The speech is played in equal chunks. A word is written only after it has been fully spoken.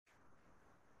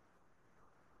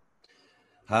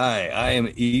Hi, I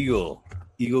am Eagle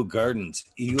Gardens,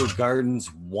 Eagle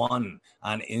Gardens 1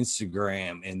 on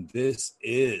Instagram, and this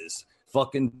is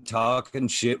fucking Talking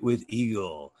Shit with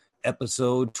Eagle,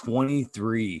 episode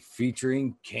 23,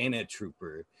 featuring Canna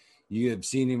Trooper. You have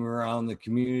seen him around the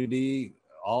community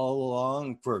all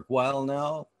along for a while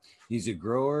now. He's a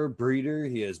grower, breeder.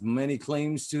 He has many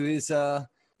claims to his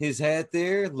hat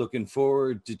there. Looking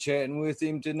forward to chatting with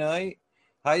him tonight.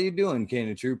 How you doing,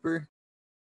 Canna Trooper?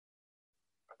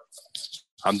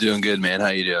 I'm doing good, man. How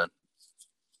you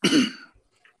doing?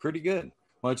 Pretty good.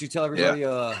 Why don't you tell everybody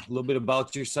a little bit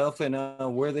about yourself and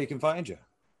where they can find you?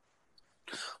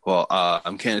 Well,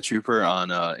 I'm Canna Trooper on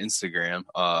Instagram.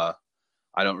 I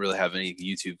don't really have any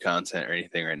YouTube content or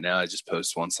anything right now. I just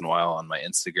post once in a while on my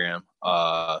Instagram.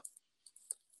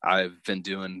 I've been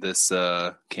doing this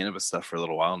cannabis stuff for a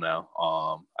little while now.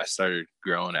 I started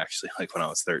growing actually like when I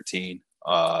was 13.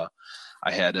 I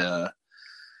had a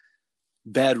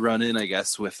bad run-in, I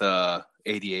guess, with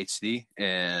ADHD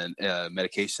and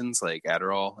medications like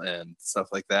Adderall and stuff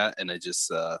like that, and it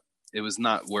was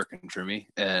not working for me,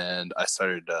 and I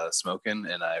started smoking,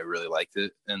 and I really liked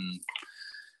it, and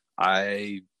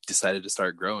I decided to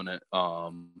start growing it.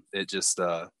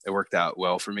 It worked out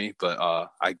well for me, but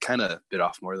I kind of bit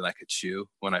off more than I could chew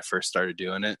when I first started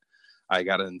doing it. I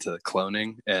got into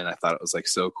cloning, and I thought it was like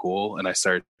so cool. And I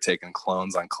started taking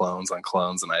clones on clones on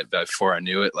clones. And before I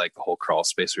knew it, like the whole crawl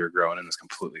space we were growing in was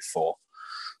completely full.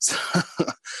 So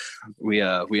we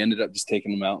ended up just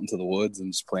taking them out into the woods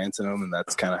and just planting them. And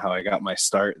that's kind of how I got my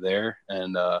start there.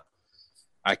 And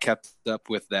I kept up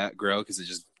with that grow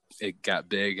because it got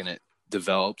big and it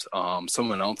developed.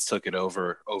 Someone else took it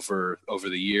over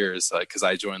the years, because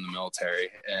I joined the military,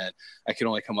 and I could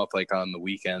only come up like on the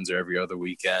weekends or every other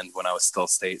weekend when I was still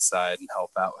stateside and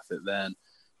help out with it then.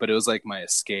 But it was like my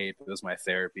escape. It was my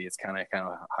therapy. It's kind of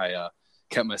how I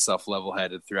kept myself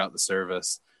level-headed throughout the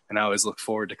service. And I always look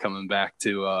forward to coming back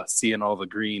to seeing all the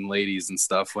green ladies and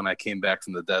stuff when I came back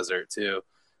from the desert too.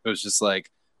 It was just like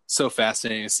so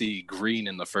fascinating to see green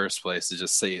in the first place, to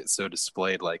just see it so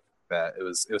displayed like that. It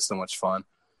was so much fun.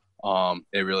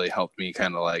 It really helped me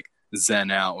kind of like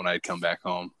zen out when I'd come back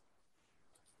home.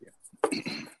 Yeah.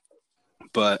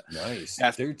 But nice.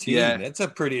 13. That's a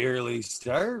pretty early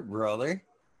start, brother.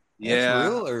 That's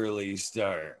real early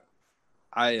start.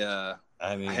 I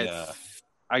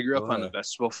grew up on a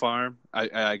vegetable farm.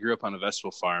 I grew up on a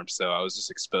vegetable farm, so I was just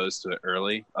exposed to it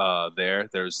early.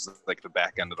 There's like the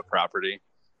back end of the property.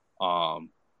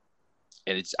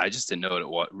 And I just didn't know what it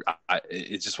was.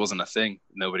 It just wasn't a thing.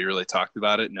 Nobody really talked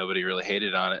about it. Nobody really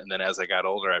hated on it. And then as I got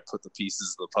older, I put the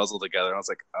pieces of the puzzle together, and I was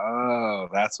like, oh,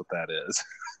 that's what that is.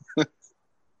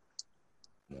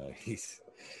 Nice.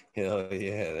 Hell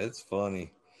yeah, that's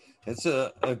funny. That's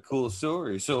a cool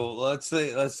story. So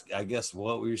I guess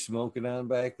what were you smoking on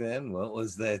back then? What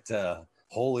was that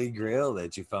holy grail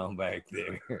that you found back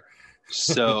there?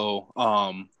 So,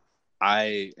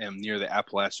 I am near the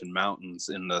Appalachian Mountains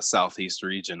in the southeast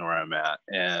region where I'm at.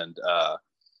 And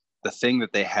the thing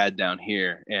that they had down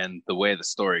here, and the way the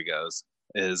story goes,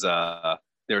 is there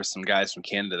were some guys from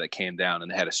Canada that came down,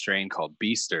 and they had a strain called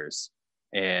Beasters.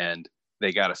 And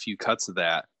they got a few cuts of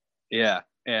that. Yeah.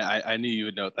 And I knew you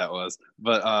would know what that was.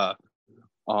 But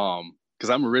because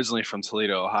I'm originally from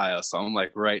Toledo, Ohio, so I'm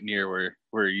like right near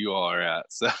where you all are at.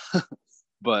 So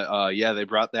But they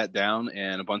brought that down,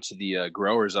 and a bunch of the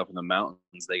growers up in the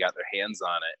mountains, they got their hands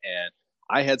on it. And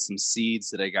I had some seeds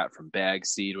that I got from Bag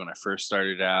Seed when I first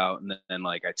started out, and then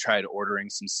like I tried ordering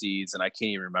some seeds, and I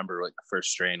can't even remember what the first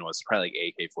strain was. Probably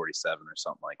like AK-47 or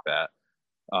something like that.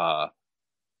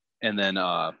 And then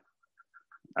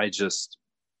I just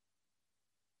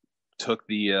took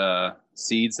the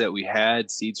seeds that we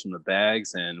had, seeds from the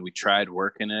bags, and we tried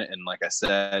working it. And like I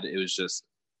said, it was just,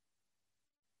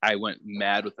 I went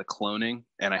mad with the cloning,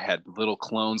 and I had little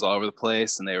clones all over the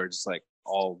place, and they were just like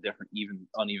all different, even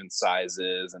uneven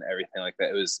sizes and everything like that.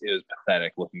 It was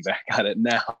pathetic looking back at it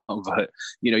now, but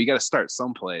you got to start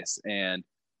someplace. And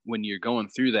when you're going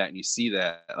through that and you see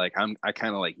that, like I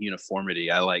kind of like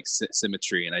uniformity. I like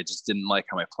symmetry, and I just didn't like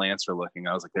how my plants were looking.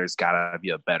 I was like, there's gotta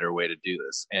be a better way to do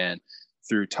this. And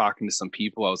through talking to some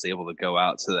people, I was able to go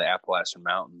out to the Appalachian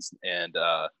Mountains and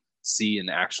see an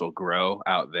actual grow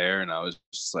out there. And I was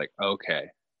just like,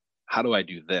 okay, how do I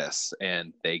do this?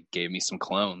 And they gave me some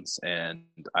clones, and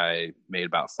I made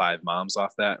about 5 moms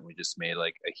off that. And we just made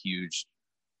like a huge,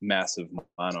 massive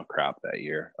monocrop that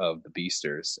year of the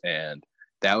Beasters. And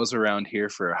that was around here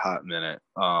for a hot minute.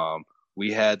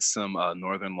 We had some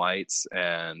Northern Lights,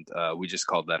 and we just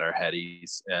called that our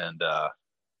headies. And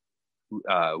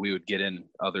we would get in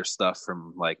other stuff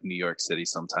from like New York City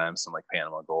sometimes, some like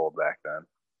Panama Gold back then.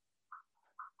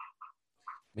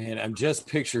 Man, I'm just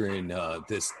picturing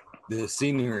the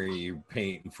scenery you're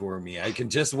painting for me. I can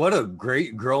just what a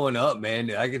great growing up,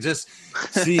 man. I could just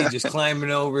see just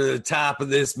climbing over the top of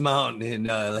this mountain and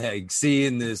like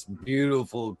seeing this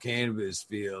beautiful cannabis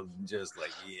field, and just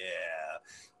like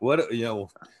what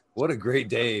a great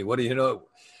day. What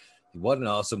an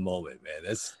awesome moment,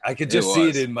 man. I could just see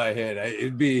it in my head.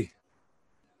 It'd be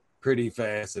pretty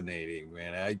fascinating,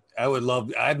 man. I would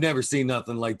love. I've never seen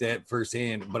nothing like that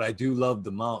firsthand, but I do love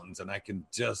the mountains, and I can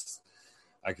just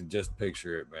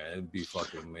picture it, man. It'd be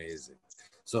fucking amazing.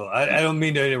 So I don't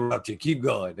mean to interrupt you. Keep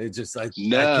going. It's just I can see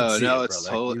it, it's brother.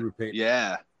 totally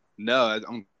yeah. No,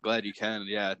 I'm glad you can.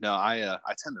 Yeah, no, I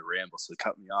tend to ramble, so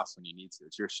cut me off when you need to.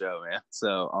 It's your show, man.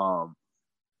 So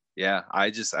yeah,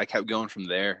 I kept going from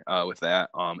there with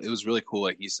that. It was really cool,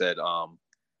 like you said,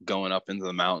 going up into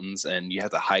the mountains, and you have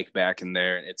to hike back in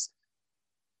there, and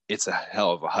it's a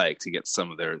hell of a hike to get some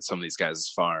of these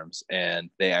guys' farms, and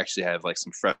they actually have like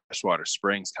some freshwater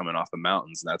springs coming off the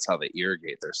mountains, and that's how they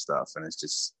irrigate their stuff. And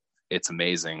it's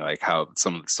amazing, like how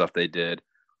some of the stuff they did.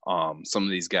 Some of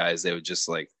these guys, they would just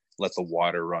like let the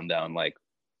water run down, like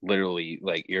literally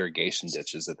like irrigation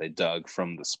ditches that they dug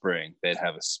from the spring. They'd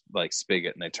have a like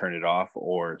spigot and they turn it off.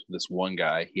 Or this one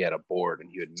guy, he had a board and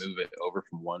he would move it over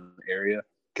from one area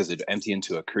because it'd empty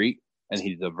into a creek, and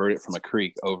he'd divert it from a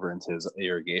creek over into his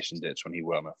irrigation ditch when he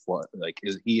went on a flood. Like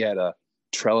he had a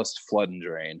trellised flood and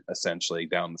drain essentially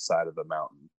down the side of the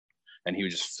mountain, and he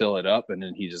would just fill it up and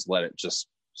then he just let it just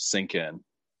sink in.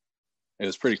 It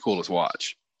was pretty cool to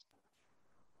watch.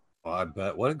 Oh, I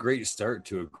bet. What a great start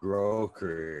to a grow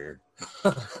career.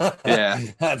 Yeah.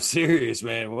 I'm serious,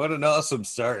 man. What an awesome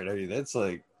start. I mean, that's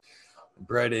like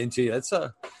bred into you. That's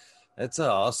a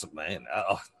awesome, man.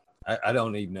 I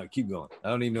don't even know. Keep going. I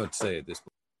don't even know what to say at this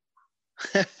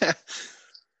point.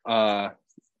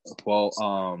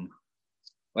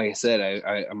 Like I said,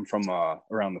 I'm from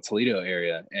around the Toledo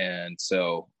area, and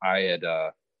so I had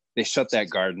they shut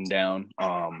that garden down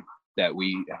that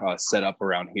we set up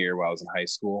around here while I was in high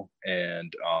school,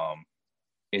 and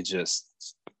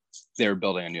they were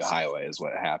building a new highway is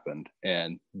what happened,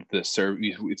 and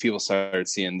people started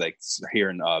seeing, like,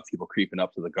 hearing people creeping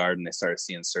up to the garden. They started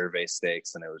seeing survey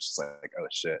stakes, and it was just like, oh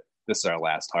shit, this is our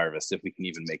last harvest if we can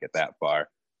even make it that far.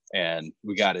 And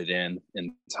we got it in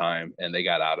time, and they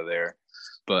got out of there.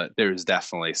 But there's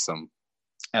definitely some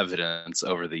evidence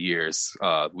over the years.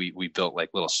 We built like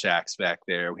little shacks back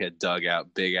there. We had dug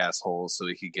out big ass holes so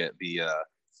we could get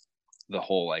the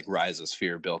whole like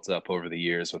rhizosphere built up over the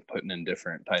years with putting in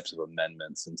different types of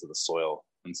amendments into the soil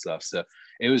and stuff. So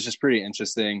it was just pretty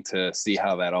interesting to see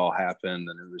how that all happened,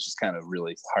 and it was just kind of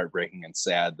really heartbreaking and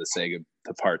sad to say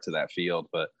to part to that field.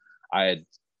 But I had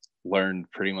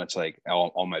learned pretty much like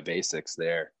all my basics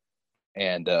there,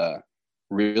 and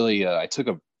really I took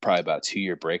probably about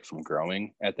 2-year break from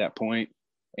growing at that point,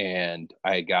 and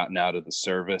I had gotten out of the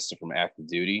service from active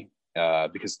duty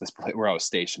because this place where I was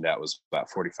stationed at was about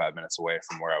 45 minutes away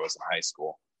from where I was in high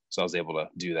school. So I was able to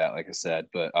do that, like I said.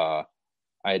 But I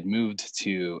had moved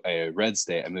to a red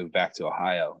state. I moved back to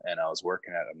Ohio, and I was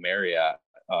working at a Marriott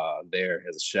there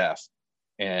as a chef.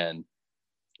 And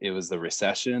it was the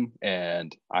recession,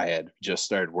 and I had just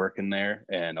started working there,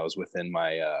 and I was within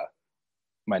my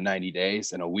 90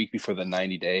 days. And a week before the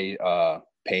 90-day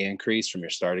pay increase from your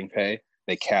starting pay,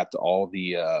 they capped all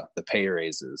the pay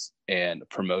raises and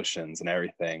promotions and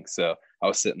everything. So I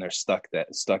was sitting there stuck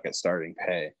at starting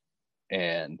pay,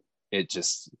 and it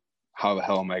just, how the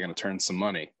hell am I going to turn some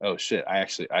money? Oh shit, I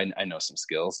know some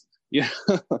skills. Yeah.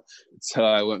 So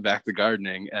I went back to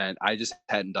gardening, and I just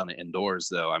hadn't done it indoors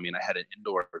though. I mean, I had an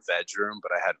indoor veg room,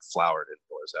 but I hadn't flowered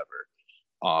indoors ever.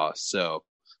 So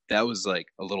that was like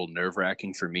a little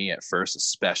nerve-wracking for me at first,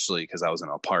 especially because I was in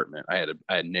an apartment. I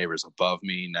had neighbors above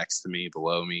me, next to me,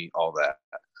 below me, all that.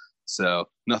 So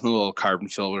nothing little carbon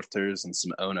filters and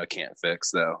some Ona can't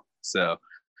fix though. So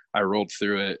I rolled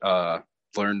through it,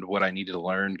 learned what I needed to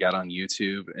learn, got on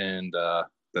YouTube, and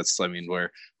that's, I mean,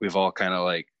 where we've all kind of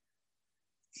like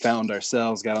found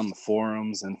ourselves, got on the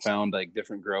forums and found like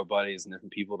different grow buddies and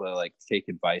different people to like take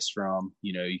advice from.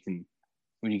 You know, you can,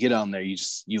 when you get on there, you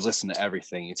listen to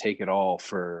everything. You take it all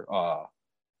for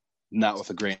not with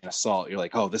a grain of salt. You're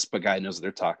like, oh, this guy knows what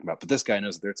they're talking about, but this guy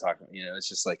knows what they're talking about. You know, it's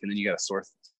just like, and then you got to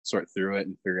sort through it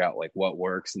and figure out like what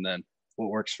works, and then what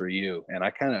works for you. And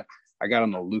I got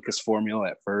on the Lucas formula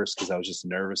at first because I was just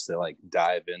nervous to like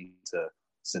dive into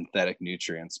synthetic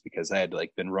nutrients, because I had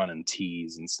like been running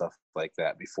teas and stuff like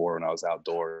that before when I was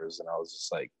outdoors, and I was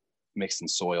just like mixing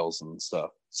soils and stuff.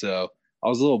 So I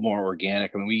was a little more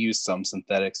organic. I mean, we used some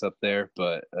synthetics up there,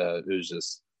 but it was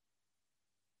just,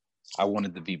 I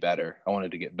wanted to be better. I wanted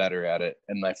to get better at it.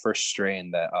 And my first strain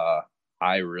that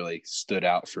I really stood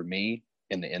out for me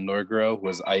in the indoor grow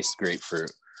was iced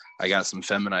grapefruit. I got some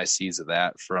feminized seeds of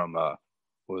that from what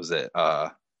was it?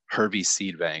 Herbie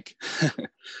Seed Bank.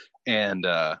 And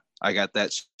I got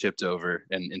that shipped over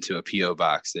and into a PO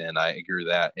box, and I grew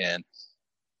that. And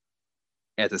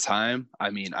at the time,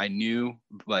 I mean, I knew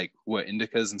like what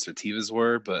indicas and sativas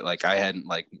were, but like I hadn't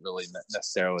like really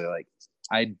necessarily like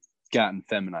I'd gotten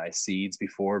feminized seeds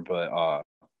before, but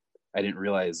I didn't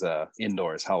realize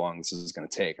indoors how long this was going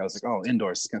to take. I was like, oh,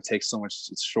 indoors it's going to take so much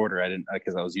shorter. I didn't,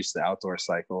 because I was used to the outdoor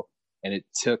cycle, and it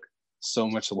took so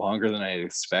much longer than I had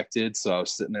expected. So I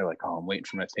was sitting there like, oh, I'm waiting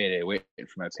for my payday, and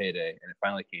it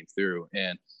finally came through,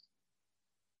 and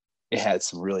it had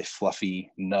some really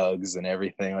fluffy nugs and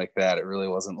everything like that. It really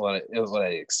wasn't what I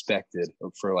expected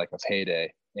for like a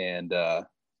payday, and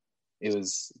it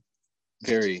was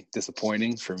very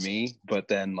disappointing for me. But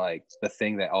then like the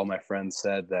thing that all my friends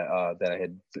said that I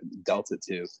had dealt it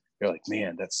to, they're like,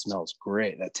 man, that smells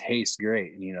great, that tastes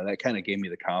great, and you know, that kind of gave me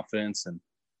the confidence and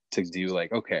to do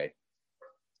like, okay,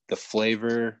 the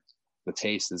flavor, the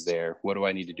taste is there. What do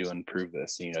I need to do to improve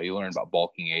this? You know, you learn about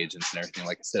bulking agents and everything.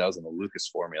 Like I said, I was in the Lucas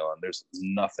formula, and there's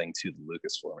nothing to the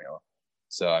Lucas formula.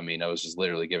 So I mean, I was just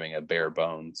literally giving a bare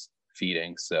bones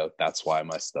feeding. So that's why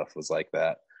my stuff was like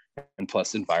that. And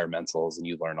plus environmentals, and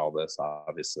you learn all this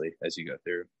obviously as you go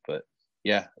through. But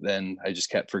yeah, then I just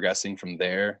kept progressing from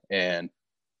there, and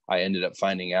I ended up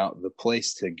finding out the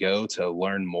place to go to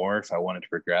learn more if I wanted to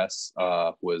progress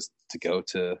was to go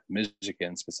to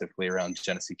Michigan, specifically around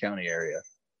Genesee County area.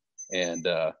 And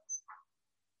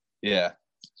yeah,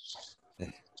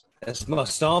 That's my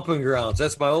stomping grounds.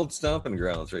 That's my old stomping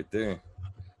grounds right there,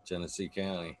 Genesee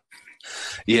County.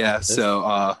 Yeah.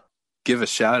 So give a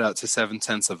shout out to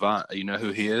 710 Savant. You know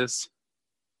who he is?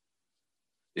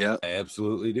 Yeah, I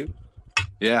absolutely do.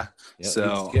 Yeah.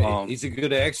 So he's a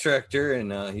good extractor,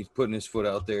 and he's putting his foot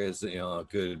out there as a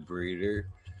good breeder.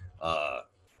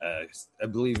 I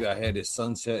believe I had his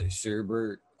Sunset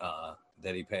Sherbert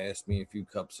that he passed me a few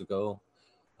cups ago.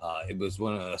 It was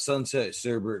a Sunset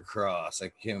Sherbert cross.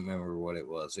 I can't remember what it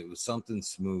was. It was something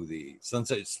smoothie,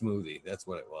 Sunset Smoothie. That's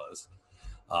what it was.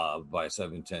 By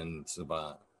 710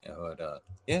 Savant. But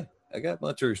yeah, I got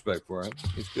much respect for him.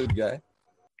 He's a good guy.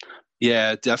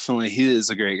 Yeah, definitely. He is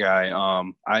a great guy.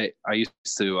 I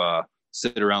used to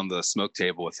sit around the smoke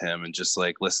table with him and just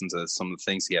like listen to some of the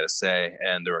things he had to say.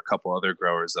 And there were a couple other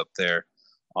growers up there.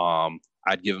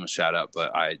 I'd give them a shout out,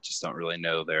 but I just don't really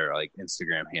know their like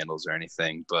Instagram handles or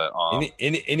anything. But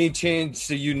any chance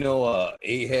that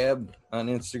Ahab on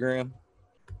Instagram?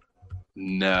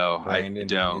 No, Brandon, I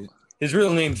don't. His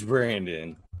real name's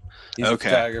Brandon. He's a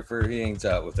photographer. He hangs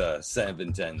out with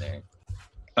 710 there.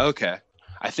 Okay.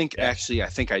 I think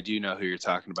I do know who you're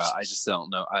talking about. I just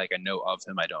don't know. I know of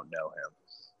him. I don't know him.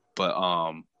 But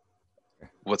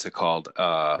what's it called?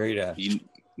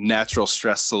 Natural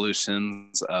Stress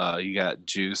Solutions. You got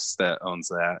Juice that owns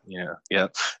that. Yeah.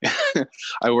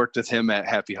 I worked with him at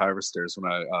Happy Harvesters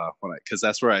when I because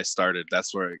that's where I started.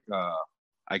 That's where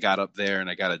I got up there, and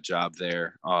I got a job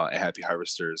there at Happy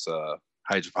Harvesters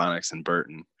Hydroponics in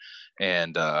Burton.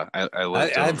 And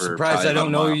I'm surprised I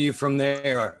don't know you from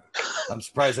there. I'm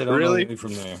surprised I don't know you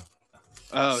from there.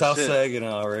 Oh, South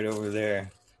Saginaw, right over there.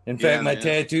 In fact, my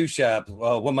tattoo shop,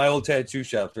 my old tattoo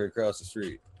shop's right across the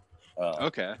street.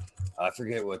 Okay. I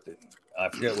forget what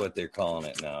they're calling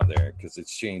it now there, because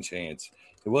it's changed hands.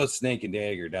 It was Snake and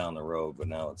Dagger down the road, but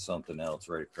now it's something else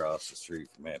right across the street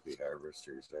from Happy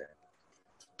Harvesters there.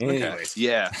 Anyways.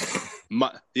 Okay.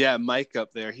 Yeah. Mike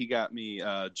up there, he got me,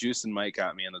 Juice and Mike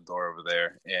got me in the door over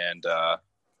there. And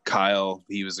Kyle,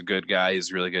 he was a good guy.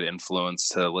 He's a really good influence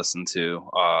to listen to.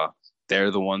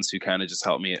 They're the ones who kind of just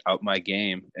helped me out my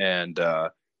game. And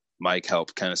Mike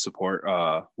helped kind of support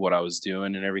what I was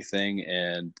doing and everything.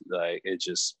 And like it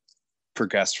just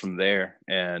progressed from there.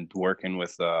 And working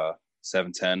with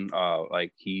 710,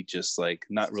 like he just like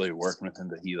not really working with him,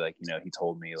 but he like, he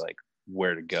told me like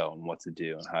where to go and what to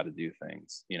do and how to do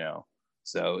things,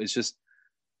 so it's just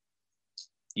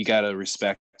you got to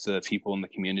respect the people in the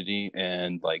community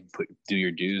and like do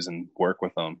your dues and work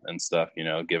with them and stuff,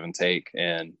 give and take,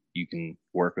 and you can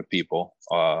work with people,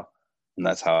 and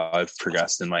that's how I've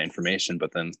progressed in my information.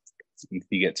 But then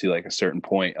you get to like a certain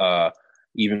point,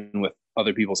 even with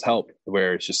other people's help,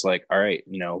 where it's just like, all right,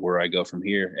 where I go from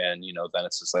here, and then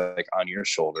it's just like on your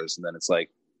shoulders, and then it's like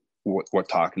we're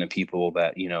talking to people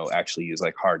that actually use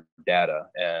like hard data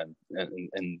and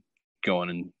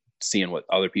going and seeing what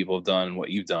other people have done and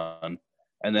what you've done.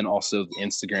 And then also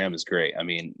Instagram is great. I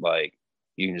mean, like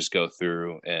you can just go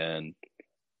through, and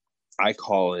I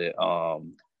call it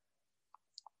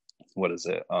what is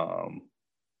it?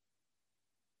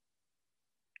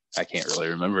 I can't really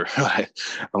remember. I'm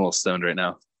a little stoned right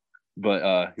now.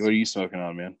 But what are you smoking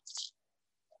on, man?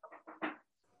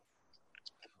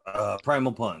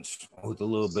 Primal Punch with a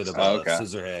little bit of okay.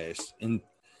 scissor hash.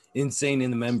 Insane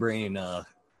in the membrane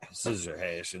scissor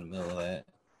hash in the middle of that.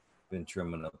 Been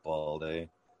trimming up all day.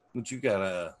 What you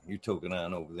got you're toking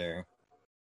on over there?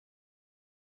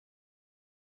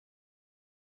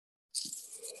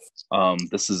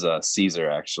 This is a Caesar,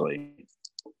 actually.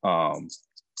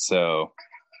 So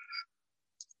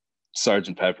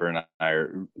Sergeant Pepper and I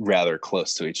are rather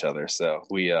close to each other, so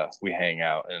we hang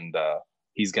out, and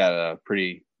he's got a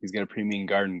pretty mean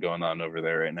garden going on over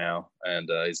there right now, and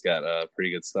he's got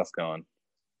pretty good stuff going.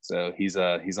 So he's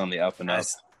on the up and up.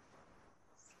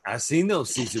 I seen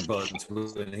those Caesar buttons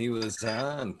when he was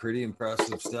on. Pretty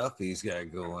impressive stuff he's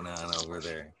got going on over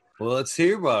there. Well, let's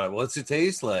hear about it. What's it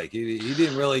taste like? He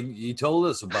didn't really. You told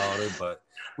us about it, but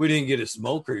we didn't get a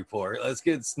smoke report. Let's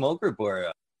get a smoke report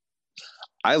out.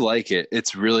 I like it.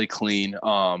 It's really clean.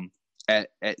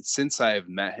 Since I've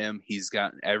met him,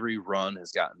 every run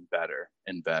has gotten better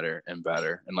and better and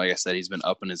better. And like I said, he's been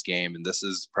upping his game, and this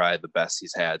is probably the best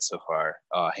he's had so far,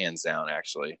 hands down,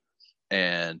 actually.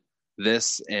 And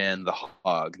this and the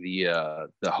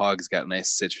Hog's got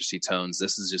nice citrusy tones.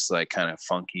 This is just like kind of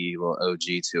funky little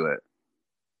OG to it.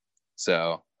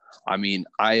 So, I mean,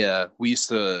 we used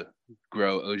to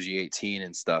grow OG 18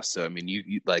 and stuff. So, I mean,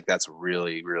 you like, that's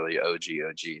really, really OG.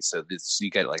 So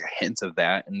you get like a hint of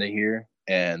that in the here,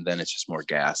 and then it's just more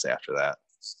gas after that.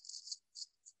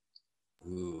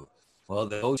 Ooh. Well,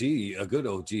 the OG, a good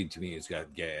OG to me has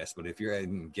got gas, but if you're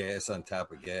adding gas on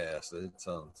top of gas, it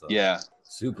sounds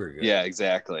super good. Yeah,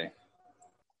 exactly.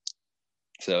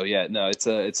 So yeah, no, it's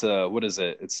a what is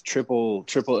it? It's triple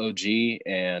OG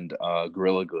and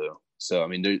Gorilla Glue. So I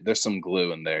mean, there's some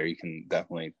glue in there. You can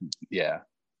definitely, yeah.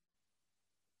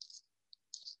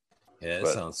 Yeah, that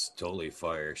sounds totally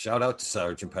fire. Shout out to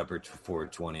Sergeant Pepper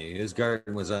 420. His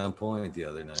garden was on point the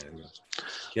other night.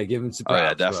 Yeah, give him some props. Oh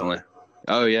yeah, definitely. Bro.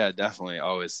 Oh yeah, definitely.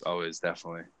 Always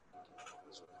definitely.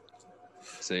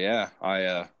 So yeah,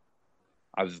 I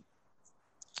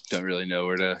don't really know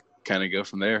where to kind of go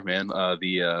from there, man.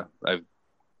 I've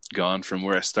gone from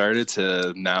where I started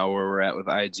to now where we're at with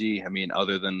IG. I mean,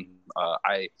 other than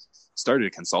I started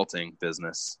a consulting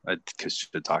business. I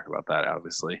should talk about that,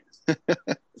 obviously. A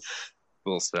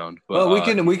little stoned, but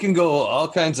well, we can go all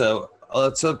kinds of.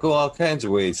 Let's go all kinds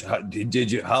of ways.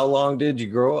 How long did you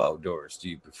grow outdoors? Do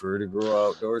you prefer to grow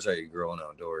outdoors? Are you growing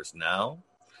outdoors now?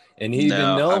 And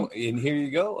and here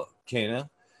you go, Kana.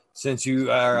 Since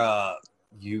you are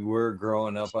you were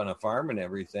growing up on a farm and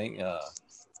everything,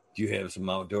 do you have some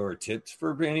outdoor tips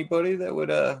for anybody that would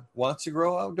wants to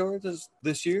grow outdoors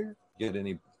this year? Get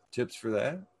any tips for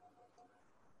that?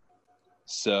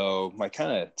 So my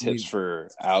kind of tips for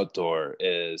outdoor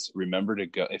is remember to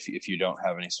go, if you don't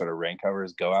have any sort of rain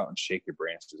covers, go out and shake your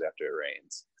branches after it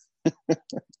rains.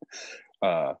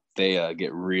 They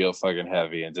get real fucking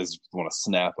heavy and just want to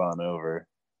snap on over,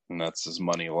 and that's just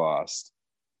money lost.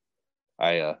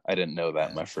 I didn't know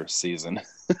that my first season.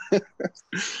 That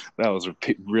was a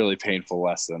really painful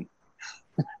lesson.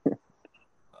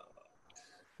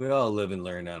 We all live and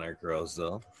learn on our grows,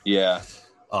 though. Yeah,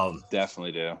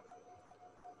 definitely do.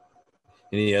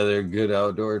 Any other good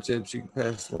outdoor tips you can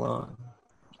pass along?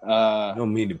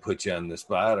 Don't mean to put you on the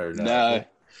spot or not.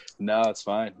 No, it's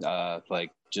fine.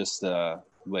 Like just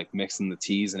like mixing the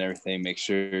teas and everything. Make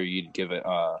sure you give it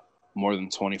more than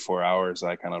 24 hours.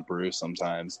 I kind of brew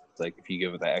sometimes. Like if you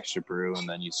give it that extra brew and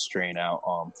then you strain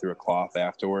out through a cloth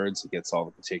afterwards, it gets all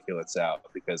the particulates out.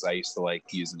 Because I used to like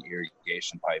using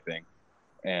irrigation piping,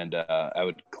 and I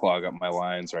would clog up my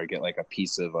lines, or I get like a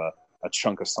piece of a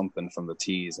chunk of something from the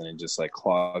teas, and it just like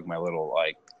clog my little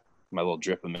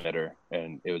drip emitter,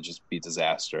 and it would just be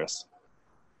disastrous.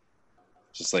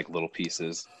 Just like little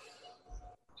pieces.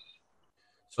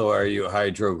 So are you a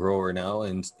hydro grower now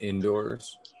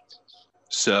indoors?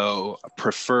 So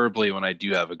preferably when I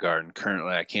do have a garden.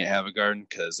 Currently I can't have a garden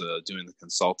because doing the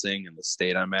consulting in the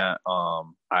state I'm at,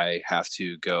 I have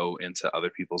to go into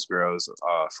other people's grows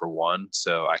for one.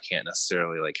 So I can't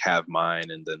necessarily like have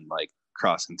mine and then like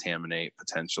cross contaminate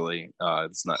potentially.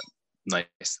 It's not nice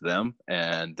to them.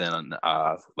 And then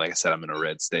like I said, I'm in a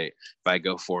red state. If I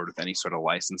go forward with any sort of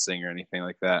licensing or anything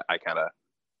like that, I kind of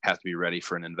have to be ready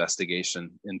for an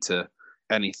investigation into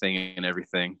anything and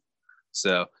everything.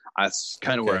 So that's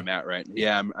kind of where I'm at right now.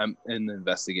 Yeah, I'm in the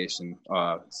investigation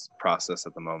process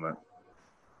at the moment.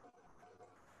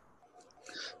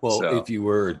 Well, so, if you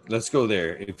were, let's go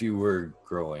there. If you were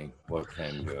growing, what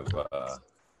kind of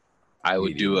I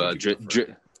would do a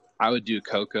drip. I would do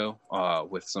cocoa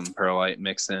with some perlite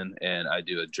mix in, and I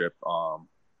do a drip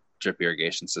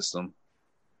irrigation system.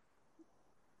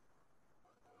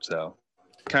 So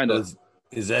kind of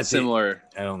is that similar.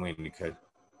 I don't mean to cut.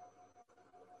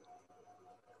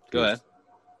 Go ahead.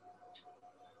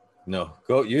 No,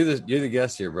 go. You're the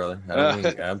guest here, brother.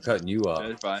 I'm cutting you off.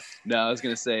 That's fine. No, I was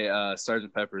gonna say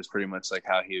Sergeant Pepper is pretty much like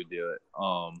how he would do it.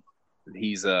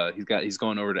 He's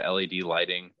going over to LED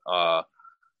lighting,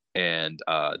 and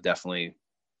definitely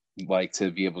like to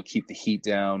be able to keep the heat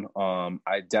down.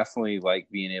 I definitely like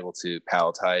being able to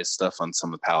palletize stuff on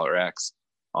some of the pallet racks.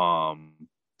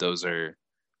 Those are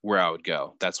where I would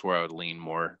go. That's where I would lean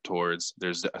more towards.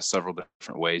 There's several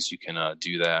different ways you can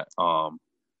do that.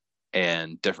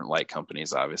 And different light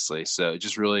companies, obviously. So it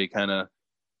just really kind of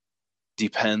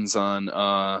depends on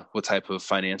what type of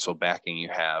financial backing you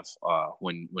have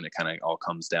when it kind of all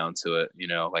comes down to it,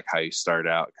 like how you start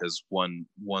out. Because one,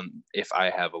 if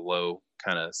I have a low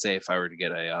kind of, say if I were to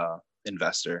get a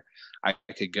investor, I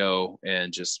could go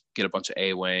and just get a bunch of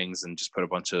A-wings and just put a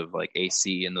bunch of like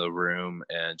AC in the room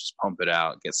and just pump it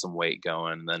out, get some weight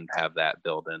going, and then have that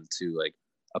build into like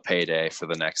a payday for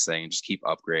the next thing and just keep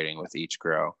upgrading with each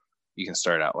grow. You can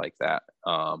start out like that.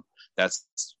 That's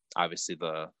obviously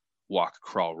the walk,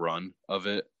 crawl, run of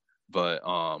it. But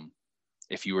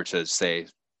if you were to say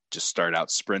just start out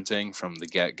sprinting from the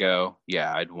get-go,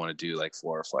 yeah, I'd want to do like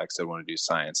Floraflex. I'd want to do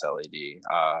Science LED.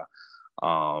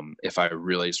 If I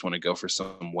really just want to go for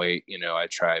some weight, I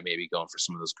try maybe going for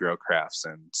some of those Grow Crafts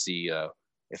and see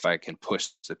if I can push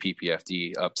the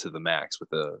PPFD up to the max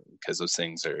because those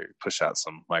things push out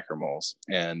some micromoles.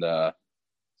 And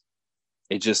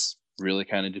it just really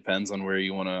kind of depends on where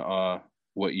you want to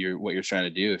what you're trying to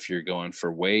do. If you're going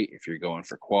for weight, if you're going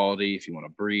for quality, if you want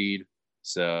to breed.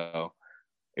 So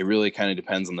it really kind of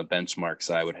depends on the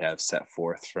benchmarks I would have set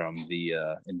forth from the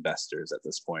investors at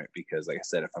this point, because like I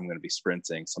said, if I'm going to be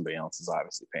sprinting, somebody else is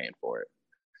obviously paying for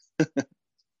it.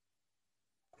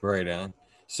 Right on.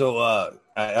 So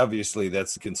obviously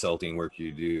that's the consulting work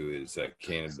you do is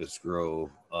cannabis grow.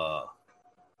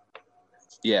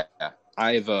 Yeah.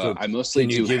 I mostly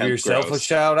do. Can you give yourself a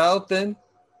shout out then?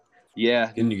 Yeah.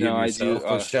 Can you give yourself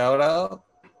a shout out?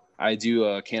 I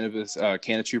do cannabis.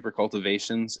 Canna Trooper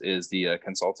Cultivations is the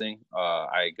consulting.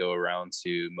 I go around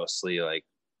to mostly like,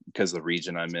 because the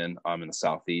region I'm in the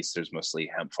Southeast. There's mostly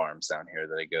hemp farms down here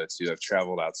that I go to. I've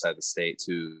traveled outside the state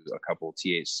to a couple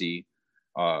THC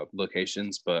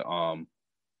locations, but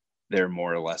they're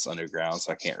more or less underground,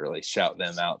 so I can't really shout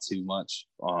them out too much.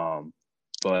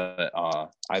 But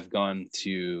I've gone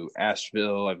to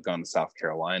Asheville, I've gone to South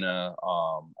Carolina,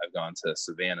 I've gone to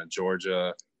Savannah,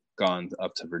 Georgia, gone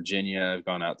up to Virginia, I've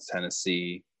gone out to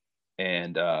Tennessee,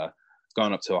 and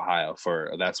gone up to Ohio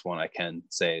that's one I can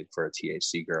say for a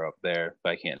THC grow up there,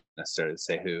 but I can't necessarily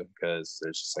say who because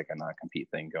there's just like a non-compete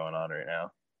thing going on right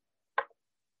now.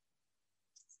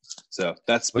 So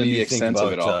that's been the extent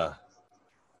of it all.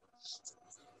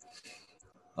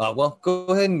 Well, go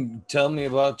ahead and tell me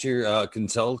about your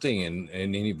consulting and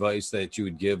any advice that you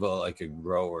would give like a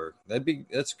grower.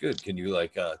 That's good. Can you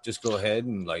just go ahead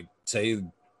and say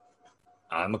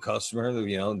I'm a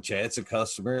customer, Chad's a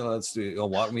customer. Let's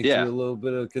walk me through a little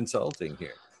bit of consulting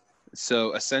here.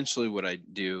 So essentially what I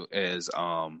do is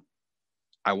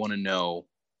I want to know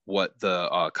what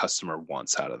the customer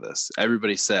wants out of this.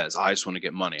 Everybody says, I just want to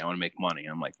get money. I want to make money.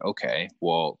 I'm like, okay,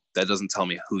 well, that doesn't tell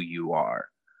me who you are.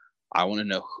 I want to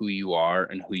know who you are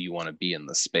and who you want to be in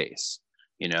the space.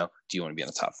 Do you want to be in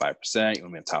the top 5%? You want to be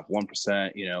in the top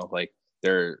 1%?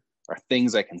 There are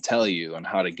things I can tell you on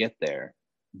how to get there,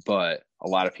 but a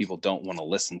lot of people don't want to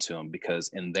listen to them because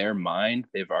in their mind,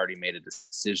 they've already made a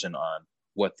decision on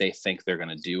what they think they're going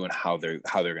to do and how they're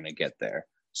going to get there.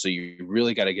 So you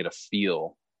really got to get a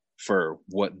feel for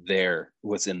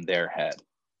what's in their head.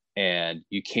 And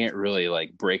you can't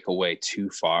really break away too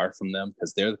far from them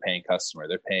because they're the paying customer.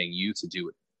 They're paying you to do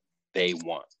what they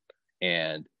want.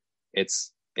 And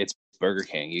it's Burger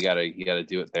King. You gotta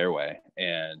do it their way.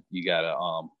 And you gotta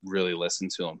really listen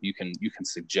to them. You can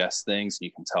suggest things and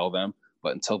you can tell them,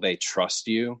 but until they trust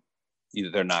you,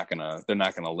 they're not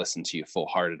gonna listen to you full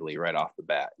heartedly right off the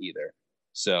bat either.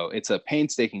 So it's a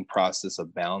painstaking process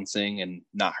of balancing and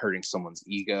not hurting someone's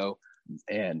ego.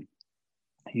 And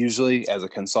usually as a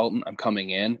consultant, I'm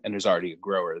coming in and there's already a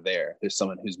grower there. There's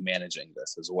someone who's managing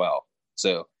this as well.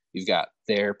 So you've got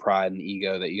their pride and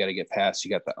ego that you got to get past. You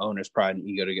got the owner's pride and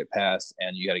ego to get past,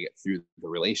 and you got to get through the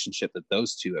relationship that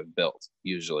those two have built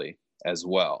usually as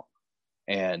well.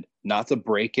 And not to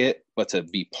break it, but to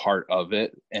be part of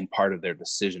it and part of their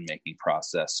decision-making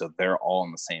process. So they're all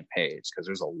on the same page, because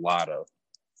there's a lot of,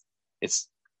 it's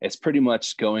it's pretty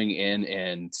much going in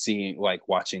and seeing, like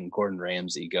watching Gordon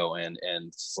Ramsay go in, and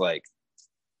it's like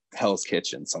Hell's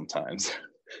Kitchen sometimes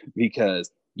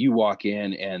because you walk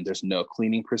in and there's no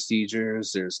cleaning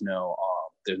procedures, there's no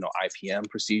IPM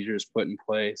procedures put in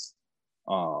place.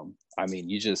 I mean,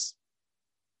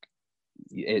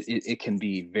 it can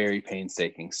be very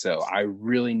painstaking. So I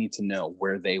really need to know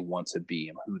where they want to be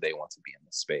and who they want to be in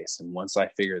the space. And once I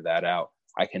figure that out,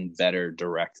 I can better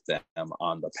direct them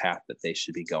on the path that they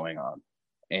should be going on.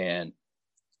 And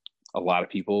a lot of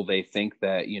people, they think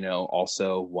that,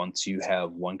 also once you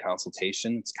have one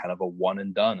consultation, it's kind of a one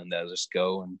and done, and they'll just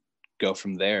go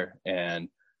from there and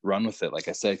run with it. Like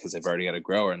I said, because they've already got a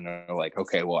grower, and they're like,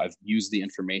 okay, well, I've used the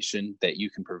information that you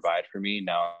can provide for me.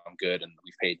 Now I'm good, and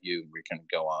we've paid you, and we can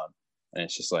go on. And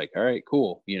it's just like, all right,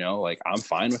 cool. Like I'm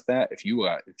fine with that if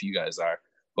you guys are.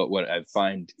 But what I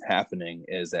find happening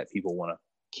is that people want to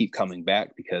keep coming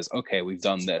back because, okay, we've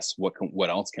done this. What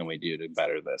else can we do to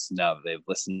better this? Now that they've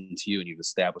listened to you and you've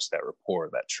established that rapport,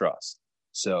 that trust.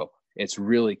 So it's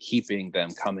really keeping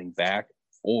them coming back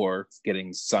or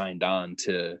getting signed on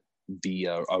to be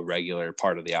a regular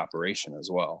part of the operation as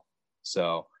well.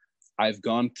 So I've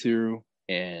gone through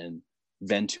and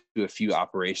been to a few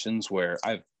operations where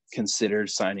I've considered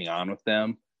signing on with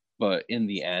them, but in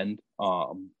the end,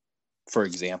 for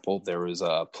example, there was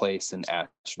a place in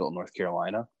Asheville, North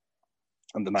Carolina.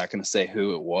 I'm not going to say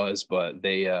who it was, but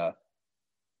they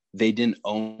didn't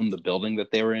own the building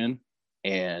that they were in.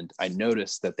 And I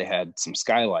noticed that they had some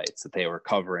skylights that they were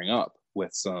covering up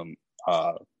with some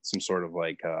sort of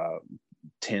like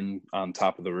tin on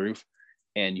top of the roof.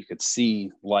 And you could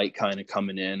see light kind of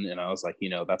coming in. And I was like,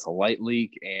 that's a light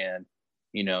leak. And,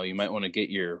 you might want to get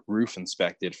your roof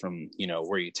inspected from,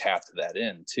 where you tapped that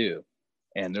in too.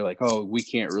 And they're like, oh, we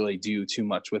can't really do too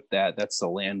much with that. That's the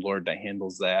landlord that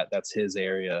handles that. That's his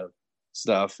area of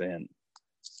stuff. And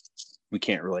we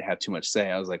can't really have too much say.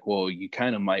 I was like, well, you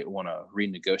kind of might want to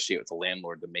renegotiate with the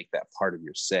landlord to make that part of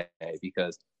your say,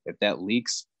 because if that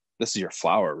leaks, this is your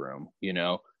flower room,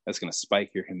 that's going to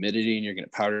spike your humidity and you're going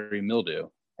to powdery mildew.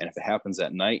 And if it happens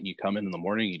at night and you come in the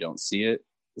morning, you don't see it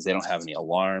because they don't have any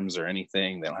alarms or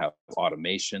anything. They don't have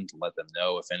automation to let them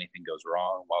know if anything goes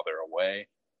wrong while they're away.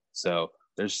 So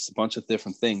there's just a bunch of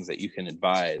different things that you can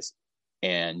advise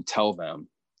and tell them.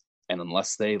 And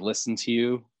unless they listen to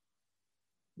you,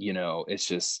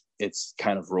 it's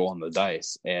kind of rolling the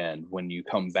dice. And when you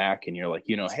come back and you're like,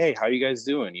 hey, how you guys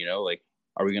doing? Like,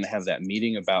 are we going to have that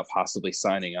meeting about possibly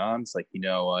signing on? It's like,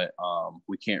 what?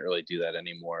 We can't really do that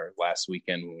anymore. Last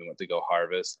weekend when we went to go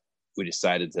harvest, we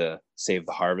decided to save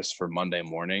the harvest for Monday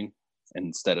morning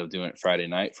instead of doing it Friday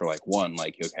night for okay,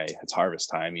 it's harvest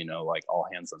time, like all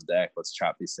hands on deck. Let's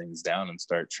chop these things down and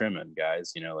start trimming,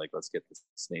 guys. Let's get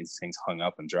these things hung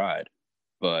up and dried.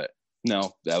 But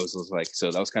no, that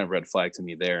was kind of red flag to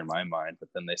me there in my mind. But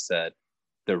then they said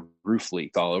the roof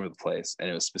leaked all over the place. And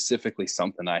it was specifically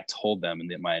something I told them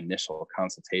in my initial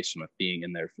consultation with being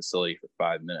in their facility for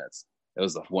 5 minutes. It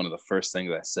was one of the first things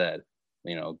I said,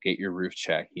 get your roof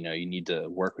checked. You need to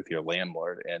work with your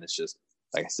landlord. And it's just,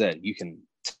 like I said, you can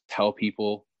tell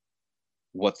people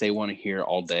what they want to hear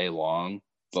all day long,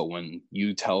 but when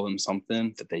you tell them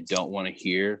something that they don't want to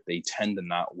hear, they tend to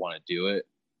not want to do it.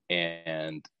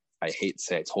 And I hate to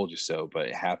say I told you so, but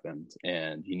it happened.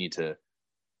 And you need to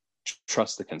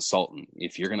trust the consultant.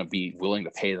 If you're going to be willing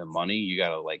to pay them money, you got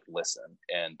to listen.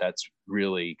 And that's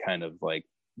really kind of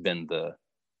been the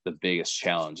biggest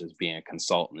challenge as being a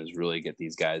consultant, is really get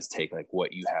these guys to take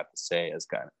what you have to say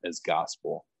as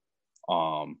gospel.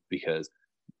 Because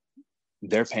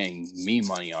they're paying me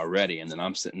money already. And then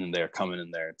I'm sitting in there, coming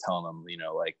in there and telling them,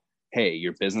 hey,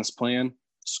 your business plan,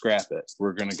 scrap it.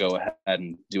 We're going to go ahead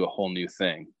and do a whole new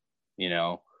thing,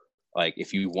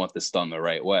 if you want this done the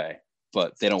right way.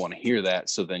 But they don't want to hear that.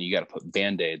 So then you got to put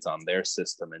Band-Aids on their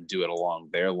system and do it along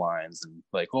their lines. And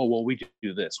oh, well, we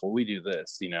do this. Well, we do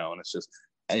this, and it's just,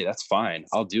 hey, that's fine.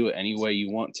 I'll do it any way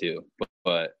you want to.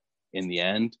 But in the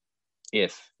end,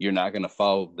 if you're not going to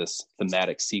follow this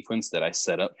thematic sequence that I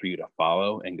set up for you to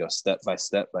follow and go step by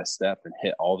step by step and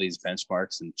hit all these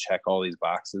benchmarks and check all these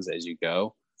boxes as you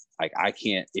go, I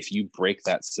can't, if you break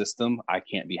that system, I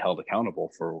can't be held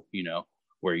accountable for,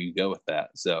 where you go with that.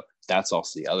 So that's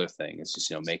also the other thing, is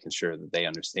just, making sure that they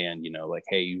understand,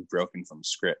 hey, you've broken from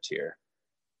script here.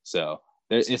 So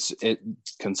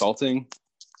consulting,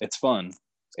 it's fun.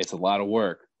 It's a lot of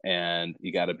work, and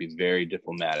you got to be very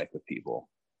diplomatic with people.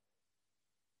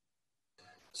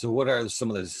 So what are some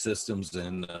of the systems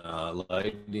and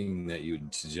lighting that you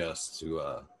would suggest to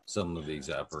some of these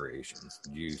operations?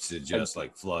 Do you suggest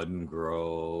flood and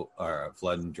grow, or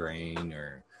flood and drain,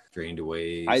 or Drain to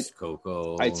I waste,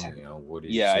 cocoa, I what do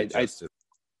you yeah, suggest?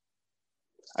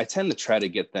 I tend to try to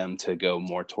get them to go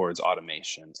more towards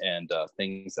automation and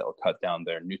things that will cut down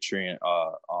their nutrient,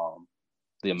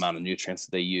 the amount of nutrients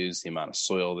that they use, the amount of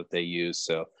soil that they use.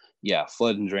 So yeah,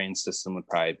 flood and drain system would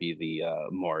probably be the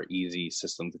more easy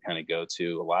system to kind of go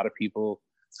to. A lot of people,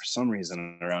 for some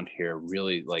reason around here,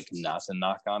 really like not to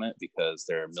knock on it because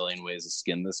there are a million ways to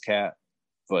skin this cat.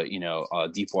 But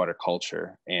deep water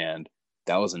culture, and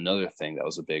that was another thing that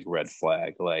was a big red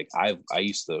flag. Like I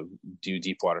used to do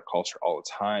deep water culture all the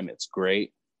time. It's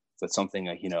great, but something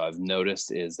I've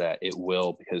noticed is that it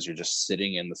will, because you're just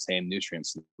sitting in the same nutrient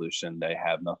solution, they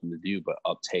have nothing to do but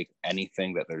uptake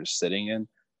anything that they're just sitting in.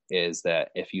 Is that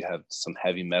if you have some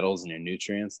heavy metals in your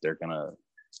nutrients,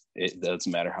 it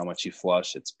doesn't matter how much you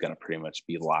flush, it's gonna pretty much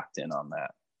be locked in on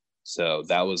that. So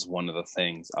that was one of the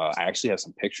things. I actually have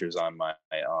some pictures on my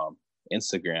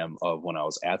Instagram of when I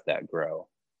was at that grow,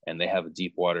 and they have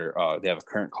they have a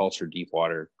current culture deep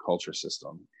water culture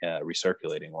system,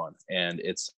 recirculating one, and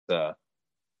it's a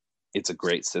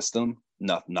great system.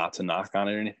 Not to knock on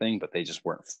it or anything, but they just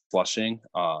weren't flushing.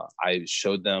 I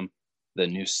showed them the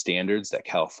new standards that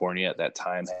California at that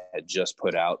time had just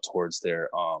put out towards their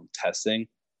testing,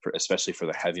 especially for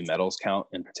the heavy metals count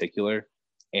in particular.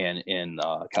 And in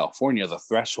California, the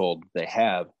threshold they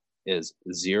have is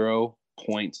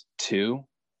 0.2,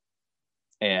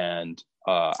 and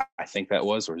I think that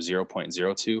was, or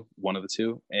 0.02, one of the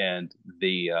two. And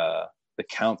the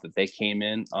count that they came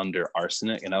in under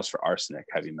arsenic, and that was for arsenic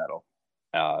heavy metal.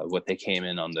 What they came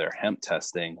in on their hemp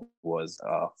testing was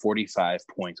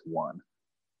 45.1.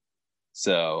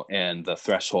 So, and the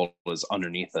threshold was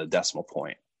underneath a decimal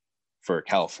point for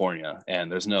California,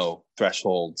 and there's no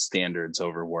threshold standards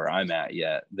over where I'm at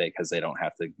yet, because they don't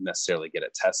have to necessarily get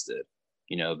it tested.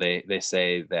 They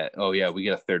say that, oh yeah, we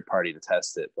get a third party to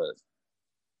test it, but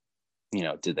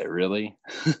did they really?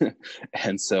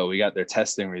 And so we got their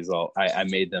testing result. I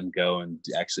made them go and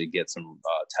actually get some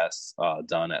tests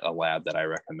done at a lab that I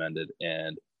recommended,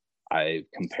 and I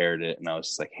compared it, and I was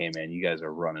just like, hey man, you guys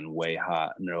are running way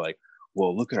hot. And they're like,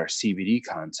 well, look at our CBD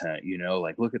content,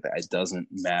 like, look at that. It doesn't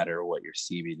matter what your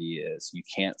CBD is. You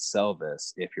can't sell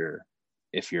this if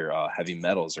your heavy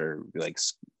metals are like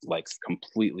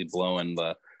completely blowing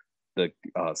the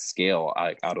scale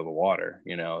out of the water.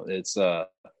 It's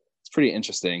pretty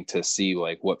interesting to see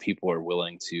like what people are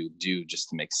willing to do just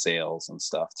to make sales and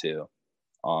stuff too.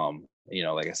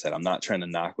 Like I said, I'm not trying to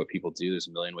knock what people do. There's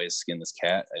a million ways to skin this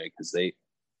cat, because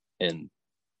and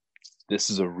this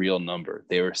is a real number.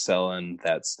 They were selling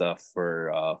that stuff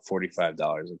for $45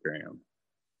 a gram,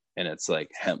 and it's like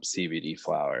hemp CBD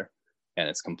flower, and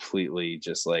it's completely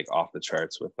just like off the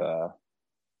charts with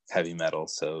heavy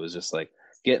metals. So it was just like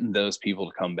getting those people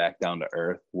to come back down to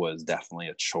earth was definitely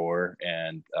a chore,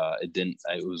 and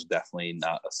it was definitely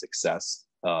not a success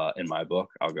in my book.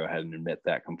 I'll go ahead and admit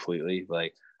that completely.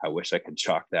 Like, I wish I could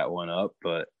chalk that one up,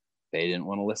 but they didn't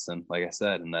want to listen, like I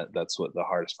said. And that's what the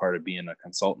hardest part of being a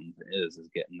consultant is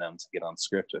getting them to get on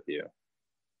script with you.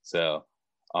 So,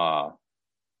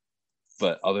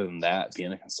 but other than that,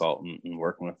 being a consultant and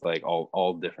working with like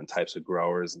all different types of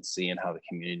growers and seeing how the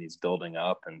community is building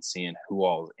up and seeing who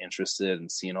all is interested and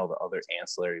seeing all the other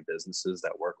ancillary businesses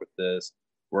that work with this,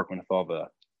 working with all the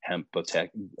hemp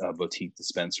boutique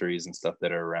dispensaries and stuff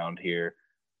that are around here,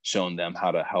 showing them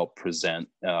how to help present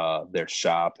their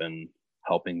shop and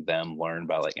helping them learn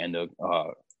about like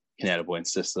cannabinoid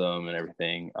system and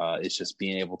everything. It's just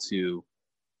being able to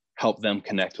help them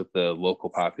connect with the local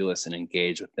populace and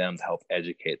engage with them to help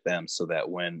educate them, so that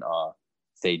when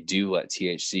they do let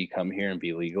THC come here and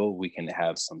be legal, we can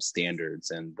have some standards,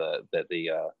 and the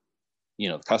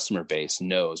customer base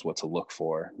knows what to look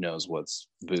for, knows what's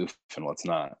boof and what's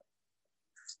not.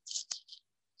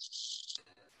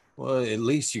 Well, at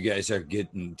least you guys are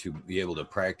getting to be able to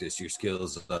practice your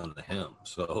skills on the hemp.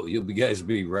 So you guys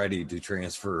be ready to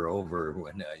transfer over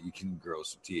when you can grow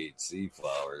some THC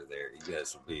flower there. You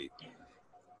guys will be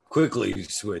quickly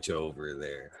switch over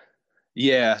there.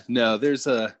 Yeah, no, there's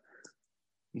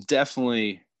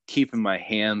definitely keeping my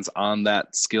hands on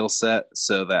that skill set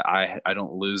so that I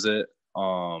don't lose it.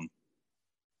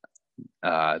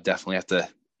 Definitely have to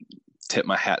tip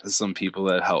my hat to some people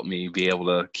that helped me be able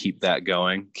to keep that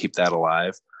going, keep that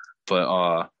alive.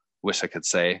 But wish I could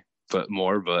say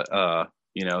more, but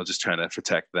just trying to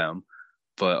protect them.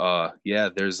 But yeah,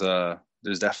 there's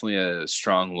definitely a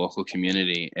strong local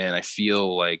community, and I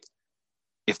feel like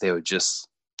if they would just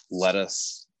let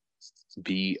us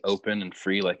be open and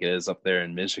free like it is up there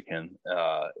in Michigan,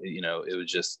 it would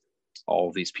just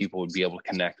all these people would be able to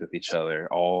connect with each other.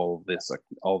 All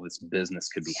this business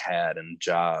could be had, and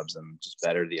jobs, and just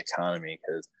better the economy,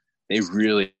 because they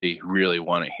really, really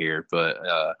want it here, but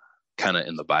kind of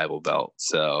in the Bible Belt.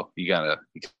 So you kind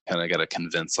of gotta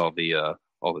convince all the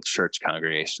church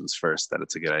congregations first that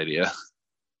it's a good idea.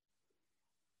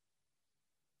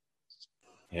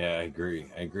 Yeah, I agree.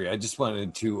 I just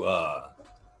wanted to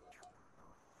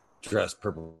dress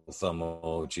Purple Thumb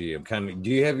OG. Do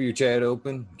you have your chat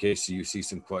open in case you see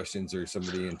some questions or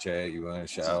somebody in chat you want to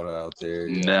shout out there?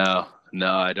 Yeah.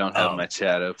 No, I don't have my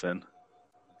chat open.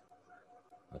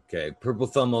 Okay, Purple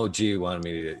Thumb OG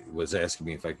was asking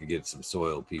me if I could get some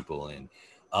soil people in.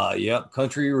 Yep,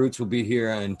 Country Roots will be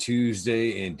here on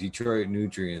Tuesday, and Detroit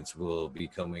Nutrients will be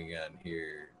coming on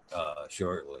here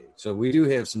shortly. So we do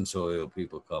have some soil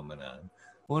people coming on.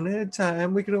 One at a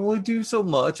time. We can only do so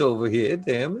much over here.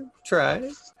 Damn it, try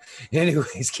it.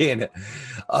 Anyways, Canada.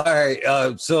 All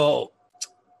right. So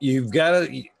you've got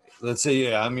to. Let's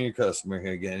say I'm your customer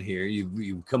here again. Here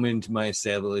you've come into my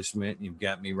establishment. You've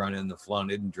got me running the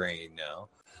flooded drain now.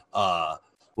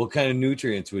 What kind of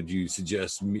nutrients would you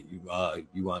suggest you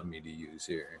want me to use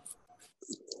here?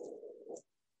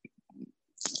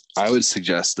 I would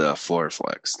suggest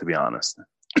Floraflex, to be honest.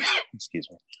 Excuse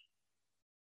me.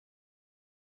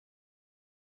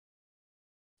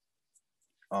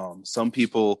 Some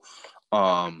people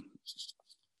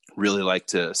really like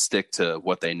to stick to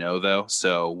what they know, though.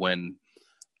 So when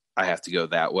I have to go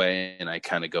that way and I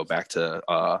kind of go back to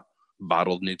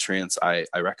bottled nutrients, I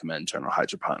recommend General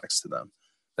Hydroponics to them.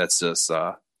 That's just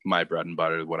my bread and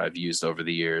butter, what I've used over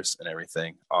the years and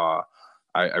everything.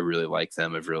 I really like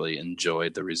them. I've really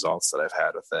enjoyed the results that I've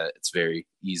had with it. It's very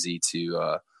easy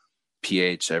to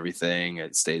pH everything.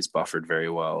 It stays buffered very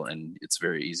well, and it's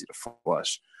very easy to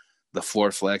flush. The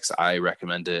Floraflex, I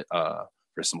recommend it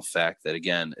for some fact that,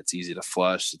 again, it's easy to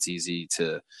flush. It's easy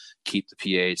to keep the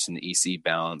pH and the EC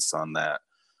balanced on that.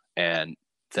 And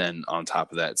then on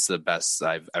top of that, it's the best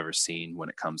I've ever seen when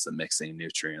it comes to mixing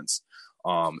nutrients.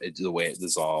 The way it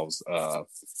dissolves.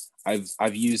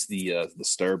 I've used the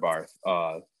stir bar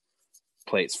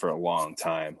plates for a long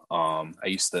time. I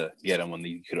used to get them when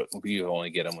you could only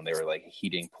get them when they were like a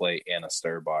heating plate and a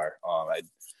stir bar. I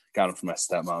got them from my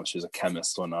stepmom. She was a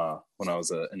chemist when I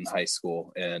was in high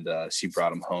school, and she brought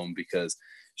them home because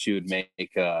she would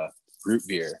make root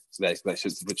beer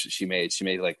which she made. She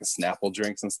made like the Snapple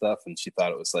drinks and stuff, and she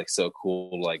thought it was like so cool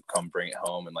to like come bring it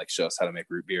home and like show us how to make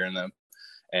root beer in them.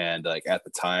 And like at the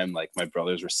time, like my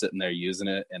brothers were sitting there using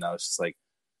it, and I was just like,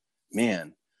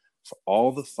 man, for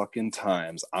all the fucking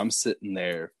times I'm sitting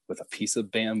there with a piece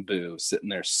of bamboo, sitting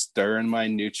there stirring my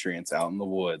nutrients out in the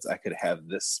woods, I could have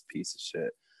this piece of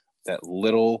shit, that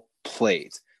little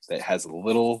plate that has a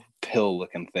little pill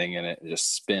looking thing in it. It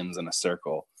just spins in a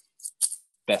circle.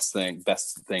 Best thing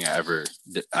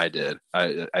I did.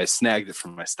 I snagged it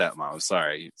from my stepmom.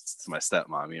 Sorry, it's my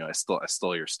stepmom. You know, I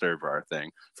stole your stir bar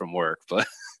thing from work, but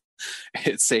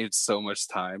it saved so much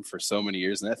time for so many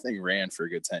years, and that thing ran for a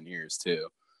good 10 years too.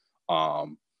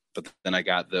 But then I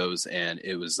got those, and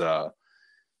it was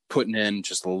putting in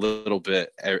just a little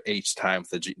bit each time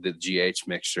with the GH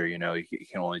mixture. You know, you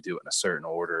can only do it in a certain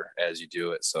order as you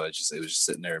do it. So it was just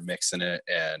sitting there mixing it,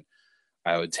 and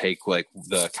I would take like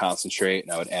the concentrate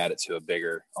and I would add it to a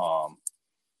bigger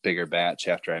batch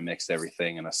after I mixed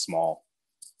everything in a small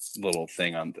little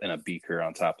thing in a beaker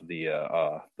on top of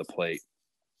the plate.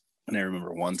 And I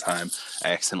remember one time I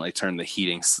accidentally turned the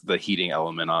heating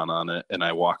element on it, and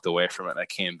I walked away from it, and I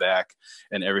came back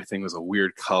and everything was a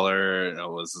weird color, and it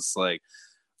was just like,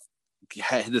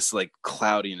 had this like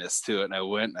cloudiness to it. And I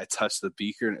went and I touched the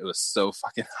beaker, and it was so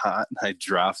fucking hot, and I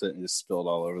dropped it and just spilled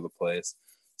all over the place.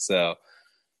 So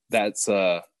that's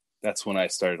when I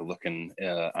started looking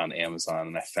on Amazon,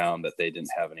 and I found that they didn't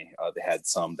have any. They had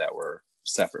some that were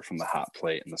separate from the hot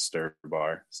plate and the stir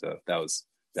bar. So that was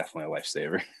definitely a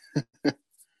lifesaver.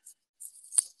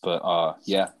 But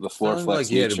yeah, the Floraflex like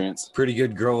you nutrients. Had a pretty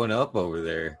good growing up over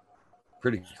there.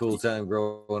 Pretty cool time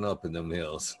growing up in them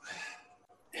hills.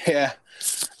 Yeah,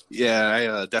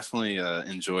 I definitely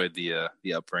enjoyed the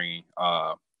upbringing.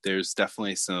 There's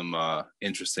definitely some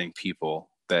interesting people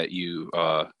that you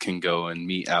can go and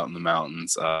meet out in the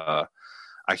mountains. I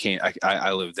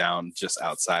live down just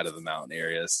outside of the mountain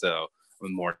area, so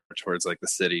I'm more towards like the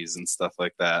cities and stuff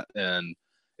like that. And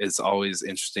it's always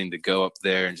interesting to go up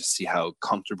there and just see how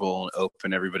comfortable and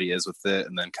open everybody is with it,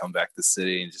 and then come back to the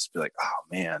city and just be like, oh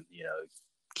man, you know,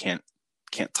 can't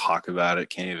talk about it,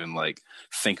 can't even like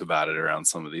think about it around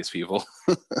some of these people.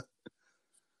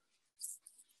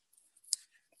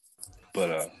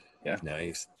 But yeah,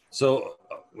 nice. So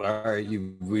All right,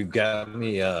 we've got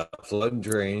me flood and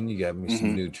drain. You got me some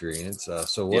Mm-hmm. nutrients.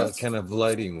 So Yeah. what kind of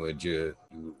lighting would you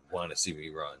want to see me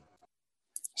run?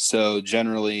 So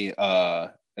generally,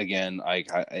 again,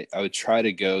 I would try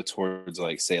to go towards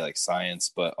like say like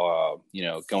science, but you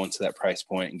know, going to that price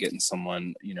point and getting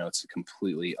someone, you know, to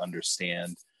completely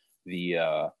understand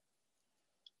the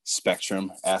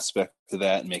spectrum aspect to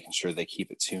that and making sure they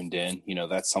keep it tuned in, you know,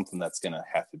 that's something that's going to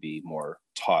have to be more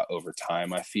taught over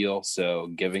time, I feel. So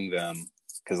giving them,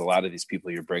 because a lot of these people,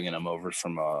 you're bringing them over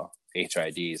from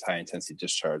HIDs, high intensity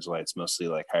discharge lights, mostly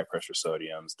like high pressure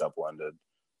sodiums, double ended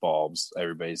bulbs.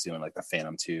 Everybody's doing like the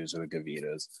Phantom 2s or the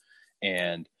Gavitas.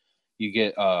 And you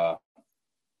get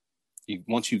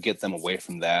once you get them away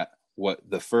from that, what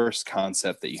the first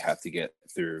concept that you have to get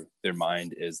through their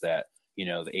mind is that, you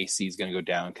know, the AC is going to go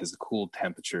down because the cool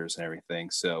temperatures and everything.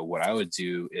 So what I would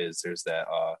do is there's that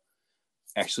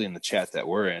actually in the chat that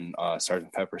we're in,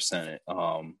 Sergeant Pepper sent it.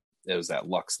 It was that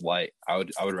Lux light. I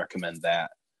would recommend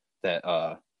that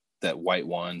white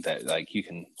one that like you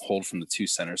can hold from the two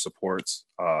center supports.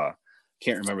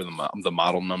 Can't remember the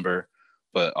model number,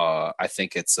 but I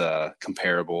think it's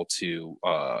comparable to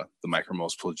the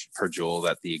micromoles per joule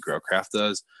that the Growcraft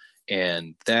does,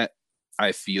 and that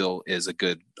I feel is a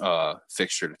good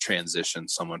fixture to transition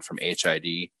someone from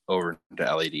HID over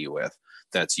to LED with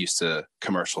that's used to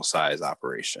commercial size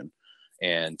operation.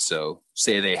 And so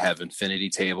say they have infinity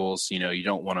tables, you know, you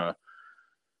don't want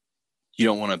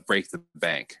to break the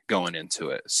bank going into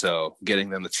it. So getting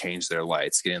them to change their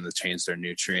lights, getting them to change their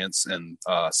nutrients and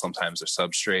sometimes their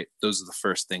substrate, those are the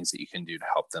first things that you can do to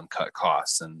help them cut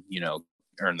costs and, you know,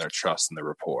 earn their trust and their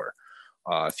rapport.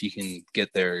 If you can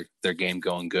get their game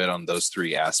going good on those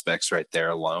three aspects right there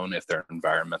alone, if their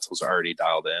environmentals are already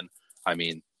dialed in, I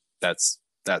mean, that's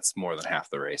more than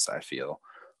half the race, I feel.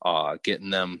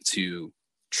 Getting them to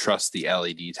trust the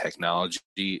LED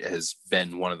technology has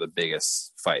been one of the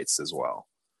biggest fights as well.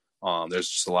 There's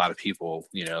just a lot of people,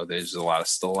 you know, there's still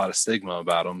a lot of stigma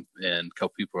about them. And a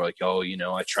couple people are like, oh, you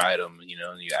know, I tried them, you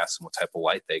know, and you ask them what type of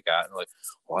light they got. And like,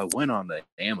 well, I went on the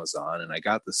Amazon and I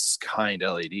got this kind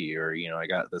LED, or, you know, I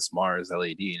got this Mars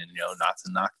LED. And, you know, not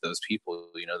to knock those people,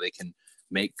 you know, they can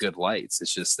make good lights.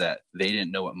 It's just that they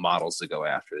didn't know what models to go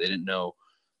after. They didn't know,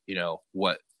 you know,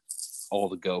 what all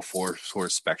to go for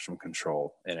spectrum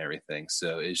control and everything.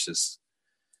 So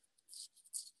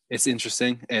it's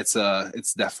interesting. It's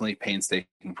definitely a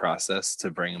painstaking process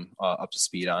to bring them up to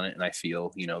speed on it. And I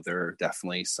feel, you know, there are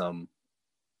definitely some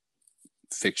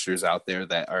fixtures out there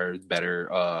that are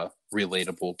better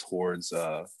relatable towards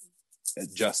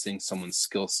adjusting someone's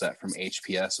skill set from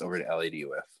HPS over to LED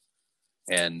with.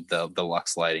 And the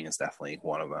Lux lighting is definitely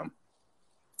one of them.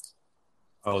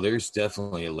 Oh, there's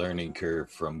definitely a learning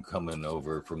curve from coming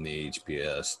over from the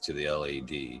HPS to the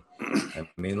LED. I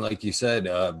mean, like you said,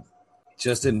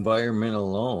 just environment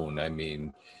alone. I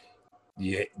mean,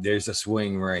 there's a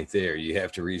swing right there. You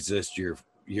have to resist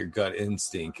your gut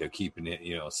instinct of keeping it,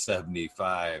 you know,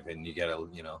 75, and you got to,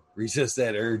 you know, resist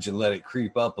that urge and let it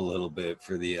creep up a little bit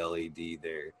for the LED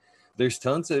there. There's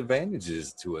tons of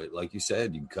advantages to it. Like you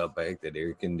said, you can cut back that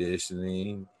air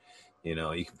conditioning. You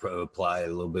know, you can apply a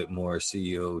little bit more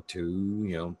CO2,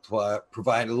 you know,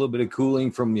 provide a little bit of cooling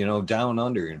from, you know, down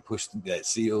under and push that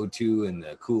CO2 and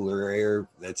the cooler air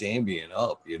that's ambient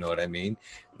up. You know what I mean?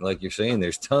 Like you're saying,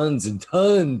 there's tons and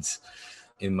tons,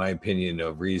 in my opinion,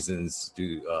 of reasons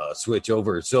to switch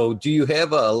over. So do you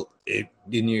have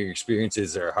in your experience,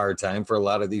 is there a hard time for a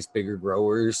lot of these bigger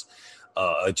growers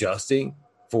adjusting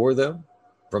for them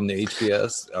from the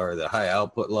HPS or the high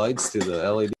output lights to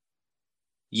the LED?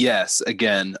 Yes,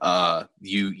 again,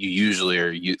 you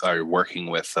usually are working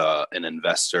with an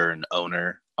investor, an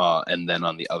owner, and then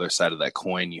on the other side of that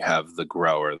coin, you have the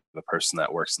grower, the person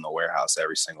that works in the warehouse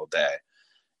every single day.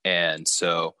 And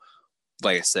so,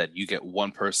 like I said, you get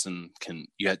one person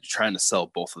you're trying to sell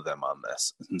both of them on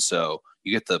this, and so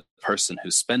you get the person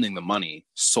who's spending the money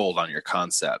sold on your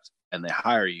concept, and they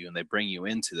hire you and they bring you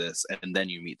into this, and then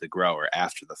you meet the grower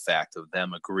after the fact of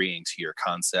them agreeing to your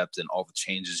concept and all the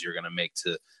changes you're going to make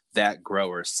to that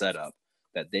grower setup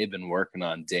that they've been working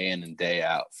on day in and day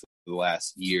out for the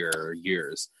last year or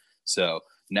years. So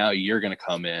now you're going to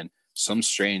come in, some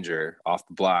stranger off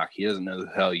the block, he doesn't know who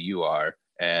the hell you are,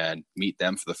 and meet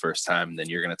them for the first time, and then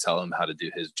you're going to tell him how to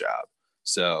do his job.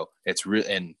 So it's real,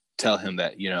 and tell him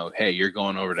that, you know, hey, you're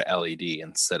going over to LED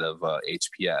instead of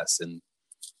HPS, and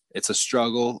it's a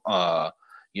struggle.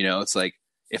 You know, it's like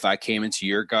if I came into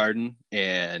your garden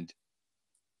and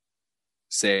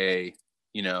say,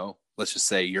 you know, let's just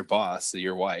say your boss,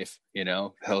 your wife, you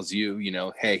know, tells you, you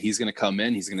know, hey, he's going to come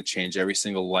in, he's going to change every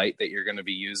single light that you're going to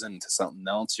be using to something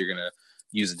else. You're going to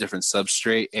use a different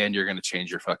substrate, and you're going to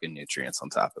change your fucking nutrients on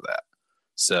top of that.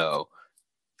 So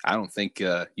I don't think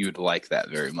you would like that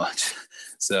very much.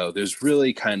 So there's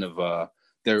really kind of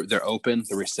they're open,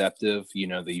 they're receptive. You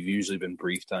know, they've usually been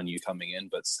briefed on you coming in,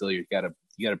 but still you gotta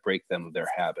break them of their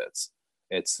habits.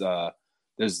 It's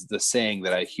there's the saying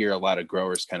that I hear a lot of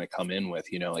growers kind of come in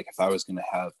with, you know, like if I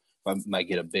might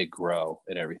get a big grow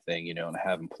and everything, you know, and I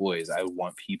have employees, I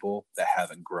want people that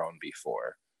haven't grown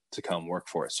before to come work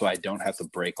for it. So I don't have to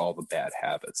break all the bad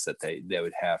habits that they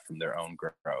would have from their own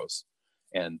grows.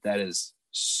 And that is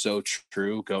so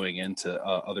true going into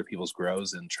other people's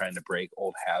grows and trying to break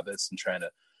old habits and trying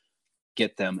to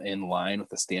get them in line with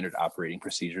the standard operating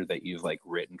procedure that you've like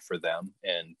written for them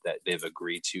and that they've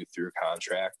agreed to through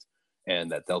contract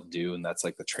and that they'll do. And that's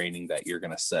like the training that you're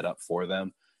going to set up for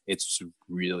them. It's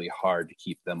really hard to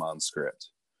keep them on script.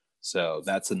 So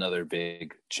that's another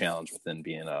big challenge within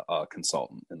being a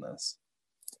consultant in this.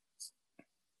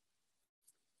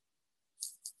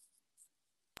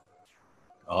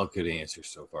 All good answers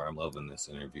so far. I'm loving this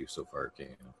interview so far, Cam.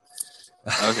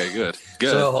 Okay, good.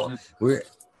 So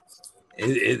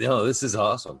this is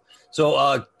awesome.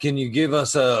 So can you give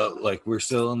us we're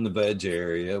still in the veg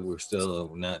area. We're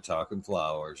still not talking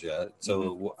flowers yet.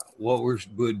 So what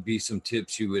would be some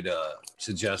tips you would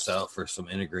suggest out for some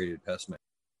integrated pest management?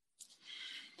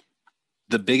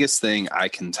 The biggest thing I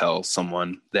can tell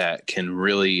someone that can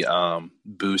really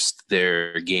boost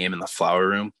their game in the flower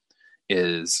room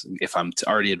is, if I'm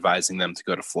already advising them to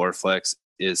go to Floraflex,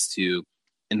 is to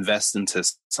invest into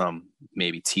some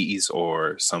maybe teas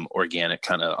or some organic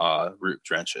kind of root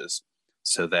drenches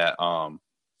so that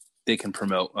they can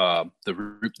promote the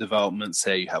root development.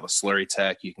 Say you have a slurry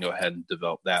tech, you can go ahead and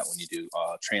develop that when you do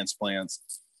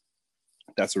transplants.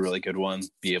 That's a really good one.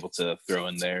 Be able to throw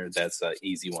in there. That's an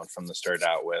easy one from the start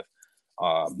out with.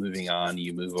 Moving on,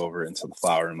 you move over into the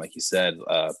flower room, like you said,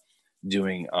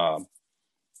 doing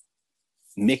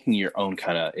making your own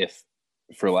kind of, if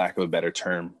for lack of a better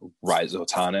term,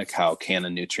 rhizotonic, how Canna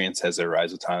Nutrients has their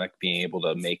rhizotonic, being able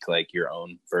to make like your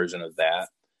own version of that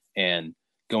and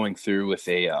going through with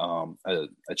a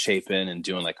Chapin and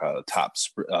doing like a top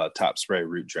spray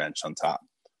root drench on top,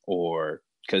 or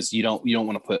because you don't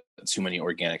want to put too many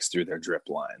organics through their drip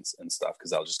lines and stuff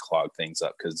because that'll just clog things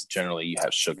up, because generally you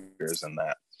have sugars in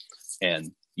that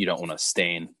and you don't want to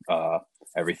stain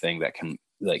everything that can,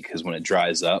 like, because when it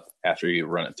dries up after you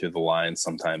run it through the line,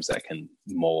 sometimes that can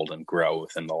mold and grow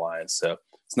within the line. So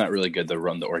it's not really good to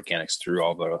run the organics through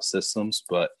all those systems.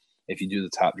 But if you do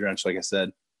the top drench, like I said,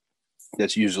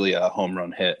 that's usually a home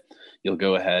run hit. You'll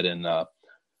go ahead and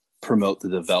promote the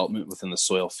development within the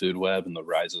soil food web and the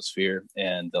rhizosphere,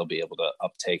 and they'll be able to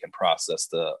uptake and process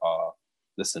the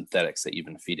synthetics that you've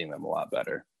been feeding them a lot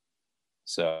better.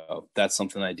 So that's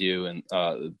something I do, and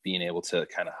being able to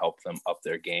kind of help them up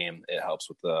their game. It helps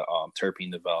with the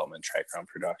terpene development, trichome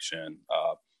production,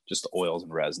 just the oils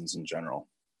and resins in general,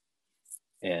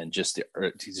 and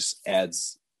it just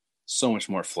adds so much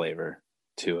more flavor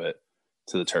to it,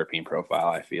 to the terpene profile.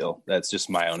 I feel that's just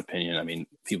my own opinion. I mean,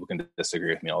 people can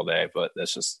disagree with me all day, but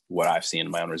that's just what I've seen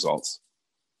in my own results.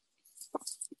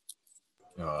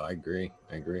 I agree.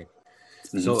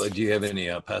 So do you have any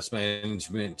pest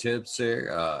management tips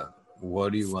there?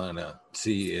 What do you want to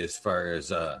see as far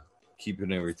as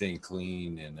keeping everything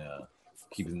clean and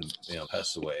keeping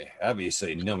pests away?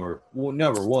 Obviously, number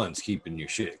one's keeping your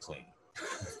shit clean.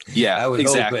 Yeah, I would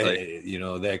exactly.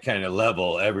 hope that kind of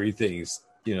level, everything's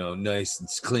nice and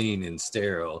clean and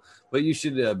sterile. But you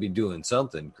should be doing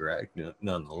something, correct?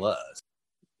 Nonetheless.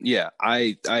 Yeah,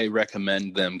 I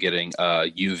recommend them getting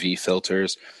UV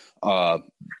filters.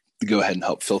 Go ahead and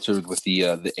help filter with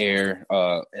the air,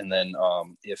 and then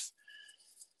if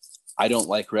I don't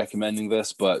like recommending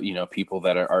this, but people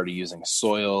that are already using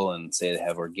soil and say they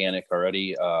have organic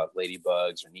already,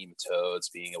 ladybugs or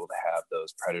nematodes, being able to have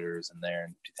those predators in there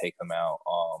and to take them out,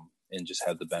 and just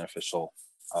have the beneficial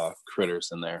critters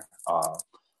in there.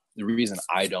 The reason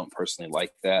I don't personally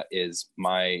like that is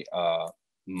my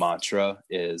mantra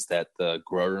is that the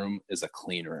grow room is a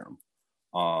clean room.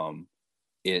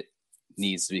 It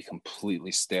needs to be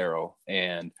completely sterile,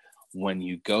 and when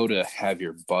you go to have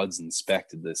your buds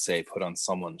inspected, to say put on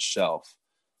someone's shelf,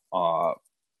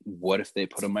 what if they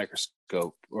put a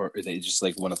microscope, or they just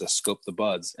like want to scope the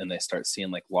buds and they start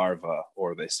seeing like larvae,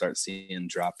 or they start seeing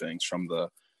droppings from the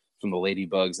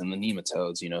ladybugs and the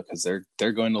nematodes, because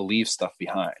they're going to leave stuff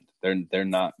behind. They're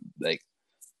not like,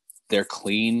 they're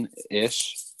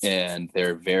clean-ish and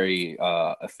they're very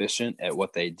efficient at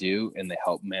what they do, and they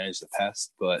help manage the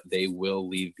pest, but they will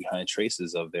leave behind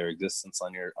traces of their existence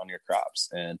on your crops.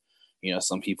 And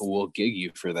some people will gig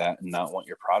you for that and not want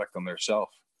your product on their shelf.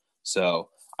 So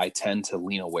I tend to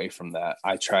lean away from that.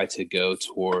 I try to go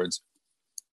towards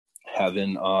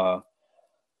having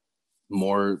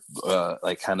more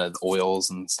like kind of oils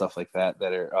and stuff like that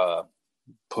that are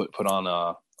put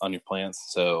on your plants.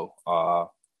 So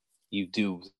you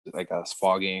do like a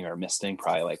fogging or misting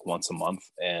probably like once a month,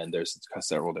 and there's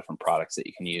several different products that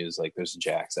you can use. Like there's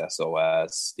Jax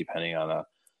SOS, depending on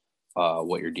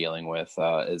what you're dealing with,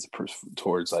 is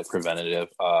towards like preventative.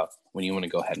 When you want to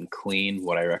go ahead and clean,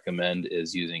 what I recommend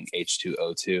is using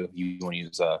H2O2. You want to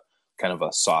use a kind of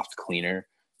a soft cleaner.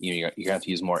 You're gonna have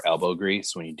to use more elbow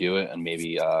grease when you do it, and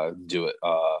maybe do it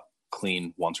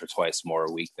clean once or twice more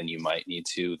a week than you might need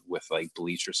to with like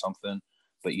bleach or something.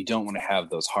 But you don't want to have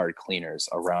those hard cleaners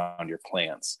around your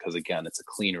plants because, again, it's a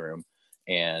clean room.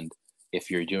 And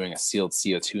if you're doing a sealed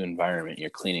CO2 environment,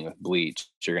 you're cleaning with bleach,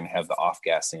 you're going to have the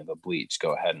off-gassing of the bleach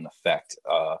go ahead and affect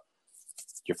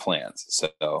your plants.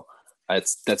 So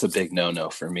that's a big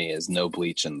no-no for me, is no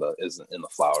bleach in the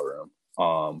flower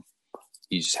room.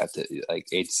 You just have to like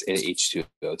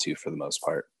H2O2 for the most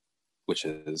part, which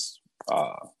is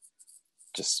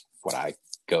just what I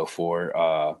go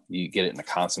for. You get it in a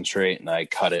concentrate, and I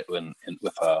cut it with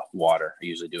water. I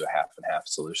usually do a half and half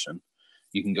solution.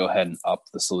 You can go ahead and up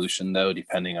the solution though,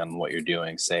 depending on what you're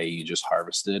doing. Say you just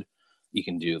harvested, you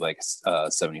can do like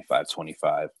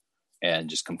 75-25 and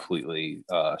just completely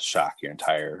shock your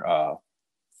entire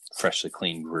freshly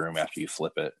cleaned room after you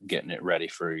flip it, getting it ready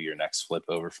for your next flip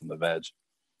over from the veg.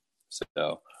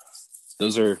 So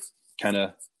those are kind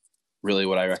of really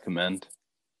what I recommend.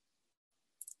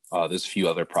 There's a few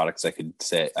other products I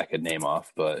could name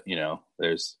off, but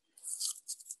there's,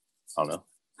 I don't know.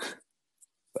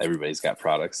 Everybody's got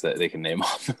products that they can name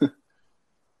off.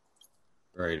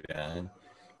 Right on.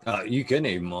 You can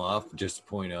name them off. Just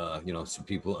point, some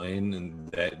people in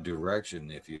that direction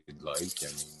if you'd like. I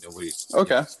mean, nobody's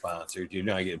sponsored. You're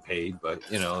not getting paid, but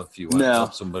if you want to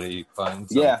help somebody find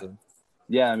something.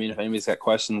 Yeah. I mean, if anybody's got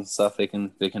questions and stuff, they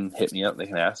can hit me up. They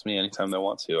can ask me anytime they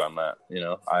want to on that.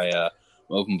 I'm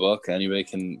open book. Anybody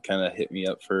can kind of hit me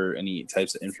up for any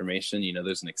types of information.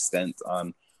 There's an extent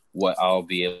on what I'll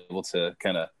be able to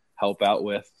kind of help out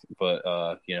with, but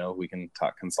we can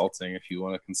talk consulting if you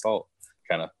want to consult.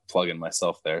 Kind of plugging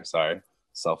myself there. Sorry,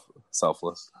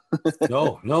 selfless.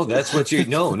 No, that's what you.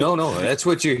 No, that's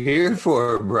what you're here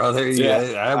for, brother.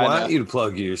 Yeah, I want you to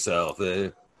plug yourself.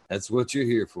 That's what you're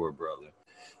here for, brother.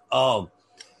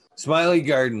 Smiley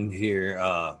Garden here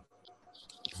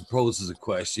proposes a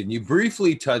question. You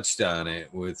briefly touched on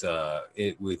it with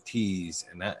teas,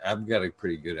 and I've got a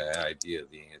pretty good idea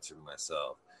of the answer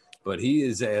myself. But he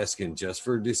is asking, just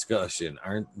for discussion,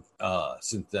 aren't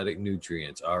synthetic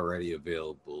nutrients already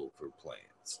available for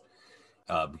plants?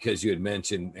 Because you had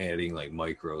mentioned adding like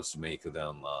micros to make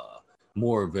them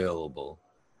more available.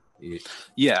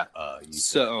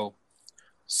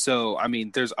 So I mean,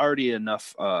 there's already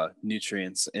enough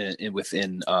nutrients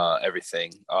within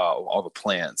everything, all the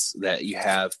plants that you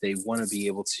have. They want to be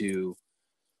able to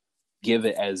give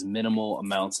it as minimal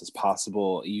amounts as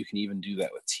possible. You can even do that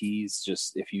with teas.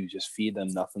 Just if you just feed them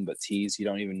nothing but teas, you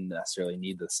don't even necessarily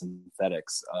need the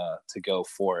synthetics to go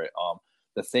for it.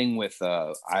 The thing with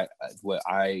what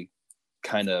I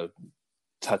kind of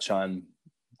touch on,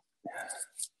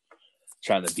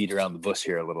 trying to beat around the bush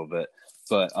here a little bit,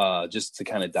 but just to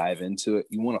kind of dive into it,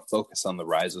 you want to focus on the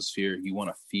rhizosphere. You want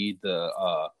to feed the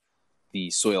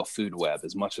soil food web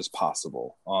as much as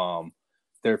possible.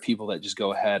 There are people that just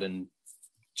go ahead and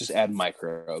just add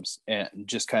microbes and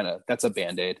just kind of, that's a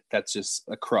Band-Aid. That's just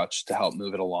a crutch to help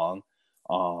move it along.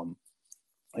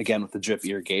 Again, with the drip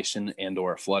irrigation and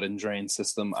or a flood and drain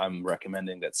system, I'm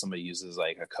recommending that somebody uses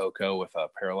like a cocoa with a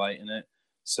perlite in it.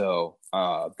 So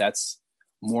that's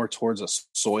more towards a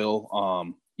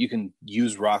soil. You can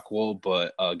use rock wool,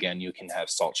 but again, you can have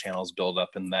salt channels build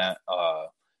up in that.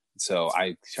 So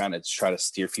I kind of try to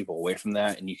steer people away from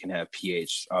that, and you can have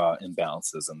pH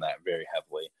imbalances in that very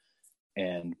heavily.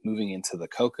 And moving into the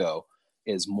cocoa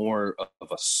is more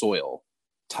of a soil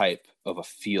type of a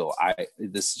feel.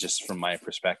 This is just from my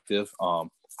perspective.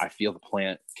 I feel the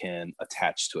plant can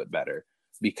attach to it better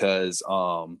because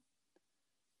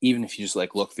even if you just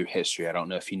like look through history, I don't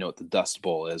know if you know what the Dust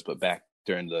Bowl is, but back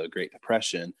during the Great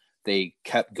Depression, they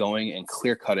kept going and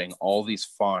clear cutting all these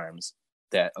farms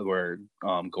that were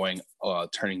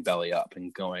turning belly up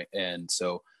and going. And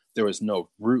so there was no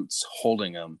roots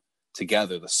holding them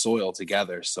together, the soil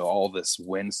together. So all this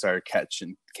wind started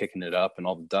kicking it up and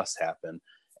all the dust happened.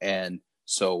 And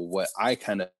so what I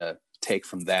kind of take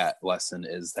from that lesson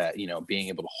is that, being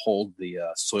able to hold the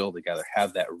soil together,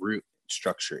 have that root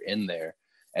structure in there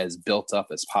as built up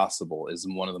as possible is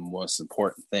one of the most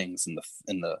important things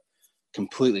in the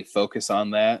completely focus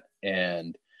on that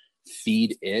and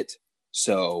feed it.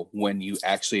 So when you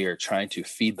actually are trying to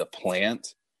feed the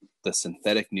plant the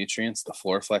synthetic nutrients, the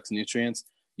Floraflex nutrients,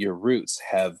 your roots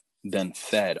have been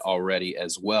fed already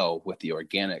as well with the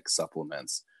organic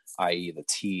supplements, i.e. the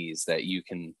teas that you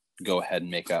can go ahead and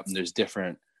make up. And there's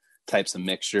different types of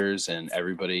mixtures, and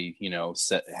everybody,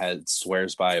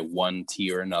 swears by one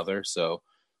tea or another. So,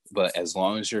 but as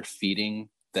long as you're feeding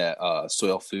that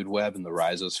soil food web and the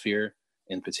rhizosphere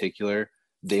in particular,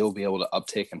 they will be able to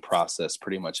uptake and process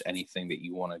pretty much anything that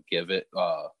you want to give it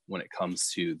when it comes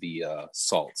to the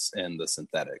salts and the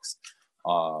synthetics.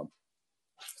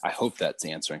 I hope that's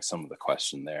answering some of the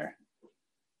question there.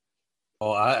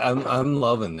 Oh, I'm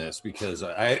loving this because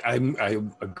I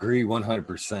agree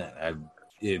 100%.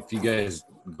 If you guys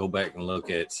go back and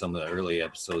look at some of the early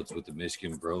episodes with the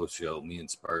Michigan Bro Show, me and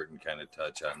Spartan kind of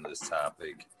touch on this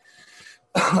topic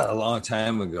a long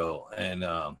time ago, and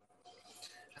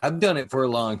I've done it for a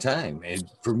long time. And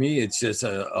for me, it's just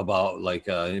about like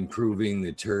improving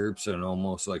the terps and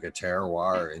almost like a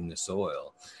terroir in the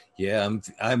soil. Yeah,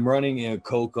 I'm running a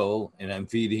cocoa and I'm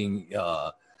feeding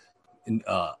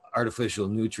artificial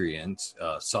nutrients,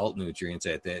 salt nutrients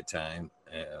at that time.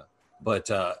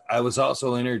 But I was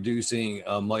also introducing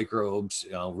microbes,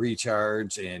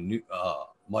 recharge and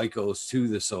mycos to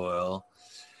the soil.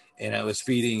 And I was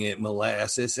feeding it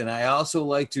molasses. And I also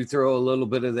like to throw a little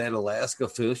bit of that Alaska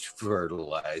fish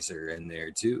fertilizer in there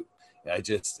too. I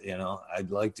just, I'd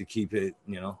like to keep it,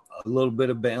 a little bit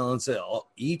of balance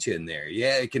each in there.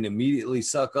 Yeah, it can immediately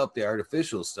suck up the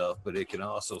artificial stuff, but it can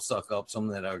also suck up some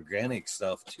of that organic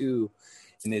stuff too.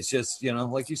 And it's just,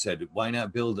 like you said, why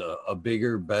not build a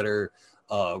bigger, better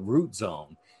root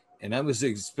zone? And I was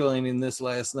explaining this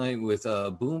last night with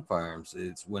Boom Farms.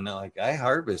 It's when I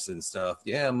harvest and stuff.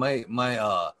 Yeah, my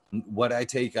what I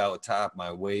take out top,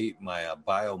 my weight, my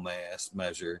biomass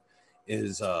measure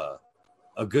is a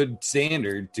good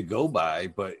standard to go by.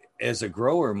 But as a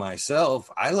grower myself,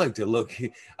 I'm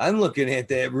looking at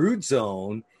that root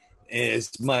zone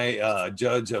as my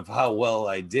judge of how well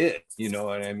I did. You know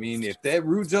what I mean? If that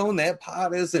root zone, that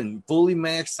pot isn't fully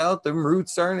maxed out, them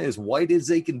roots aren't as white as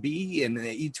they can be, and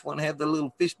they each one have the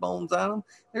little fish bones on them,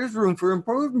 there's room for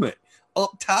improvement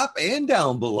up top and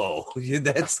down below.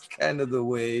 That's kind of the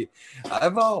way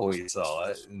I've always saw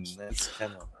it, and that's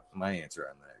kind of my answer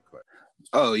on that question.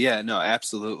 Oh yeah, no,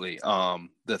 absolutely.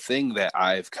 The thing that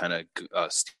I've kind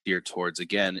of steered towards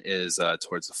again is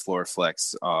towards the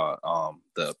Floraflex,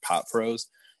 the Pot Pros,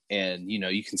 and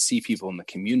you can see people in the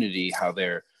community how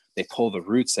they pull the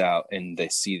roots out and they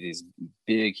see these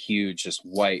big, huge, just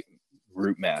white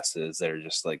root masses that are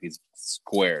just like these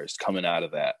squares coming out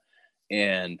of that.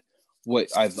 And what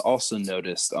I've also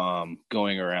noticed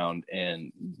going around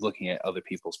and looking at other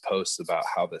people's posts about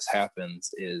how this happens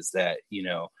is that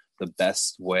the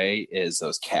best way is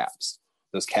those caps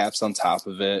on top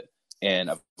of it. And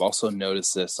I've also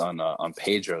noticed this on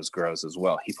Pedro's grows as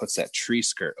well. He puts that tree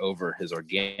skirt over his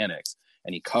organics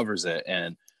and he covers it,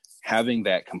 and having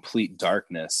that complete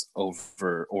darkness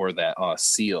over, or that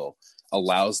seal,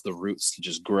 allows the roots to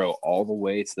just grow all the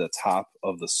way to the top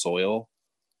of the soil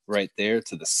right there,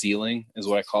 to the ceiling is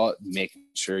what I call it, making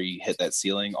sure you hit that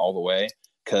ceiling all the way.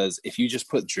 Because if you just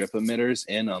put drip emitters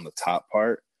in on the top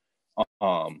part,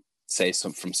 say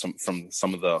some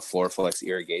of the Floraflex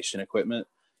irrigation equipment,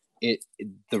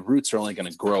 the roots are only going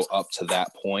to grow up to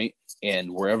that point,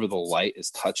 and wherever the light is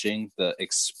touching the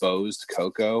exposed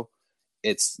cocoa,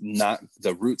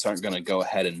 the roots aren't going to go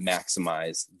ahead and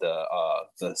maximize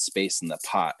the space in the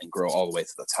pot and grow all the way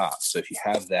to the top. So if you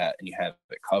have that and you have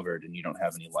it covered and you don't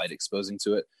have any light exposing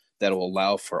to it, that'll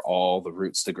allow for all the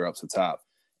roots to grow up to the top.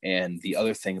 And the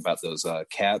other thing about those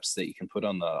caps that you can put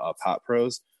on the Pot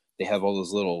Pros, they have all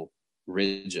those little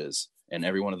ridges, and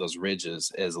every one of those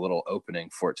ridges is a little opening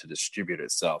for it to distribute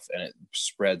itself, and it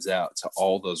spreads out to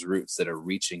all those roots that are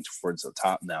reaching towards the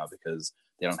top now because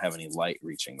they don't have any light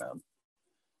reaching them.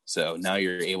 So now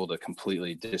you're able to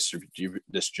completely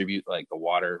distribute like the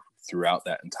water throughout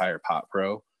that entire Pot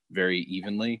Pro very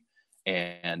evenly,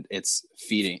 and it's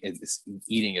eating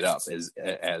it up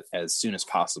as soon as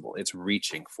possible. It's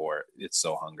reaching for it. It's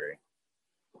so hungry.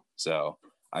 So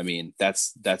I mean,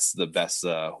 that's the best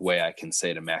way I can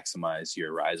say to maximize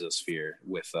your rhizosphere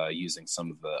with using some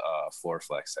of the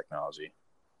Floraflex technology.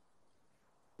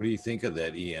 What do you think of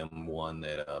that EM1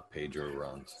 that Pedro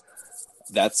runs?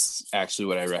 That's actually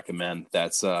what I recommend.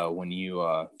 That's when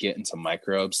you get into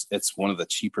microbes, it's one of the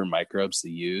cheaper microbes to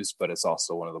use, but it's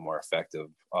also one of the more effective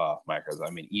microbes. I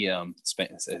mean, EM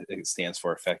it stands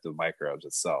for effective microbes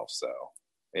itself, so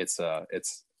it's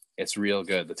real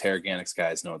good. The Terraganics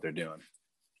guys know what they're doing.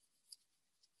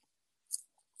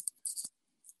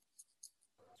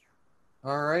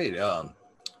 All right.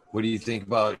 What do you think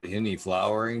about any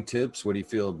flowering tips? What do you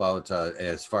feel about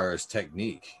as far as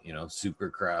technique? You know, super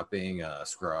cropping,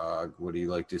 scrog. What do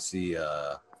you like to see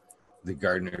the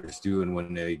gardeners doing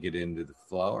when they get into the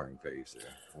flowering phase? There,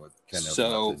 what kind of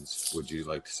So, methods would you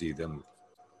like to see them?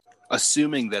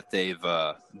 assuming that they've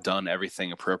done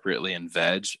everything appropriately in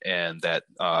veg, and that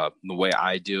the way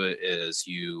I do it is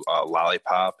you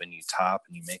lollipop and you top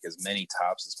and you make as many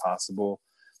tops as possible.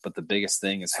 But the biggest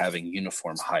thing is having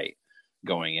uniform height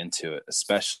going into it,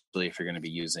 especially if you're going to be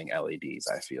using LEDs.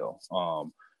 I feel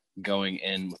going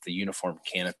in with the uniform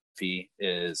canopy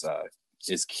is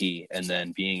key, and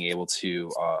then being able to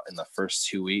in the first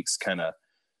 2 weeks kind of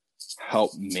help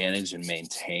manage and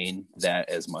maintain that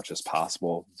as much as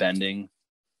possible, bending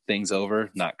things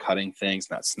over, not cutting things,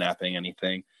 not snapping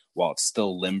anything while it's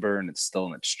still limber and it's still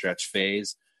in its stretch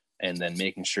phase. And then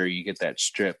making sure you get that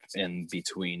strip in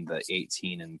between the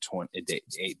 18 and 20 day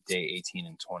 18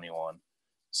 and 21.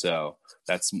 So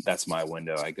that's my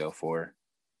window I go for.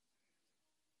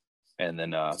 And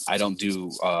then I don't do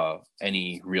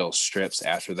any real strips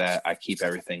after that. I keep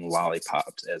everything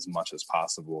lollipopped as much as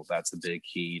possible. That's a big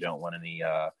key. You don't want any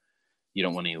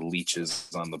leeches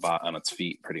on its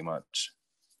feet, pretty much.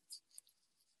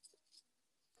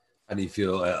 How do you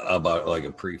feel about like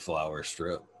a pre-flower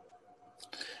strip?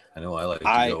 I know I like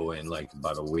to go in like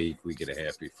about a week and a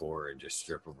half before and just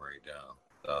strip them right down.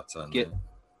 Thoughts on that?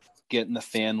 Getting the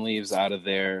fan leaves out of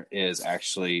there is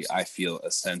actually, I feel,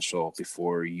 essential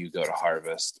before you go to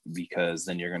harvest, because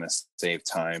then you're going to save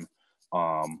time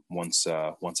once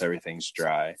everything's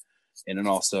dry. And then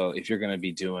also, if you're going to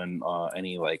be doing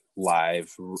any like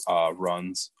live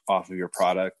runs off of your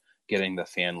product, getting the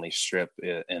fan leaf strip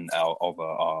and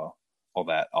all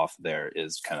that off there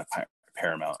is kind of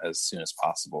paramount as soon as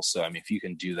possible. So I mean, if you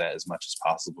can do that as much as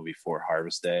possible before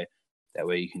harvest day, that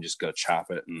way you can just go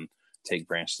chop it and take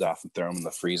branches off and throw them in the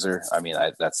freezer. I mean,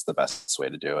 that's the best way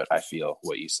to do it. I feel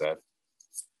what you said.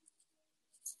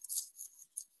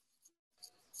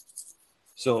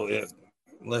 So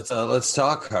let's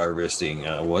talk harvesting.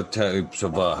 What types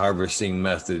of harvesting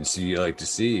methods do you like to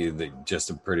see? That just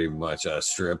to pretty much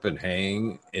strip and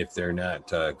hang if they're not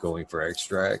going for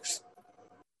extracts.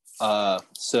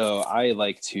 So I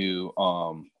like to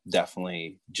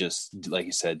definitely just, like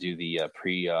you said, do the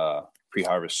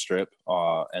pre-harvest strip,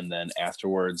 and then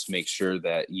afterwards make sure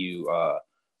that you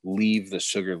leave the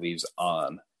sugar leaves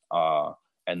on,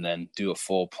 and then do a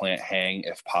full plant hang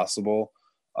if possible.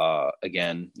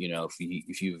 Again,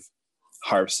 if you've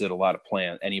harvested a lot of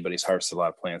anybody's harvested a lot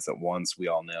of plants at once, we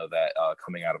all know that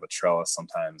coming out of a trellis,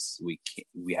 sometimes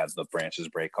we have the branches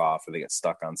break off or they get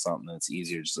stuck on something, and it's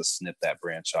easier just to snip that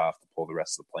branch off to pull the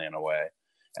rest of the plant away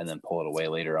and then pull it away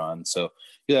later on. So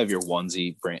you'll have your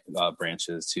onesie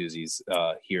branches, twosies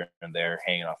here and there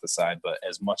hanging off the side, but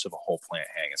as much of a whole plant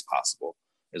hang as possible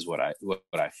is what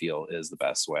I feel is the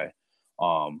best way.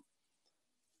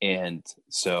 And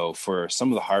so for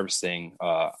some of the harvesting,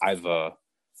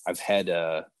 I've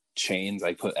had chains.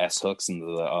 I put S hooks into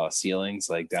the ceilings,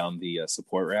 like down the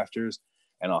support rafters,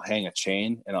 and I'll hang a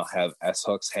chain and I'll have S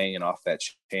hooks hanging off that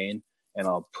chain, and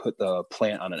I'll put the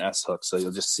plant on an S hook. So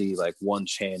you'll just see like one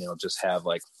chain, and it'll just have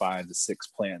like 5 to 6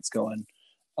 plants going,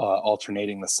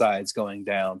 alternating the sides going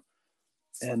down.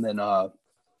 And then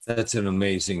that's an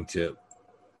amazing tip.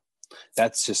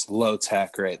 That's just low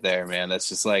tech right there, man. That's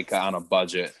just like on a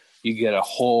budget. You get a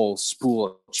whole spool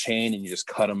of chain and you just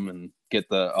cut them and get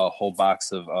the whole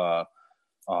box of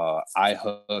I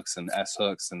hooks and S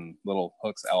hooks and little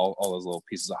hooks, all those little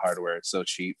pieces of hardware. It's so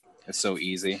cheap. It's so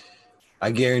easy. I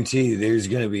guarantee there's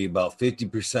going to be about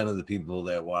 50% of the people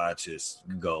that watch this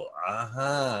go,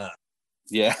 aha.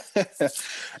 Yeah.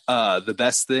 The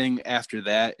best thing after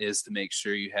that is to make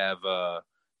sure you have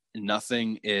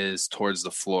nothing is towards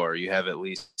the floor. You have at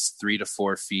least 3 to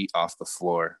 4 feet off the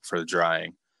floor for the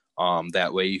drying.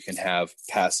 That way you can have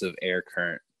passive air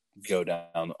current go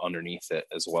down underneath it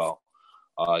as well.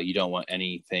 You don't want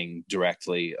anything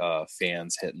directly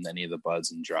fans hitting any of the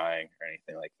buds and drying or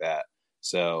anything like that.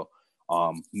 So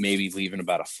maybe leaving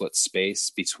about a foot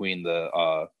space between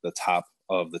the top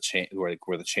of the chain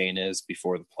where the chain is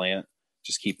before the plant,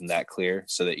 just keeping that clear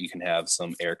so that you can have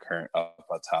some air current up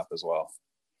on top as well.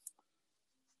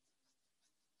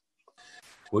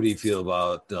 What do you feel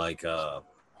about like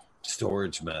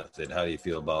storage method? How do you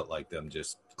feel about like them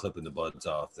just clipping the buds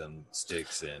off them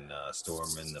sticks and store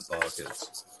them in the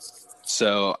buckets?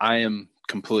 So I am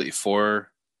completely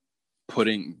for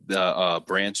putting the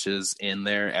branches in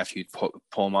there after you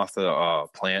pull them off the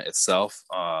plant itself.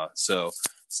 So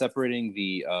separating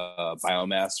the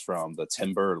biomass from the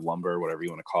timber, lumber, whatever you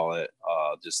want to call it,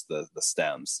 just the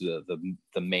stems,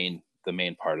 the main the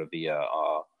main part of the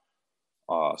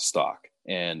stalk.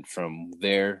 And from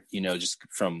there, just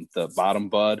from the bottom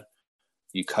bud,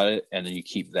 you cut it and then you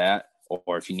keep that.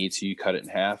 Or if you need to, you cut it in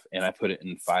half. And I put it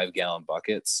in 5-gallon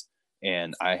buckets.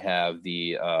 And I have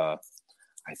the I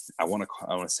want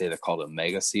to say they're called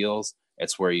Omega Seals.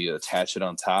 It's where you attach it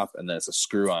on top, and then it's a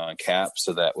screw-on cap,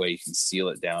 so that way you can seal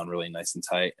it down really nice and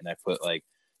tight. And I put like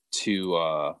two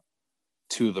of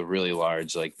the really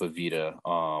large like Bovita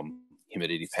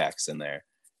humidity packs in there,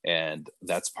 and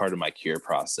that's part of my cure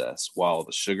process. While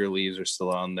the sugar leaves are still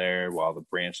on there, while the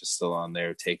branch is still on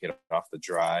there, take it off the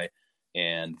dry,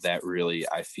 and that really,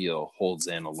 I feel, holds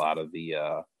in a lot of the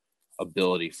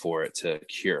ability for it to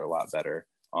cure a lot better.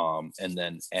 And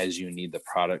then as you need the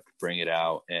product, bring it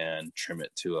out and trim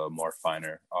it to a more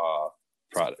finer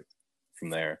product. From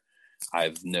there,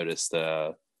 I've noticed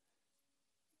a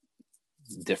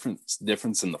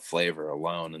difference in the flavor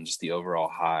alone, and just the overall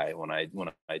high when I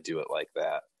do it like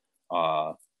that.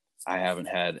 I haven't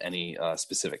had any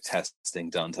specific testing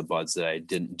done to buds that I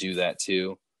didn't do that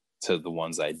to the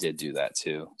ones I did do that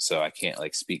to, so I can't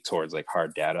like speak towards like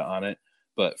hard data on it.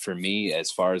 But for me, as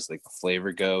far as like the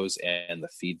flavor goes and the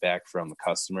feedback from the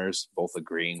customers, both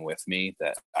agreeing with me,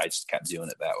 that I just kept doing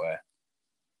it that way.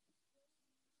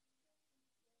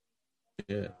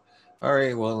 Yeah. All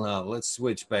right. Well, now let's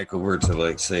switch back over to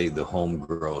like say the home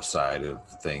grow side of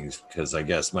things, because I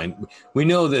guess we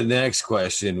know the next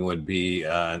question would be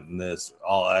on this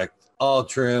all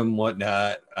trim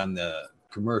whatnot on the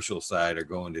commercial side or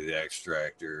going to the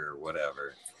extractor or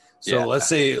whatever. So let's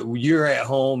say you're at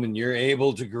home and you're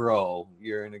able to grow.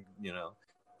 You're in a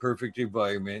perfect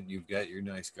environment. You've got your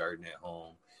nice garden at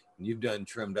home, and you've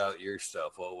trimmed out your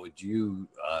stuff. What would you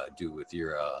do with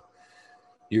your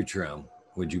trim?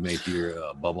 Would you make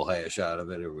your bubble hash out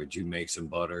of it, or would you make some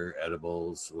butter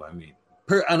edibles? Well, I mean,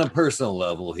 on a personal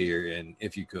level here, and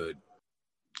if you could.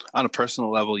 On a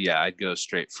personal level, yeah, I'd go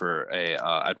straight for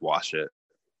I'd wash it.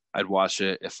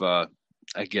 If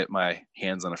I get my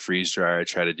hands on a freeze dryer, I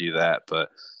try to do that. But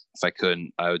if I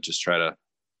couldn't, I would just try to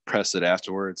press it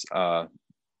afterwards.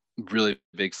 Really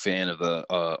big fan of the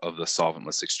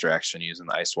solventless extraction, using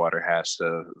the ice water hash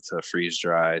to freeze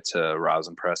dry to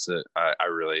rosin press it. I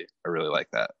really like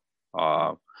that.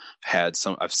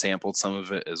 I've sampled some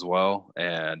of it as well,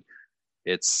 and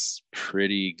it's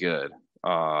pretty good.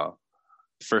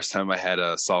 First time I had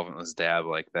a solventless dab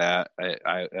like that,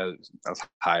 I was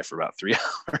high for about 3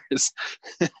 hours,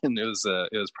 and it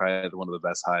was probably one of the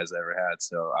best highs I ever had.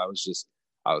 So I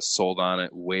was sold on it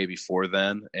way before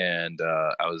then, and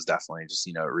I was definitely just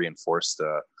it reinforced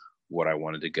what I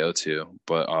wanted to go to.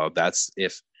 But it's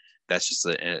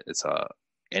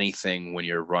anything when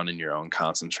you're running your own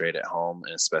concentrate at home,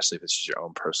 and especially if it's just your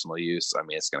own personal use. I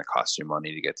mean, it's going to cost you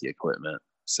money to get the equipment.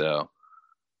 So,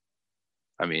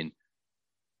 I mean,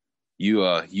 you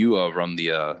run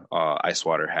the ice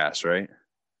water hash, right?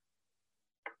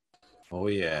 Oh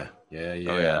yeah. Oh,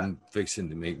 yeah. I'm fixing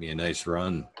to make me a nice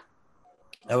run.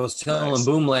 I was telling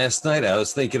Boom last night, I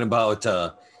was thinking about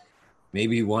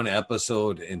maybe one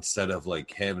episode, instead of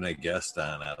like having a guest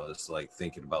on, I was like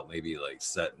thinking about maybe like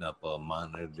setting up a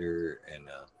monitor and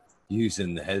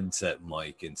using the headset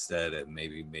mic instead of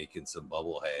maybe making some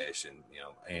bubble hash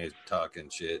and talking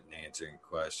shit and answering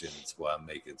questions while I'm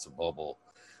making some bubble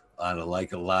on a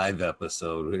live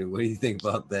episode. What do you think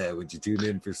about that? Would you tune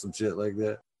in for some shit like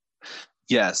that?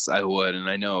 Yes, I would. And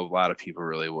I know a lot of people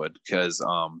really would, because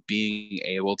being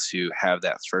able to have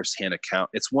that firsthand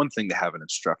account, it's one thing to have an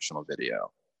instructional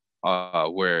video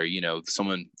where,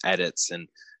 someone edits and,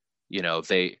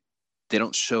 they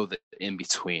don't show the in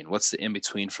between. What's the in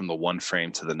between from the one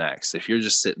frame to the next? If you're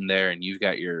just sitting there and you've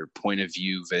got your point of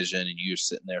view vision and you're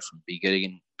sitting there from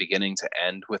beginning to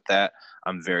end with that,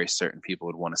 I'm very certain people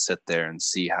would want to sit there and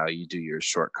see how you do your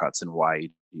shortcuts and why you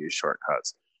do your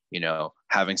shortcuts.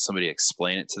 Having somebody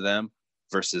explain it to them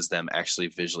versus them actually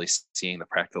visually seeing the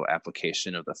practical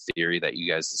application of the theory that you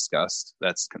guys discussed,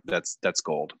 that's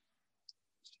gold.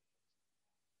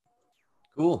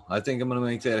 Cool. I think I'm going to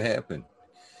make that happen.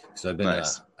 So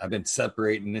I've been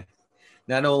separating.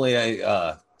 Not only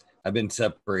I've been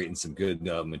separating some good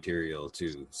material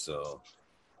too. So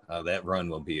that run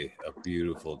will be a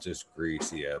beautiful, just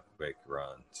greasy, epic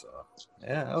run. So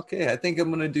yeah, okay. I think I'm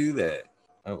gonna do that.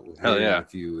 Hell yeah! In a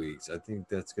few weeks, I think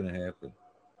that's gonna happen.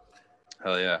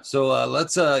 Hell yeah! So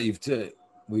let's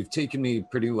we've taken me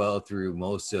pretty well through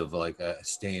most of like a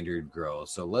standard grow.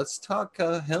 So let's talk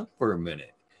hemp for a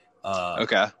minute.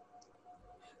 Okay.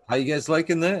 How you guys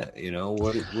liking that?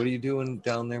 What are you doing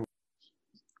down there?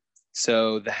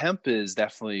 So the hemp is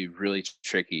definitely really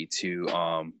tricky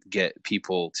to get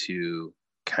people to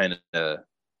kind of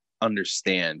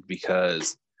understand,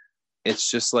 because it's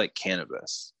just like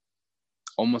cannabis,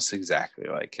 almost exactly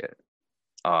like it.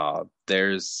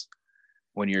 There's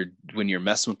when you're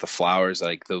messing with the flowers,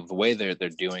 like the way they're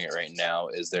doing it right now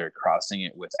is they're crossing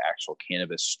it with actual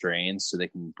cannabis strains so they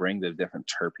can bring the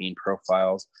different terpene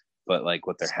profiles. But like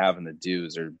what they're having to do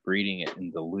is they're breeding it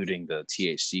and diluting the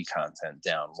THC content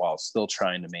down while still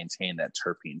trying to maintain that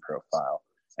terpene profile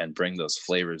and bring those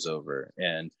flavors over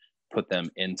and put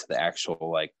them into the actual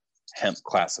like hemp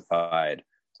classified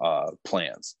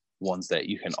plants, ones that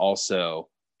you can also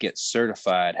get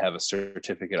certified, have a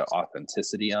certificate of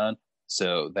authenticity on,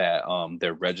 so that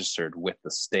they're registered with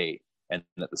the state and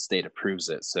that the state approves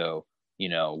it. So, you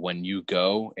know, when you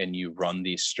go and you run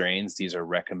these strains, these are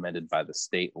recommended by the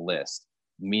state list,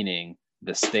 meaning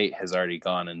the state has already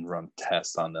gone and run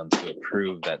tests on them to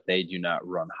prove that they do not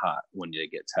run hot when they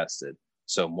get tested.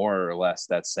 So more or less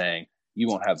that's saying you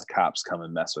won't have the cops come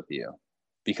and mess with you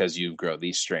because you grow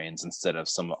these strains instead of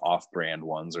some off-brand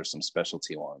ones or some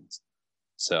specialty ones.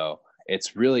 So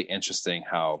it's really interesting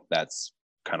how that's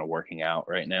kind of working out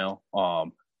right now.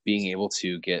 Being able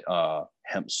to get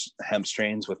hemp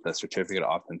strains with the certificate of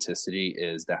authenticity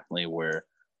is definitely where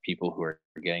people who are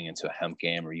getting into a hemp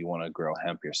game, or you want to grow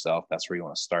hemp yourself, that's where you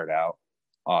want to start out.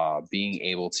 Being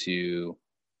able to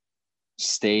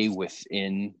stay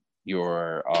within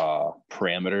your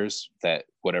parameters, that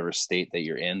whatever state that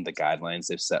you're in, the guidelines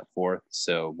they've set forth.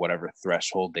 So whatever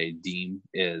threshold they deem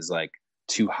is like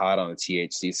too hot on the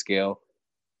THC scale,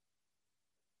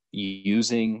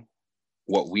 using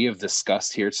what we have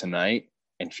discussed here tonight,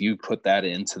 and if you put that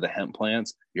into the hemp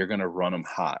plants, you're going to run them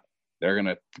hot. They're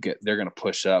going to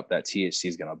push up. That THC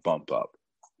is going to bump up,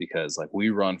 because like we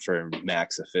run for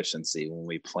max efficiency when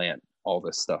we plant all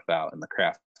this stuff out in the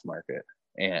craft market.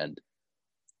 And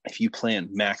if you plan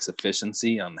max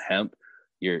efficiency on the hemp,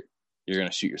 you're going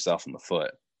to shoot yourself in the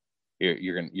foot.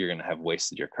 You're going to have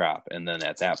wasted your crop, and then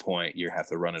at that point you have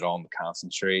to run it all in the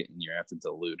concentrate, and you have to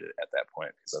dilute it at that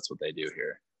point, because that's what they do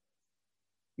here.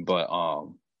 But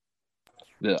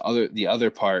the other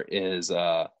part is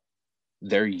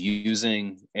they're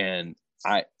using, and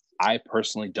I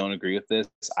personally don't agree with this.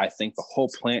 I think the whole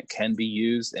plant can be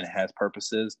used and it has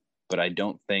purposes, but I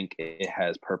don't think it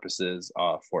has purposes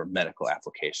for medical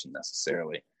application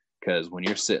necessarily. Because when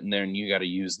you're sitting there and you got to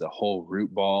use the whole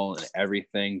root ball and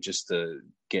everything just to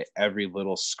get every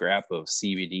little scrap of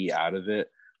CBD out of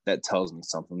it, that tells me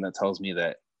something. That tells me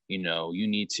that, you know, you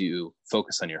need to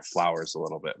focus on your flowers a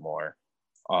little bit more,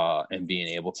 and being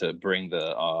able to bring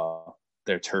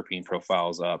their terpene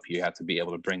profiles up. You have to be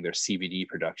able to bring their CBD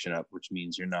production up, which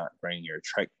means you're not bringing your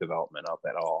trich development up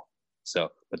at all. So,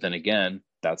 but then again,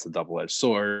 that's a double-edged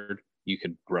sword. You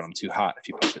could run them too hot if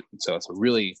you push it. So it's a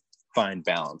really fine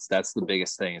balance. That's the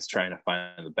biggest thing, is trying to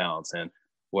find the balance. And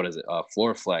what is it?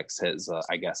 Floraflex has,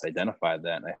 I guess, identified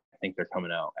that. And I think they're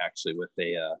coming out actually with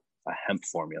a hemp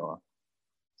formula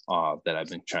that I've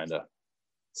been trying to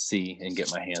see and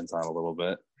get my hands on a little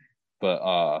bit.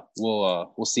 But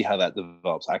we'll see how that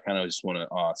develops. I kind of just want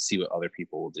to see what other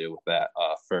people will do with that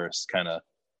first, kind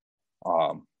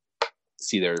of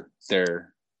see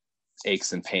their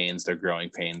aches and pains, their growing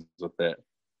pains with it.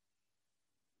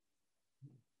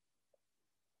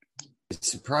 It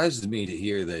surprises me to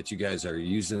hear that you guys are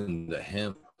using the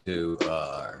hemp to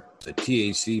the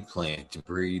THC plant to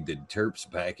breed the terps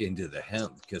back into the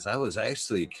hemp, because I was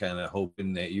actually kind of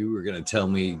hoping that you were going to tell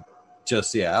me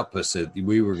just the opposite.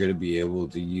 We were going to be able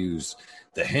to use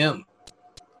the hemp,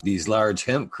 these large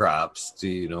hemp crops, to,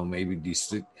 you know, maybe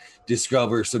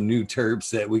discover some new terps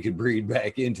that we could breed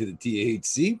back into the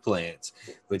THC plants.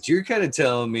 But you're kind of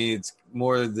telling me it's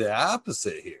more the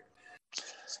opposite here.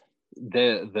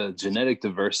 The genetic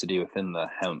diversity within the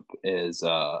hemp is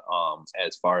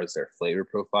as far as their flavor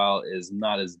profile is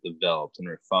not as developed and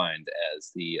refined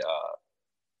as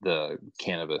the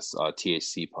cannabis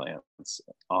THC plants.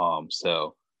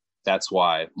 So that's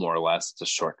why more or less it's a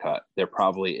shortcut. There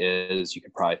probably is, you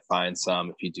can probably find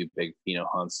some if you do big pheno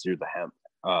hunts through the hemp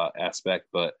aspect,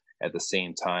 but at the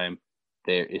same time,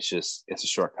 it's a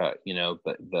shortcut. You know,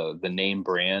 the name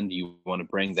brand, you want to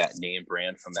bring that name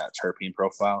brand from that terpene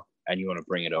profile, and you want to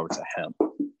bring it over to hemp.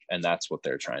 And that's what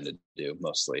they're trying to do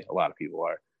mostly. A lot of people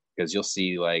are, because you'll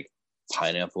see like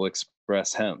Pineapple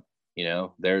Express hemp. You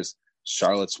know, there's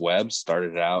Charlotte's Web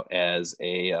started out as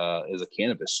a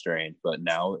cannabis strain, but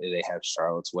now they have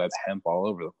Charlotte's Web hemp all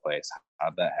over the place.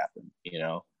 How'd that happen? You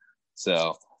know,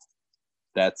 so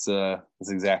that's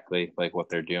exactly like what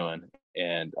they're doing.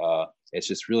 And it's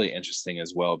just really interesting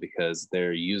as well, because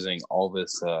they're using all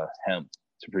this hemp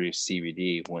to produce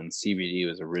CBD, when CBD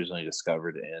was originally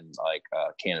discovered in like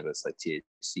cannabis, like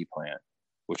THC plant,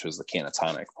 which was the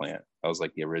Cannatonic plant. That was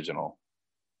like the original.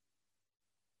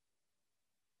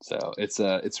 So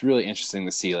it's really interesting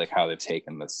to see like how they've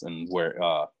taken this and where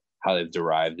how they've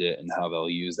derived it and how they'll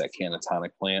use that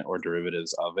Cannatonic plant or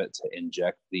derivatives of it to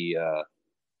inject the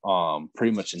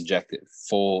pretty much inject it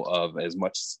full of as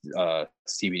much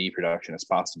CBD production as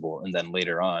possible, and then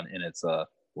later on in its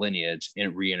lineage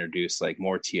and reintroduce like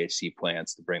more THC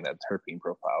plants to bring that terpene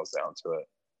profiles down to it.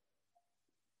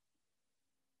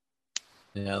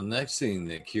 Now, next thing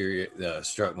that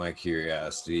struck my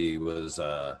curiosity was,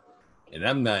 and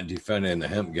I'm not defending the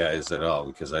hemp guys at all,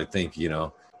 because I think, you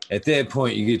know, at that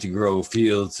point you get to grow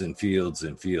fields and fields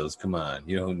and fields. Come on,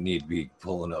 you don't need to be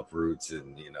pulling up roots,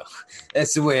 and you know,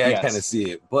 that's the way I kind of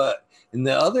see it. But in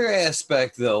the other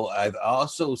aspect, though, I've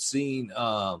also seen,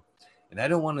 and I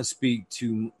don't want to speak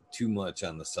too much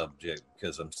on the subject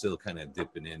because I'm still kind of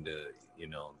dipping into, you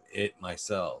know, it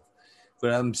myself.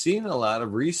 But I'm seeing a lot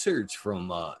of research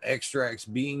from extracts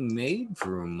being made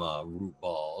from root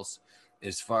balls,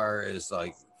 as far as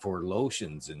like for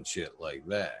lotions and shit like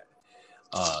that.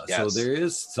 So there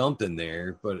is something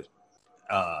there, but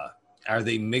are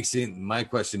they mixing? My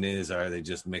question is, are they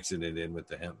just mixing it in with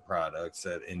the hemp products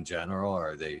that in general?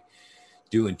 Or are they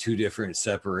doing two different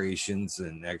separations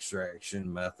and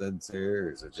extraction methods there?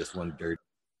 Or is it just one dirty?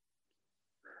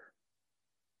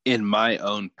 In my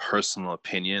own personal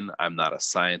opinion, I'm not a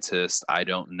scientist. I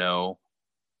don't know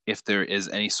if there is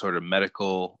any sort of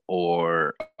medical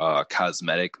or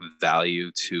cosmetic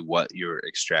value to what you're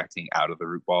extracting out of the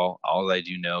root ball. All I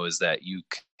do know is that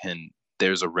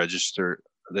there's a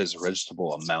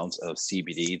registrable amount of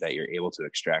CBD that you're able to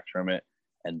extract from it.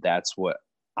 And that's what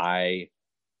I,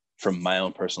 from my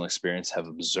own personal experience, have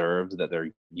observed that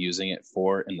they're using it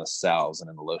for in the salves and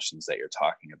in the lotions that you're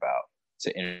talking about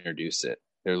to introduce it.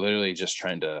 They're literally just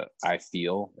trying to, I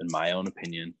feel, in my own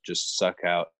opinion, just suck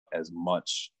out as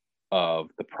much of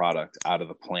the product out of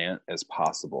the plant as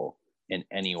possible in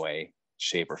any way,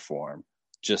 shape, or form,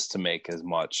 just to make as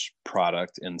much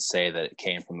product and say that it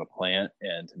came from the plant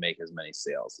and to make as many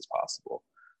sales as possible.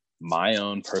 My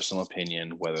own personal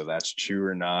opinion, whether that's true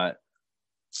or not,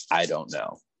 I don't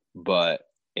know, but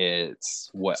it's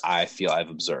what I feel I've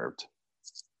observed.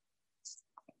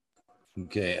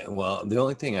 Okay, well, the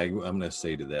only thing I'm going to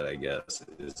say to that, I guess,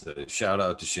 is a shout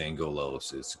out to Shango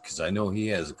Los, because I know he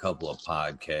has a couple of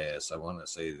podcasts. I want to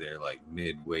say they're like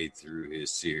midway through his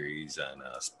series on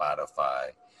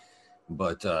Spotify.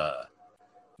 But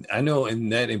I know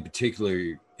in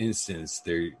particular instance,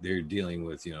 they're dealing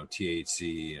with, you know, THC,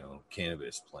 you know,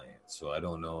 cannabis plants. So I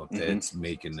don't know if that's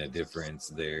making a difference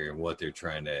there and what they're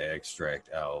trying to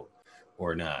extract out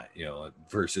or not, you know,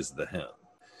 versus the hemp.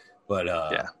 But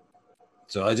yeah.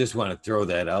 So I just want to throw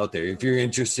that out there. If you're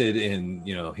interested in,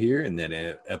 you know, hearing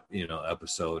that, you know,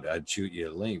 episode, I'd shoot you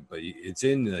a link. But it's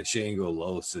in the Shango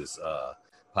Los's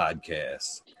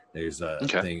podcast. There's a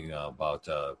thing about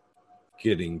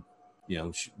getting, you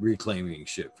know, reclaiming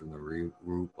shit from the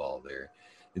root ball there.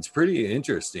 It's pretty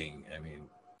interesting. I mean,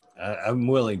 I'm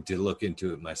willing to look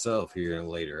into it myself here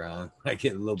later on. I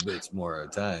get a little bit more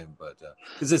time, but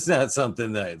because it's not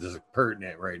something that is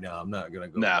pertinent right now. I'm not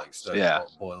going to go study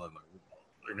boiling my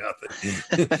or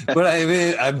nothing. But I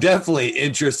mean, I'm definitely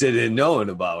interested in knowing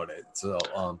about it. So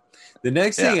the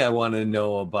next thing I want to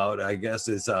know about, I guess,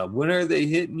 is when are they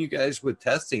hitting you guys with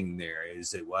testing there?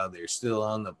 Is it while they're still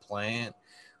on the plant,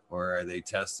 or are they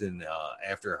testing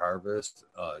after harvest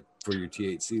for your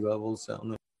THC levels down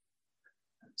there?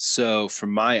 So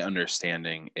from my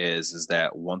understanding is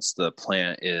that once the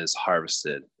plant is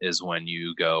harvested is when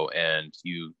you go and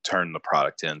you turn the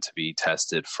product in to be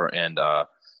tested for and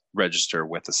register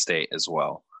with the state as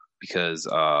well, because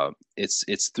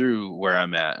it's through where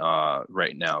I'm at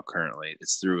right now currently.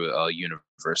 It's through a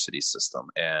university system,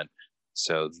 and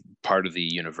so part of the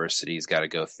university's got to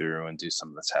go through and do some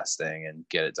of the testing and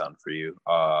get it done for you.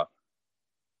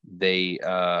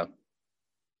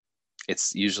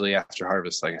 It's usually after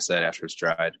harvest, like I said, after it's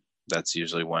dried. That's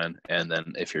usually when. And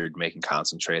then if you're making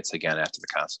concentrates, again, after the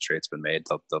concentrate's been made,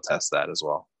 they'll test that as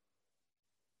well.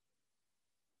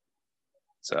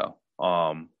 So,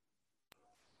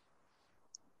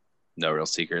 no real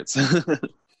secrets.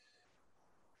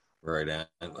 Right on.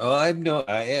 Oh, I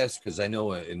asked because I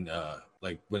know in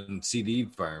like when CD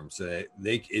farms,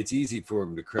 it's easy for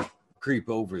them to creep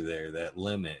over there that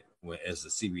limit as the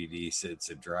CBD sits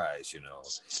and dries, you know.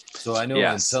 So I know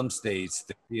in some states,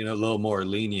 you know, a little more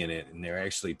lenient it, and they're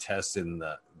actually testing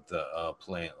the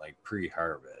plant like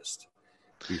pre-harvest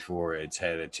before it's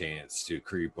had a chance to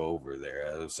creep over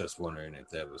there. I was just wondering if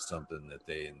that was something that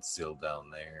they instilled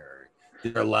down there, or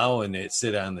they're allowing it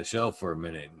sit on the shelf for a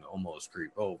minute and almost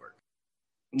creep over.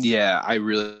 Yeah, I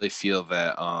really feel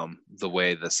that the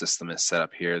way the system is set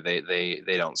up here, they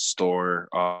don't store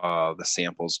the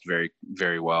samples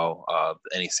very well.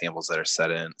 Any samples that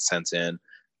are sent in,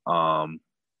 um,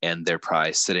 and they're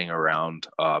probably sitting around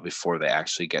before they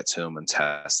actually get to them and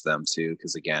test them too.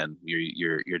 Because again,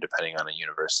 you're depending on a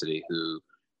university who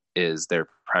is their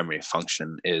primary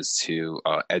function is to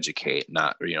educate,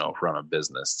 not run a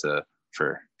business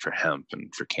for hemp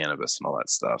and for cannabis and all that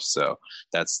stuff. So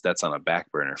that's on a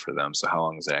back burner for them. So how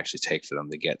long does it actually take for them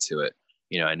to get to it?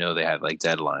 I know they have like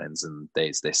deadlines and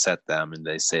they set them and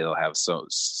they say they'll have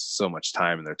so much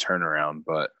time in their turnaround,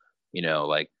 but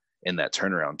like in that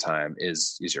turnaround time,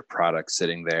 is your product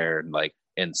sitting there and like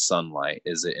in sunlight?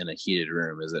 Is it in a heated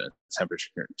room? Is it a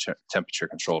temperature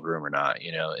controlled room or not?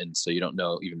 And so you don't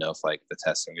even know if like the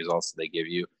testing results that they give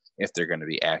you, if they're going to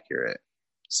be accurate.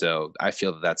 So I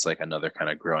feel that that's like another kind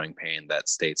of growing pain that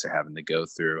states are having to go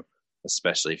through,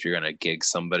 especially if you're going to gig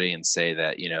somebody and say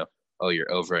that, oh,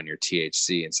 you're over on your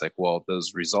THC. It's like, well,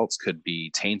 those results could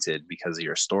be tainted because of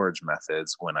your storage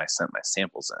methods when I sent my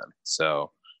samples in.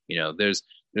 So,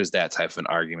 there's that type of an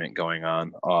argument going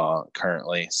on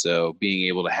currently. So being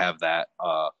able to have that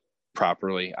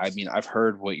properly, I mean, I've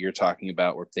heard what you're talking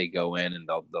about where they go in and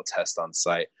they'll test on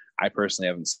site. I personally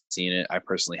haven't seen it. I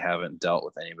personally haven't dealt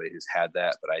with anybody who's had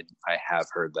that, but I have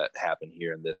heard that happen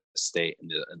here in this state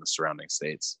and in the surrounding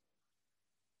states.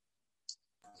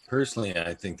 Personally,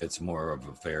 I think that's more of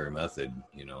a fair method.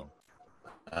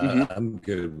 I'm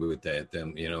good with that.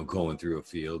 Them, going through a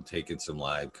field, taking some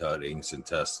live cuttings and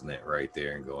testing it right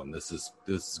there, and going, "This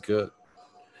is good."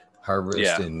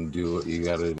 Harvest and do what you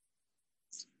got to.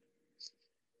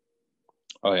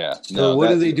 Oh yeah. So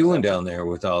what are they doing down there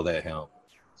with all that hemp?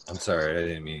 I'm sorry, I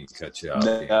didn't mean to cut you off.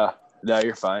 No,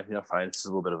 you're fine. You're fine. It's a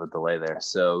little bit of a delay there.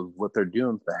 So what they're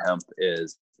doing with the hemp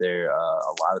is they're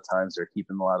a lot of times they're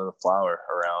keeping a lot of the flower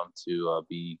around to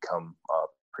become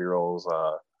pre-rolls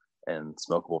and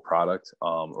smokable product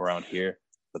around here.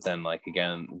 But then, like,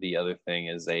 again, the other thing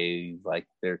is they like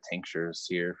their tinctures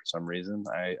here for some reason.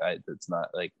 It's not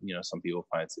like, some people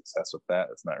find success with that.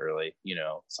 It's not really,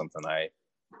 something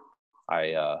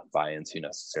I buy into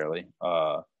necessarily.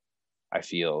 I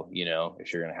feel,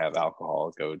 if you're going to have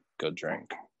alcohol, go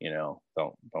drink,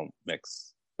 don't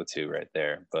mix the two right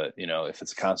there. But, if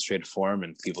it's a concentrated form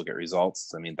and people get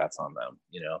results, I mean, that's on them.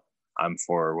 I'm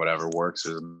for whatever works.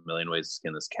 There's a million ways to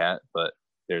skin this cat, but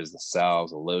there's the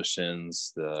salves, the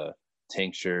lotions, the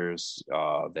tinctures,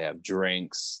 they have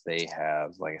drinks, they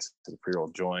have, like I said, the pre-roll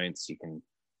joints. You can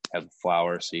have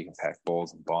flour, so you can pack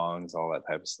bowls and bongs, all that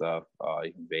type of stuff.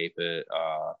 You can vape it.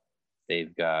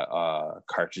 They've got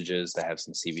cartridges that have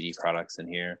some CBD products in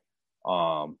here.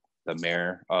 The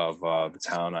mayor of the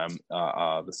town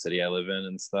the city I live in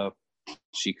and stuff,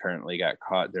 she currently got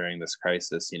caught during this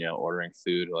crisis, ordering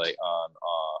food like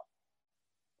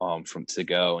on from to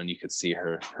go, and you could see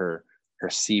her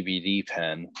CBD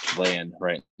pen laying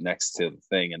right next to the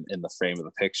thing and in the frame of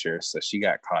the picture. So she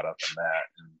got caught up in that.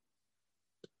 And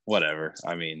whatever.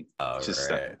 I mean,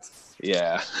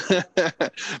 yeah,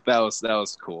 that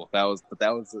was cool. That was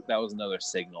another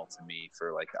signal to me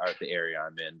for like the area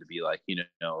I'm in to be like,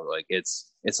 like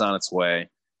it's on its way.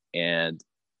 And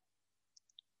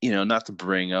not to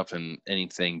bring up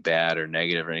anything bad or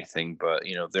negative or anything, but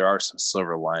there are some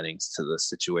silver linings to the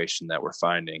situation that we're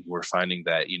finding. We're finding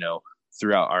that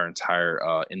throughout our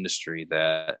entire industry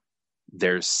that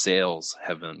their sales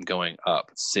have been going up.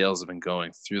 Sales have been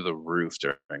going through the roof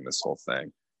during this whole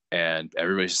thing, and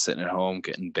everybody's just sitting at home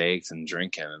getting baked and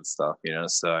drinking and stuff.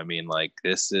 So I mean, like,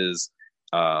 this is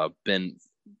been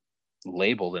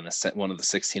labeled in one of the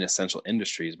 16 essential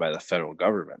industries by the federal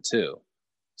government too.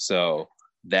 So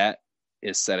that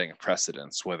is setting a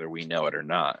precedence, whether we know it or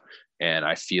not. And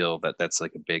I feel that that's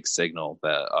like a big signal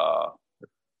that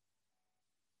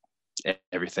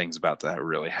everything's about to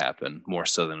really happen, more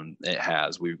so than it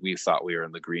has. We thought we were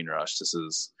in the green rush.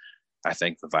 I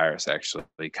think the virus actually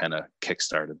kind of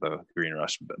kickstarted the green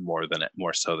rush, but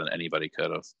more so than anybody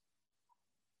could have.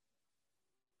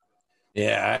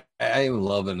 Yeah, I am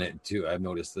loving it too. I've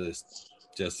noticed this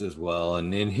just as well.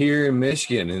 And in here in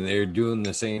Michigan, and they're doing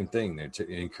the same thing. They're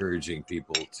encouraging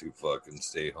people to fucking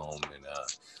stay home and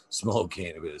smoke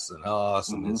cannabis. And how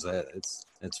awesome is that? It's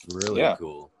really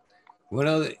cool. One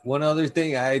other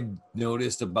thing I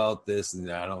noticed about this,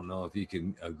 and I don't know if you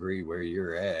can agree where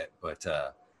you're at, but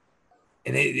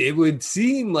and it would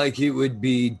seem like it would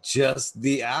be just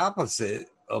the opposite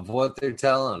of what they're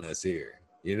telling us here.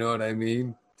 You know what I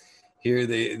mean? Here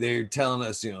they're telling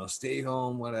us, stay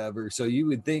home, whatever. So you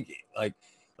would think, like,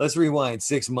 let's rewind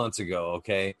 6 months ago,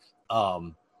 okay?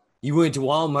 You went to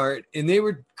Walmart and they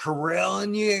were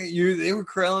corralling they were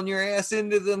corralling your ass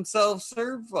into them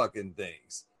self-serve fucking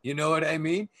things. You know what I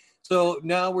mean? So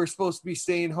now we're supposed to be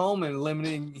staying home and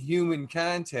limiting human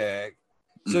contact.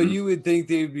 So you would think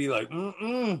they'd be like,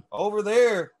 over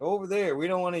there. We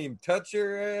don't want to even touch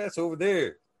your ass over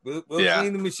there. We'll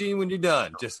clean the machine when you're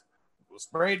done. Just we'll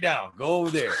spray it down. Go over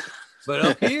there. But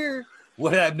up here,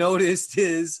 what I've noticed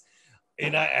is,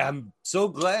 and I'm so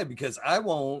glad because I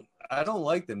don't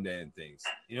like them damn things.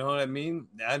 You know what I mean?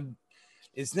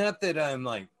 It's not that I'm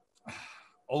like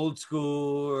old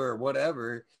school or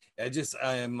whatever.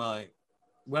 I am like,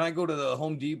 when I go to the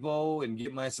Home Depot and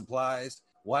get my supplies,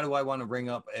 why do I want to ring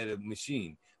up at a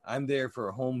machine? I'm there for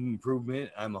a home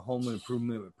improvement. I'm a home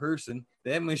improvement person.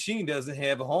 That machine doesn't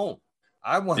have a home.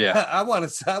 I want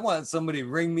somebody to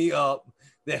ring me up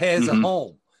that has a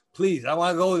home. Please, I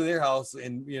want to go to their house,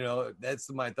 and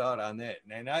that's my thought on that.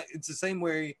 And it's the same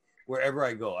way wherever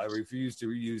I go. I refuse to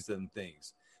reuse them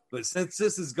things. But since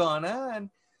this has gone on,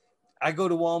 I go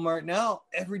to Walmart now.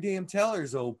 Every damn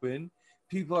teller's open.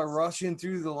 People are rushing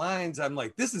through the lines. I'm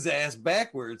like, this is ass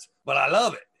backwards, but I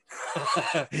love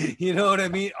it. You know what I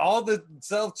mean? All the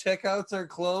self checkouts are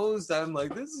closed. I'm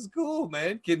like, this is cool,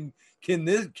 man. Can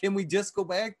we just go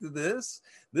back to this?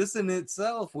 This in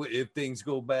itself, if things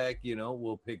go back,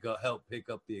 will help pick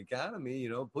up the economy.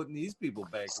 Putting these people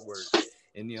back to work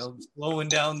and slowing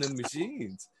down the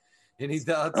machines. Any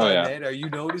thoughts on that? Are you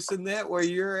noticing that where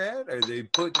you're at? Are they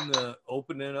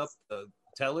opening up the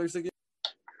tellers again?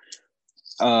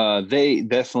 They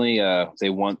definitely they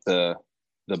want the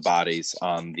bodies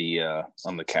on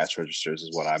the cash registers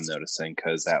is what I'm noticing,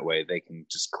 because that way they can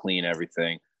just clean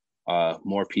everything.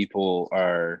 More people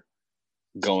are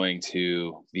going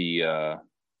to the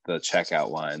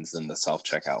checkout lines than the self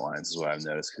checkout lines is what I've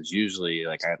noticed, because usually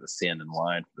like I have to stand in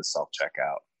line for the self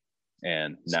checkout,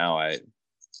 and now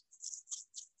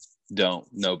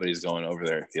nobody's going over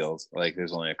there. It feels like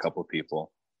there's only a couple of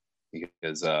people,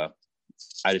 because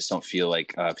I just don't feel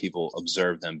like people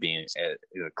observe them being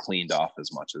cleaned off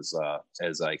as much as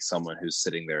like someone who's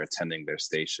sitting there attending their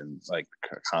station like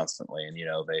constantly, and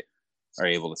they are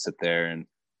able to sit there and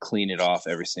clean it off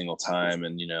every single time,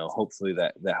 and hopefully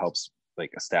that helps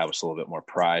like establish a little bit more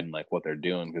pride in like what they're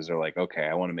doing, because they're like, okay,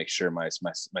 I want to make sure my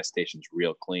station's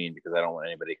real clean, because I don't want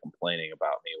anybody complaining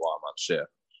about me while I'm on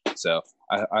shift. So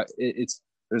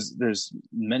there's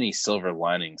many silver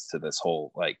linings to this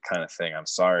whole like kind of thing. I'm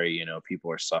sorry,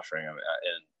 people are suffering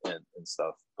and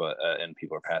stuff, but and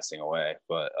people are passing away,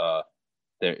 but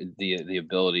the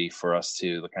ability for us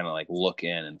to kind of like look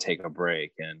in and take a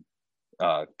break and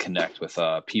connect with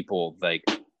people like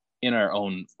in our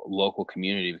own local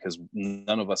community, because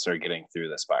none of us are getting through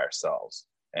this by ourselves,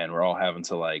 and we're all having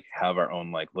to like have our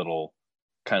own like little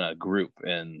kind of group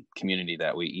and community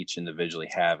that we each individually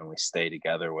have and we stay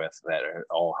together with, that are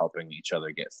all helping each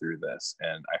other get through this.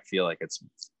 And I feel like it's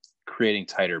creating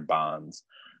tighter bonds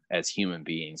as human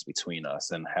beings between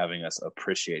us and having us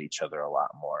appreciate each other a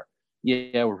lot more.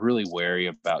 Yeah, we're really wary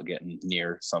about getting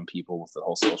near some people with the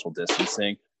whole social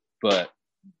distancing, but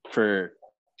for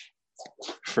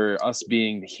us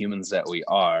being the humans that we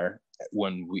are,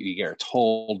 when we get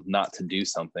told not to do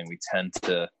something, we tend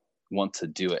to want to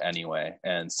do it anyway.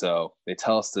 And so they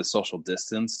tell us to social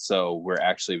distance, so we're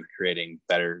actually creating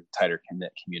better, tighter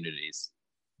communities.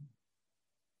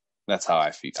 That's how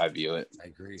I view it. I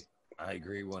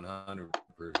agree 100%.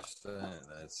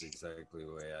 That's exactly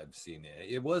the way I've seen it.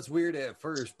 It was weird at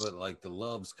first, but like the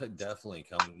loves could definitely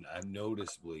come. I'm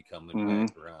noticeably coming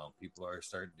back around. People are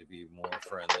starting to be more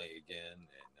friendly again, and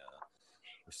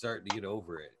we're starting to get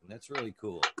over it, and that's really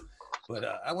cool. But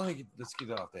let's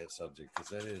get off that subject, because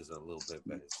that is a little bit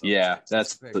better. Yeah,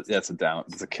 that's a down.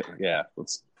 Yeah,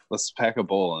 let's pack a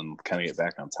bowl and kind of get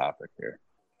back on topic here.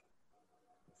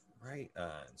 Right on.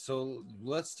 So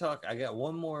let's talk. I got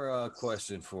one more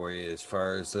question for you as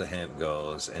far as the hemp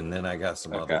goes, and then I got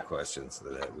some other questions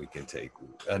that we can take.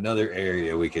 Another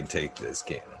area we can take this,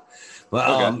 Canna.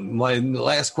 But my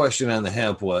last question on the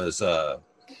hemp was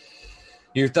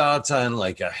your thoughts on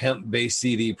like a hemp-based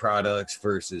CD products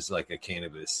versus like a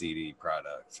cannabis CD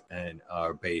product and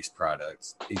our base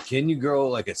products. Can you grow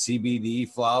like a CBD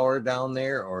flower down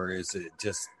there, or is it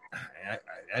just?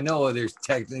 I know there's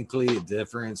technically a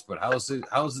difference, but how does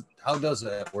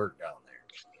that work down there?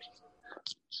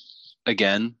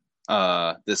 Again,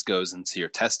 this goes into your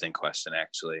testing question,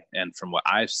 actually. And from what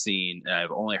I've seen, and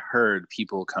I've only heard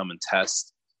people come and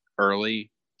test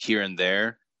early here and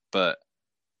there, but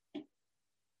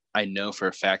I know for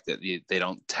a fact that they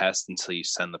don't test until you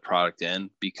send the product in,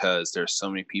 because there's so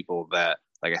many people that,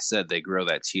 like I said, they grow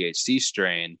that THC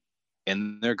strain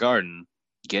in their garden,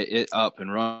 get it up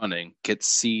and running, get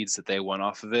seeds that they want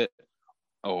off of it,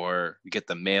 or get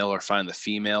the male or find the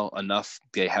female enough.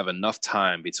 They have enough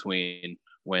time between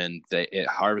when it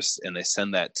harvests and they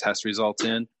send that test result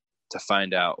in to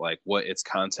find out like what its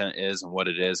content is and what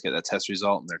it is, get that test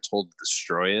result, and they're told to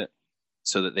destroy it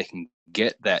so that they can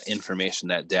get that information,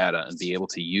 that data, and be able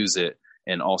to use it,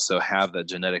 and also have the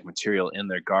genetic material in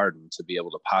their garden to be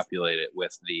able to populate it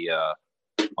with the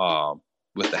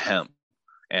hemp.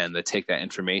 And they take that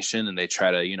information and they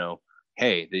try to,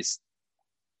 hey,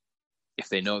 if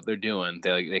they know what they're doing,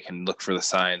 they can look for the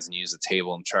signs and use a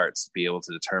table and charts to be able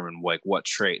to determine like what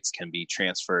traits can be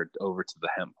transferred over to the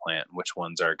hemp plant, which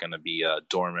ones are going to be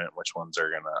dormant, which ones are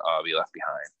going to be left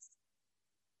behind.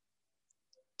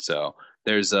 So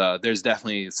there's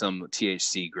definitely some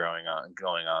THC going on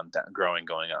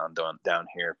down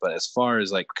here. But as far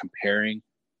as like comparing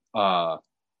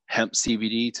hemp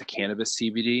CBD to cannabis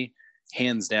CBD,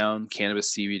 hands down,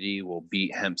 cannabis CBD will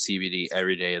beat hemp CBD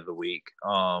every day of the week.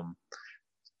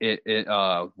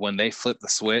 When they flip the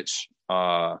switch,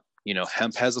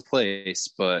 hemp has a place,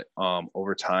 but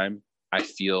over time, I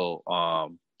feel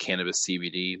cannabis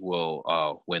CBD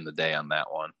will win the day on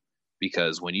that one,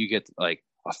 because when you get like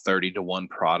a 30-to-1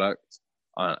 product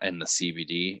in the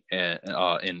CBD and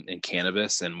in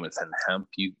cannabis, and within hemp,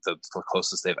 the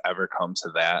closest they've ever come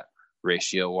to that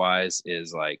ratio wise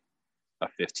is like a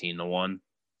 15-to-1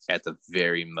 at the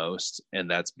very most, and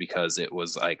that's because it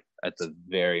was like at the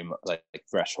very like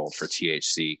threshold for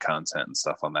THC content and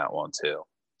stuff on that one too.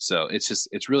 So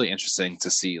it's really interesting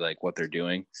to see like what they're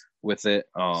doing with it.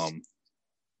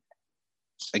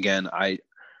 Again,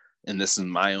 and this is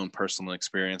my own personal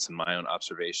experience and my own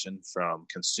observation from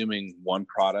consuming one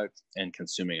product and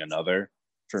consuming another.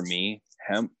 For me,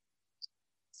 hemp,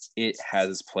 it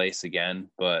has its place again,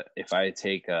 but if I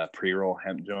take a pre-roll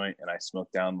hemp joint and I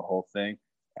smoke down the whole thing,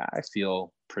 I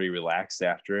feel pretty relaxed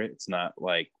after it. It's not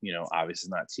like, obviously it's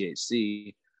not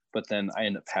THC, but then I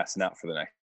end up passing out for the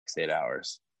next 8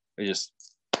 hours. I just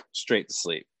straight to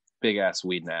sleep, big ass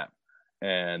weed nap.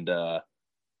 And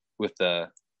with the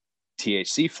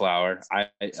THC flower,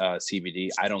 CBD,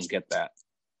 I don't get that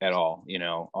at all,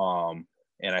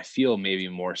 and I feel maybe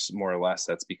more or less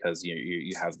that's because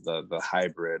you have the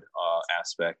hybrid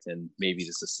aspect, and maybe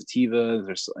just the sativa,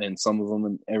 there's in some of them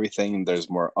and everything, there's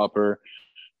more upper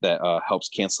that helps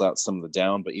cancel out some of the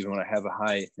down. But even when I have a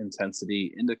high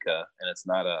intensity indica and it's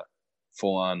not a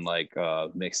full on like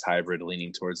mixed hybrid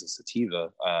leaning towards the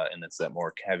sativa, and it's that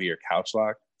more heavier couch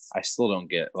lock, I still don't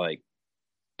get like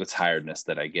the tiredness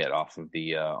that I get off of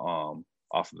the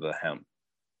hemp,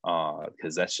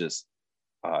 because that's just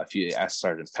if you ask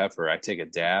Sergeant Pepper, I take a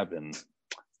dab and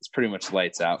it's pretty much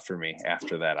lights out for me.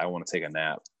 After that, I want to take a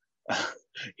nap.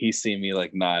 He's seen me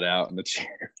like nod out in the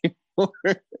chair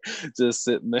just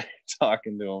sitting there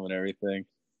talking to him and everything.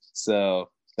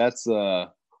 So that's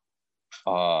how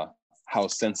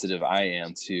sensitive I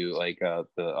am to like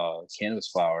the cannabis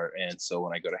flower. And so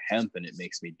when I go to hemp and it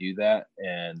makes me do that,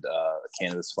 and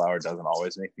cannabis flower doesn't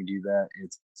always make me do that,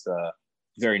 it's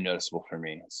very noticeable for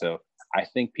me. So I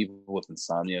think people with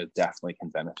insomnia definitely can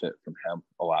benefit from hemp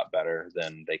a lot better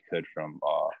than they could from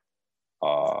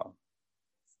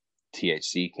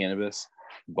THC cannabis.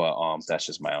 But that's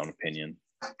just my own opinion.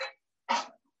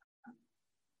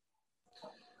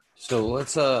 So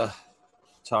let's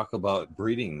talk about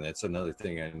breeding. That's another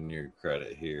thing on your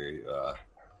credit here.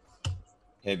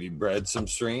 Have you bred some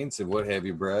strains, and what have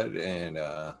you bred, and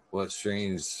what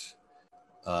strains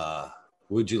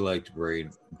would you like to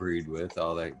breed with?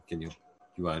 All that. You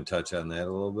want to touch on that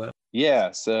a little bit?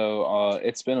 Yeah, so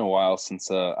it's been a while since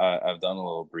I've done a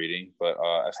little breeding, but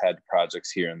I've had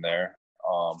projects here and there.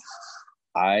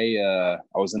 I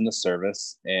was in the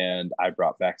service, and I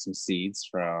brought back some seeds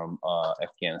from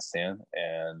Afghanistan,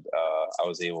 and I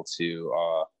was able to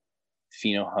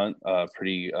pheno hunt a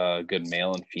pretty good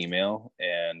male and female,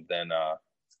 and then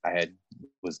I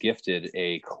was gifted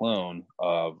a clone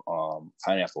of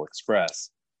Pineapple Express,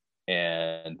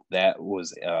 and that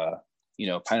was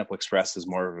Pineapple Express is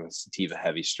more of a sativa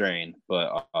heavy strain,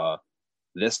 but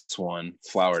this one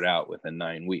flowered out within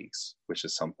 9 weeks, which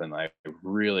is something I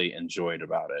really enjoyed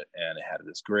about it. And it had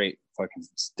this great fucking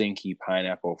stinky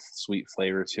pineapple sweet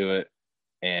flavor to it.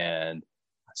 And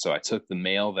so I took the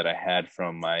male that I had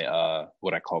from my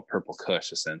what I call Purple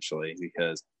Kush, essentially,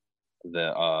 because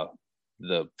the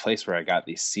place where I got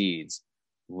these seeds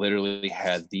literally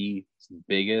had the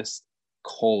biggest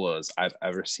colas I've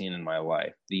ever seen in my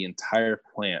life. The entire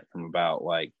plant, from about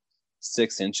like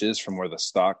 6 inches from where the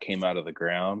stalk came out of the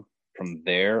ground, from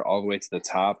there all the way to the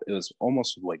top, it was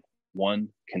almost like one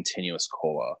continuous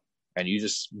cola, and you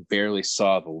just barely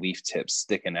saw the leaf tips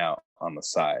sticking out on the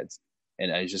sides.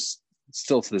 And I just,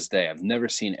 still to this day, I've never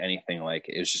seen anything like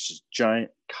it. It was just a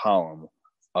giant column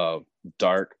of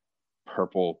dark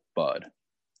purple bud.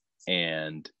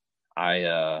 And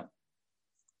I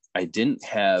didn't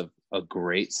have a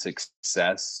great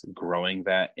success growing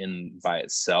that in by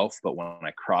itself, but when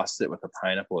I crossed it with a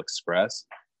Pineapple Express,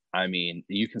 I mean,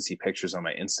 you can see pictures on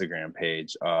my Instagram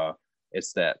page.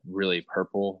 It's that really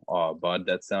purple bud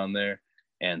that's down there.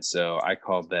 And so I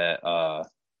called that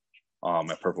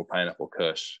my Purple Pineapple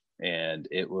Kush. And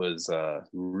it was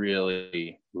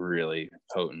really, really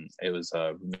potent. It was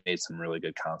made some really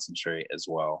good concentrate as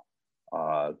well.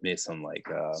 Made some like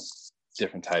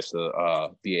different types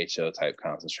of BHO type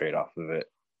concentrate off of it.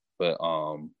 But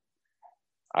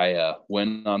I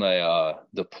went on a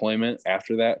deployment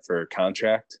after that for a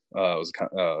contract. I was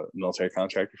a military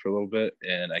contractor for a little bit,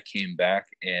 and I came back,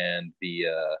 and the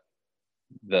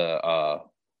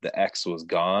ex was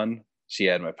gone. She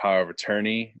had my power of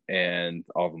attorney, and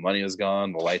all the money was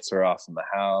gone. The lights were off in the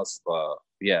house.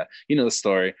 Yeah, you know the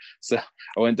story. So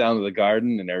I went down to the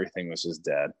garden, and everything was just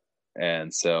dead.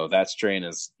 And so that strain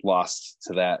is lost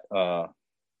to that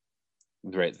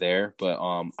right there. But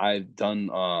I've done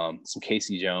some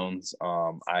Casey Jones.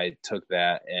 I took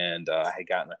that, and I had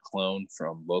gotten a clone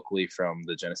from locally from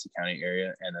the Genesee County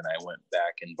area, and then I went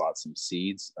back and bought some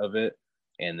seeds of it,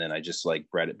 and then I just like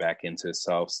bred it back into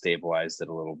itself, stabilized it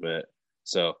a little bit.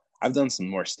 So I've done some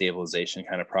more stabilization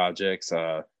kind of projects.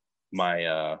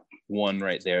 My one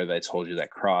right there that I told you that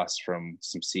crossed from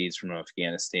some seeds from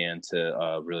Afghanistan to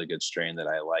a really good strain that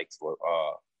I liked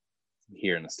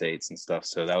here in the States and stuff.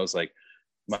 So that was like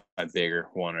my bigger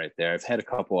one right there. I've had a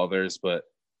couple others, but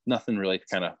nothing really to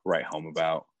kind of write home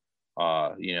about.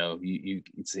 You know,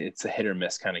 it's a hit or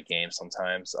miss kind of game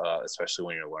sometimes, especially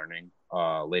when you're learning.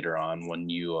 Later on, when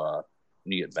you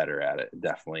get better at it,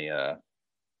 definitely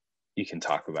you can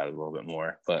talk about it a little bit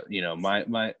more. But you know, my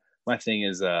thing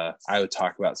is I would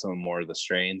talk about some more of the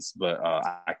strains, but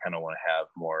I kind of want to have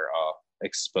more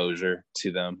exposure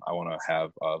to them. I want to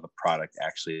have the product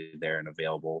actually there and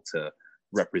available to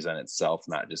represent itself,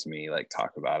 not just me like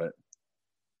talk about it.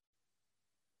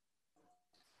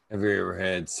 Have you ever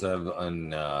had some of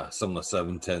the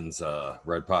 710s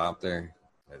Red Pop there?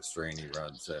 That strain he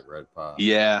runs, that Red Pop.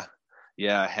 Yeah,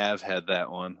 I have had that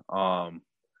one.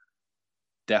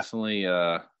 Definitely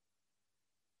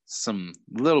some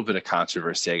little bit of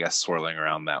controversy, I guess, swirling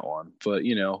around that one. But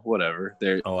you know, whatever.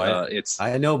 There,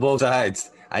 I know both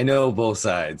sides. I know both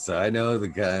sides. So I know the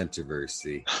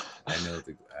controversy. I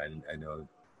know.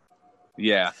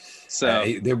 Yeah. So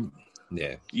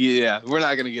yeah, we're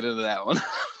not gonna get into that one.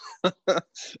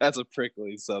 That's a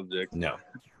prickly subject. No.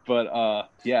 But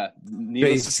yeah,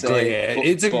 basically,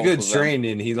 it's a good strain,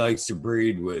 and he likes to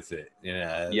breed with it.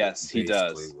 Yeah. Yes, he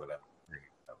does. What I'm bringing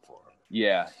up for him.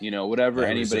 Yeah, you know, whatever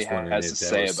anybody has to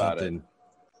say about it.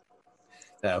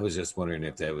 I was just wondering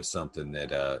if that was something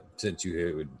that, since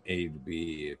you would A to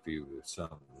B, if you was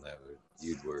something that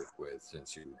you'd work with,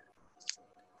 since you.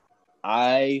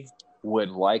 I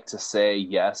would like to say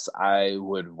yes, I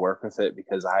would work with it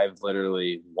because I've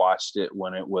literally watched it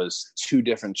when it was two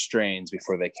different strains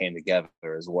before they came together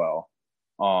as well.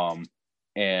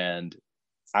 And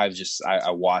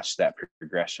I watched that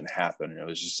progression happen, and it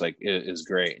was just like it is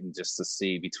great. And just to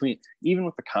see between, even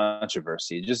with the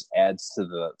controversy, it just adds to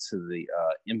the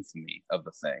infamy of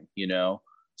the thing, you know.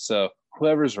 So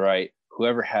whoever's right,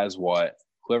 whoever had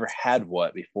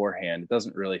what beforehand, it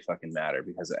doesn't really fucking matter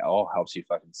because it all helps you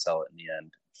fucking sell it in the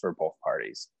end for both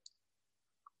parties.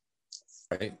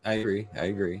 Right, I agree.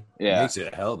 Yeah, it makes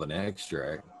it a hell of an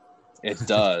extract. It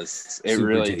does. It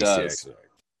really does. Extract.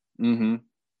 Mm-hmm.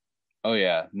 Oh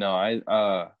yeah, no, I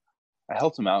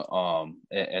helped him out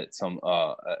at some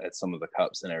of the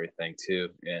cups and everything too,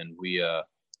 and we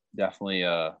definitely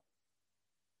got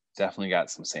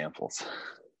some samples.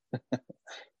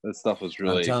 That stuff was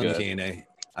really good.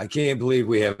 I can't believe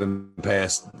we haven't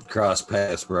crossed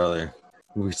paths, brother.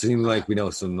 We seem like we know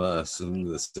some of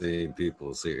the same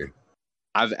peoples here.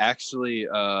 I've actually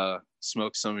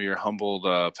smoked some of your humbled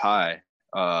pie.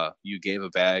 You gave a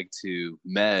bag to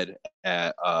Med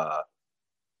at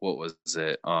what was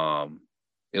it?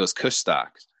 It was Kush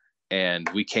Stock, and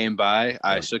we came by.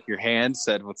 I shook your hand,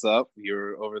 said what's up. You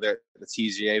were over there at the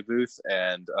TGA booth,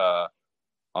 and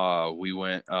we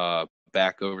went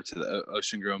back over to the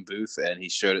Ocean Grown booth, and he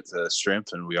showed it to Shrimp,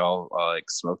 and we all like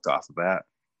smoked off of that.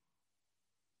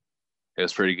 It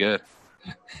was pretty good.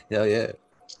 Hell yeah.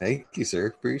 Thank you, sir.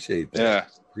 Appreciate that. Yeah.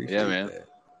 Appreciate man. That.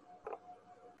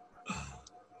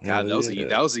 God, that was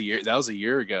a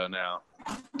year ago now.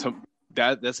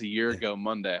 That's a year ago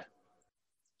Monday.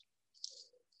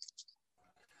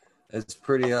 It's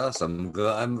pretty awesome.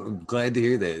 I'm glad to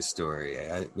hear that story.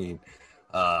 I mean,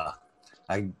 I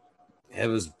it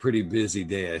was a pretty busy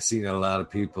day. I seen a lot of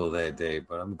people that day,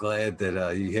 but I'm glad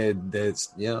that you had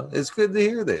that. It's good to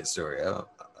hear that story.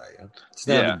 It's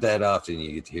not that often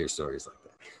you get to hear stories like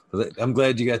that. But I'm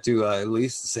glad you got to at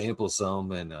least sample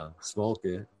some and smoke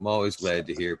it. I'm always glad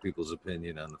to hear people's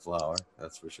opinion on the flower.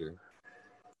 That's for sure.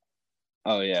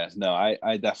 Oh yeah, no,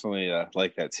 I definitely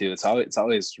like that too. It's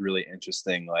always really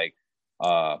interesting, like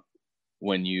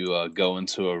when you go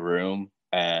into a room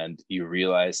and you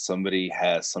realize somebody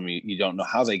has some, you don't know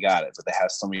how they got it, but they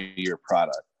have some of your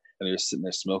product, and they're sitting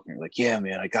there smoking. Like, yeah,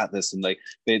 man, I got this, and like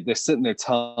they're sitting there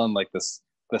telling like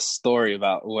the story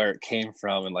about where it came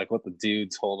from and like what the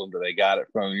dude told them that they got it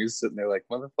from. And you're sitting there like,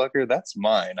 motherfucker, that's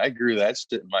mine. I grew that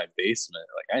shit in my basement.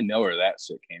 Like, I know where that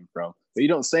shit came from. But you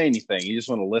don't say anything. You just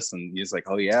want to listen. You're just like,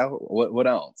 oh yeah, what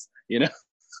else? You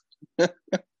know?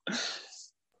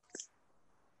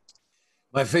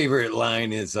 My favorite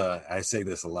line is I say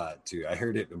this a lot too. I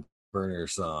heard it in a Burner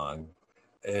song.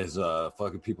 As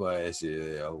fucking people ask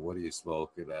you, what do you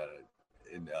smoke?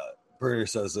 And Burner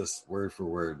says this word for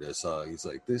word in the song. He's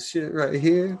like, this shit right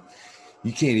here,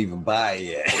 you can't even buy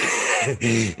it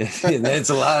yet. And that's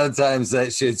a lot of times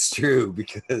that shit's true,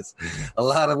 because a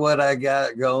lot of what I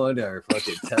got going are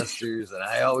fucking testers. And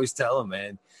I always tell them,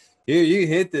 man, here, you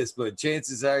hit this, but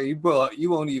chances are you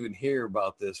won't even hear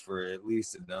about this for at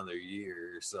least another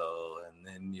year or so, and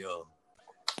then you'll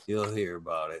hear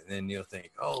about it, and then you'll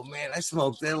think, oh man, I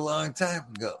smoked that a long time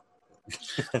ago.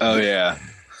 Oh yeah.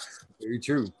 Very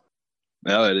true.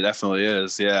 No, it definitely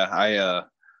is. Yeah.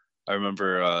 I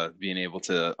remember being able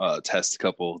to test a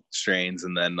couple strains,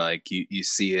 and then like you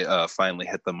see it finally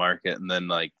hit the market, and then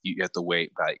like you have to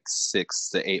wait like 6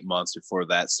 to 8 months before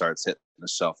that starts hitting the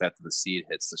shelf after the seed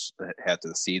after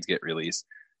the seeds get released.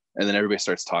 And then everybody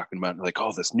starts talking about it, like,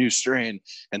 oh, this new strain.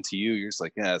 And to you, you're just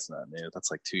like, yeah, it's not new. That's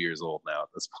like 2 years old now at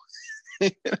this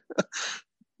point.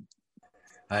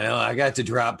 I know. I got to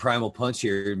drop Primal Punch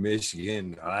here in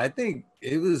Michigan. I think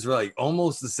it was like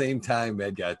almost the same time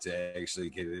Ed got to actually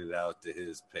get it out to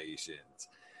his patients,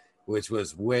 which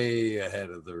was way ahead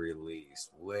of the release.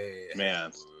 Way ahead Man.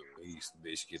 of the release.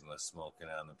 Michigan was smoking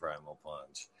on the Primal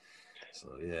Punch.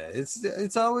 So yeah,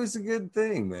 it's always a good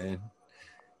thing, man.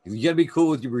 You gotta be cool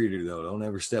with your breeder though. Don't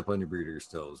ever step on your breeder's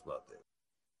toes about that.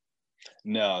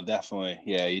 No, definitely.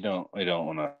 Yeah, you don't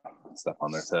want to step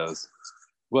on their toes.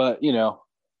 But you know,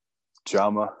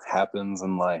 drama happens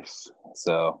in life,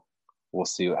 so we'll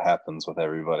see what happens with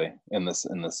everybody in this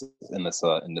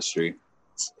industry.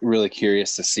 It's really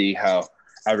curious to see how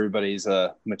everybody's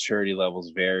maturity levels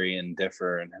vary and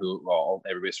differ, and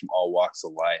everybody's from all walks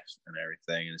of life and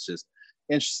everything. And it's just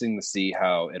interesting to see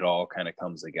how it all kind of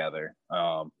comes together.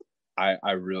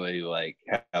 I really like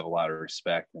have a lot of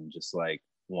respect and just like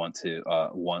want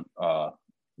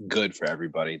good for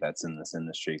everybody that's in this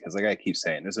industry, because like I keep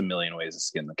saying, there's a million ways to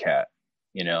skin the cat.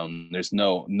 You know, there's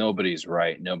nobody's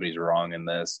right, nobody's wrong in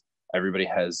this. Everybody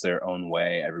has their own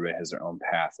way, everybody has their own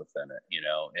path within it, you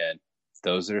know. And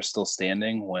those that are still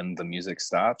standing when the music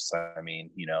stops, I mean,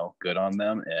 you know, good on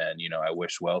them. And you know, I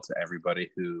wish well to everybody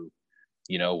who,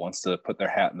 you know, wants to put their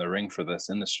hat in the ring for this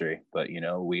industry. But you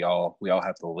know, we all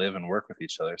have to live and work with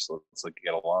each other, so let's like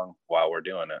get along while we're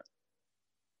doing it.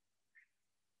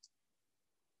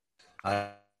 I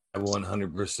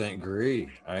 100% agree.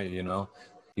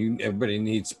 Everybody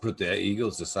needs to put the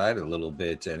egos aside a little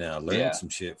bit and learn some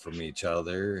shit from each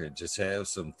other and just have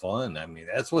some fun. I mean,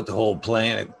 that's what the whole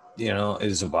planet,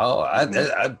 is about.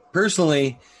 I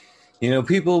personally,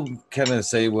 people kind of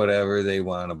say whatever they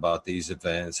want about these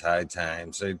events, high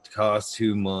times. They cost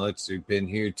too much. They've been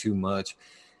here too much.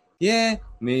 Yeah,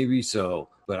 maybe so.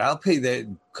 But I'll pay that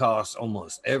cost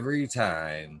almost every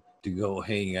time to go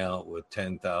hang out with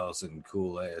 10,000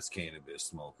 cool ass cannabis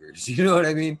smokers. You know what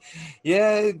I mean?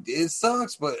 Yeah, it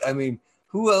sucks, but I mean,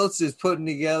 who else is putting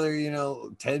together,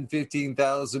 10,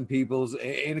 15,000 people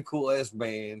and a cool ass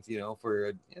band, it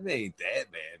ain't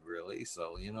that bad really.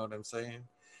 So, you know what I'm saying?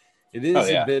 It is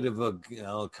a bit of a,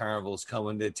 carnival's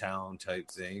coming to town type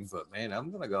thing, but man,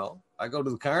 I'm going to go. I go to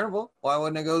the carnival. Why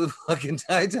wouldn't I go to the fucking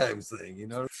High Times thing? You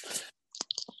know?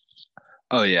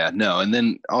 Oh yeah, no, and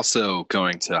then also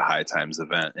going to a High Times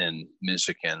event in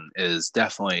Michigan is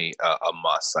definitely a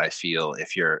must. I feel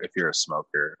if you're a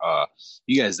smoker,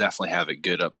 you guys definitely have it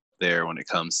good up there when it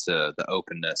comes to the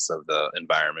openness of the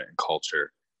environment and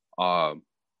culture.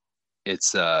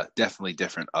 It's definitely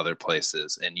different other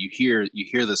places, and you hear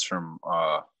this from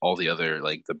all the other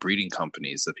like the breeding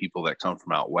companies, the people that come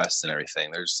from out west and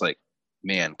everything. They're just like,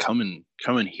 man, coming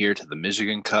here to the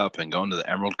Michigan Cup and going to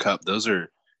the Emerald Cup. Those are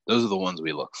those are the ones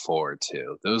we look forward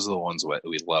to. Those are the ones that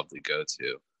we love to go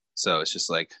to. So it's just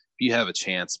like, if you have a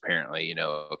chance, apparently, you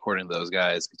know, according to those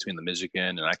guys, between the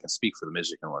Michigan, and I can speak for the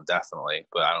Michigan one definitely,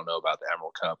 but I don't know about the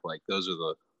Emerald Cup. Like those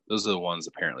are the ones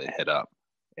apparently hit up.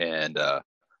 And I've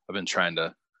been trying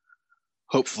to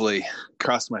hopefully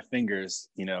cross my fingers.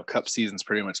 You know, cup season's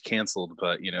pretty much canceled,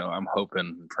 but you know, I'm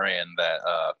hoping and praying that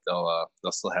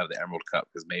they'll still have the Emerald Cup,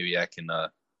 because maybe I can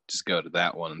just go to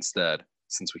that one instead,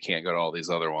 since we can't go to all these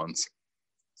other ones.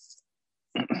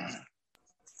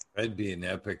 That'd be an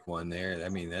epic one there. I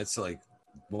mean, that's like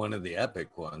one of the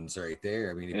epic ones right there.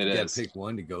 I mean, if you got to pick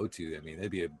one to go to, I mean, that'd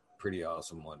be a pretty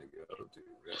awesome one to go to.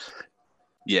 Really.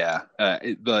 Yeah,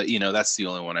 but you know, that's the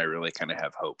only one I really kind of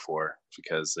have hope for,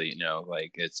 because you know,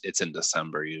 like it's in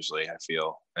December usually, I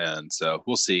feel, and so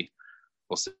we'll see.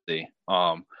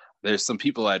 There's some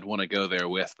people I'd want to go there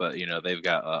with, but you know, they've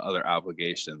got other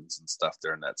obligations and stuff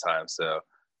during that time. So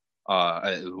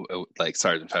like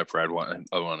Sergeant Pepper, I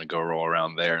want to go roll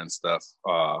around there and stuff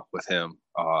with him.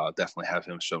 Definitely have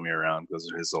him show me around.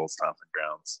 Those are his old stomping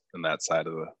grounds in that side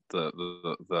of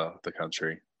the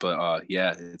country. But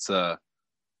yeah, it's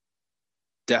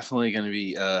definitely going to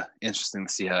be interesting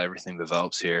to see how everything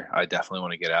develops here. I definitely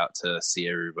want to get out to see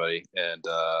everybody and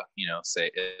you know,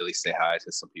 at least say hi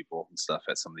to some people and stuff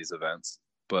at some of these events.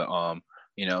 But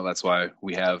you know, that's why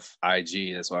we have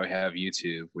IG. That's why we have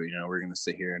YouTube. You know, we're going to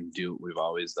sit here and do what we've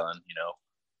always done. You know,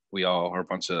 we all are a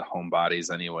bunch of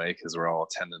homebodies anyway, because we're all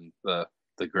attending the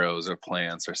grows or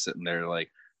plants, or sitting there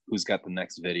like, who's got the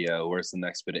next video? Where's the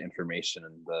next bit of information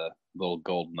and the little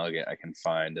gold nugget I can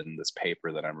find in this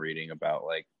paper that I'm reading about,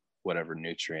 like whatever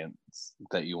nutrients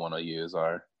that you want to use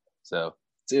are. So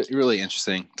it's a really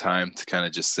interesting time to kind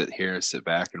of just sit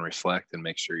back and reflect and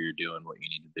make sure you're doing what you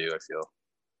need to do, I feel.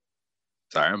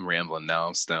 Sorry, I'm rambling now.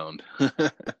 I'm stoned.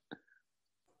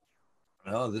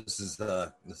 No, this is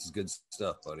good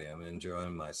stuff, buddy. I'm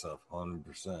enjoying myself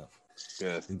 100%.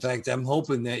 Good. In fact, I'm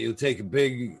hoping that you'll take a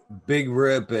big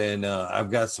rip, and I've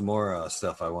got some more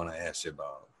stuff I want to ask you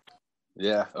about.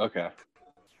 Yeah. Okay.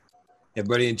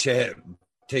 Everybody in chat,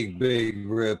 take big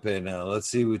rip, and let's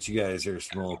see what you guys are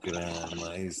smoking on.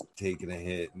 He's taking a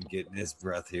hit and getting his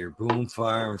breath here. Boom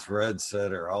Farms, Red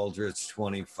Setter, Aldrich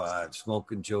 25,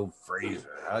 Smoking Joe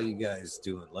Fraser. How you guys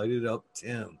doing? Light it up,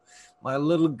 Tim. My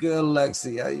little girl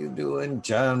Lexi, how you doing?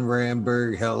 John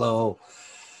Ramberg, hello.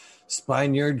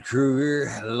 Spineyard Kruger,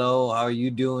 hello. How are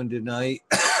you doing tonight?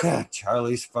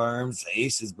 Charlie's Farms,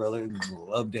 Aces, brother.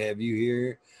 Love to have you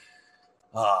here.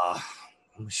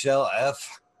 Michelle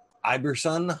F.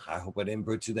 Iberson, I hope I didn't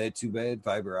butcher that too bad.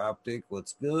 Fiber Optic,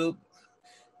 what's good?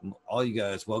 All you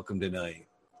guys, welcome tonight.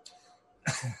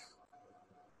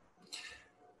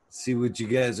 See what you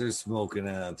guys are smoking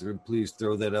on. Please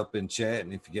throw that up in chat.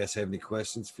 And if you guys have any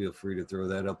questions, feel free to throw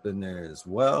that up in there as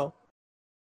well.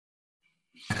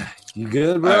 You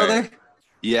good, brother? Right.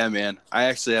 Yeah, man. I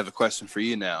actually have a question for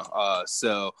you now.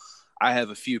 So I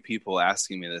have a few people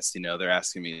asking me this. You know, they're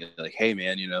asking me like, "Hey,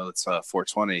 man, you know, it's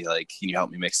 420. Like, can you help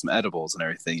me make some edibles and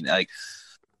everything?" Like,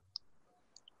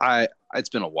 it's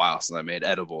been a while since I made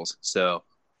edibles. So,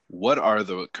 what are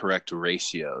the correct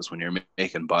ratios when you're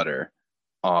making butter?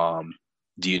 Have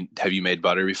you made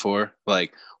butter before?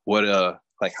 Like, what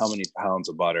like how many pounds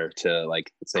of butter to,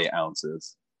 like, say,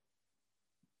 ounces?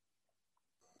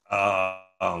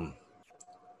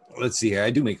 Let's see here.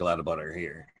 I do make a lot of butter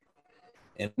here.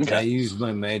 And okay. I use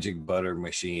my magic butter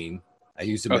machine. I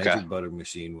use the magic butter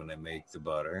machine when I make the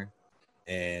butter.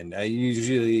 And I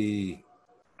usually,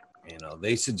 you know,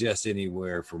 they suggest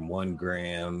anywhere from 1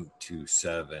 gram to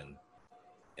 7.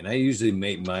 And I usually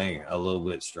make mine a little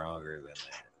bit stronger than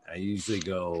that. I usually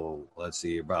go, let's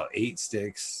see, about 8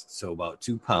 sticks. So about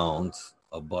 2 pounds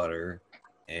of butter.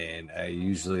 And I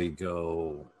usually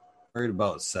go right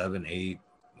about 7-8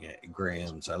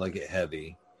 grams. I like it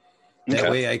heavy.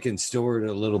 That way I can store it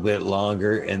a little bit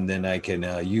longer, and then I can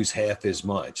use half as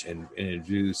much and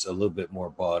introduce a little bit more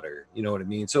butter. You know what I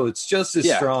mean? So it's just as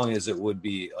strong as it would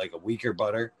be like a weaker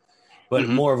butter, but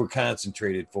more of a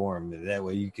concentrated form. And that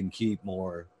way you can keep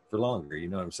more for longer. You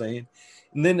know what I'm saying?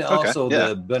 And then also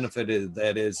the benefit of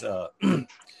that is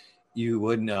you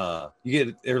wouldn't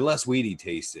they're less weedy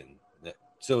tasting.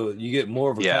 So you get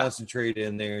more of a concentrate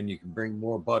in there, and you can bring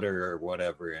more butter or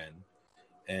whatever in.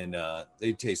 And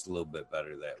they taste a little bit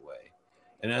better that way.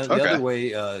 And the other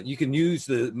way, you can use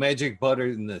the magic butter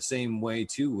in the same way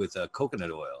too with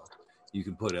coconut oil. You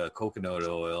can put a coconut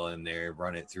oil in there,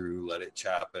 run it through, let it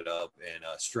chop it up, and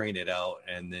strain it out,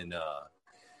 and then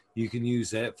you can use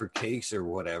that for cakes or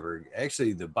whatever.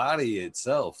 Actually, the body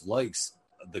itself likes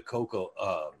the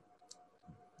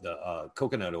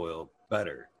coconut oil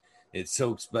better. it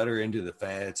soaks better into the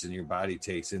fats and your body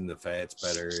takes in the fats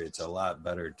better. It's a lot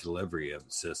better delivery of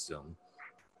the system,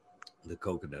 the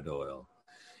coconut oil.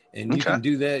 And you Okay. can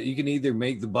do that. You can either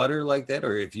make the butter like that,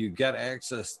 or if you've got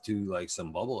access to like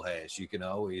some bubble hash, you can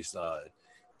always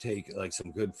take like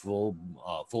some good full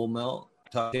melt,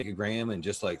 take a gram and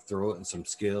just like throw it in some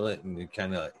skillet and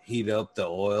kind of heat up the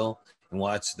oil and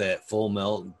watch that full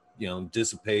melt,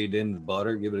 dissipate in the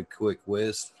butter, give it a quick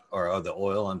whisk or the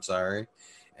oil, I'm sorry.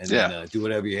 And then do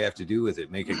whatever you have to do with it,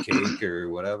 make a cake or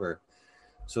whatever.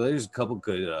 So there's a couple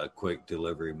good quick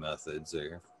delivery methods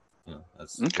there.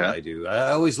 That's what I do.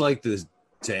 I always like to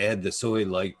add the soy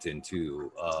lecithin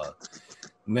too.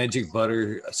 Magic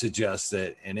Butter suggests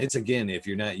that, and it's again, if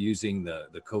you're not using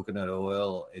the coconut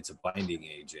oil, it's a binding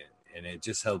agent, and it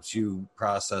just helps you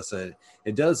process it.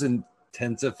 It does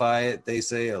intensify it, they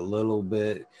say, a little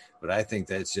bit, but I think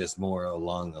that's just more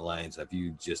along the lines of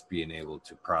you just being able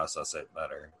to process it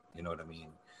better. You know what I mean?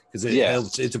 Because it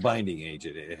helps. It's a binding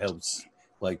agent. It helps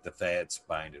like the fats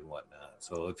bind and whatnot.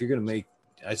 So if you're gonna make,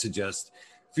 I suggest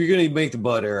if you're gonna make the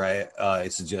butter, I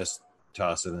suggest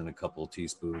toss it in a couple of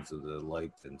teaspoons of the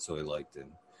lecithin, soy lecithin.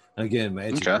 And again,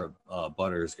 Magic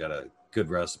Butter's got a good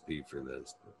recipe for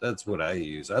this. That's what I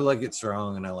use. I like it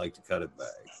strong, and I like to cut it back.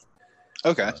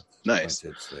 Okay, nice.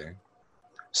 Tips there.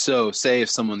 So, say if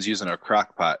someone's using a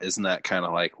crock pot, isn't that kind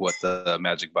of like what the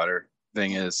Magic Butter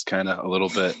thing is? Kind of a little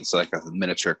bit. It's like a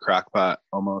miniature crock pot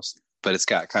almost, but it's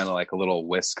got kind of like a little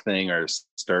whisk thing or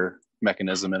stir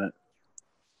mechanism in it.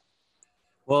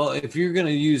 Well, if you're going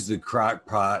to use the crock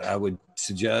pot, I would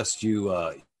suggest you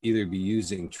either be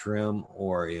using trim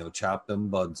or chop them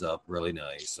buds up really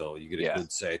nice so you get a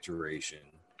good saturation.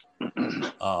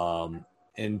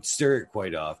 And stir it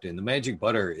quite often. The Magic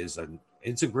Butter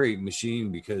it's a great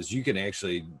machine because you can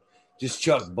actually just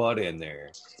chuck bud in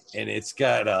there, and it's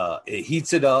got it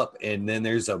heats it up, and then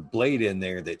there's a blade in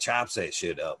there that chops that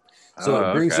shit up. So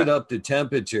it brings it up to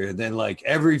temperature. And then like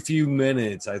every few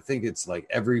minutes, I think it's like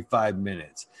every 5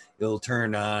 minutes, it'll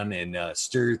turn on and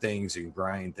stir things and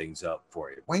grind things up for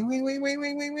you. Wing, wing, wing, wing,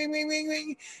 wing, wing, wing, wing, wing,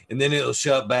 wing. And then it'll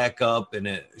shut back up and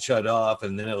it shut off,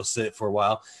 and then it'll sit for a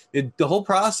while. The whole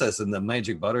process in the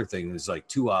Magic Butter thing is like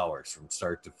 2 hours from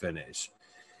start to finish.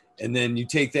 And then you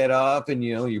take that off and,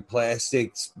 your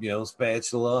plastic,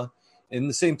 spatula. And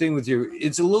the same thing with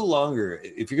it's a little longer.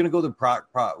 If you're going to go the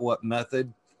what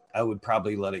method, I would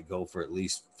probably let it go for at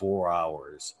least 4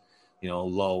 hours,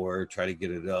 lower, try to get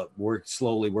it up, work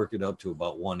it up to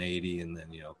about 180, and then,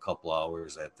 a couple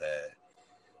hours at that,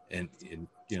 and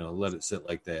let it sit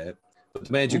like that. But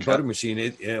the Magic Butter machine,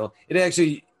 it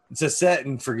actually, it's a set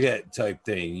and forget type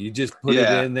thing. You just put it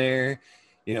in there,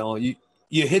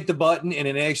 you hit the button and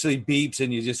it actually beeps,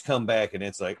 and you just come back and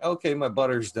it's like, okay, my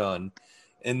butter's done.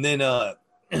 And then,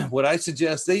 what I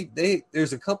suggest,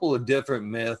 there's a couple of different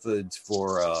methods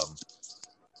for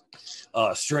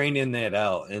straining that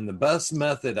out, and the best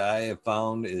method I have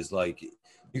found is like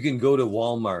you can go to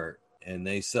Walmart and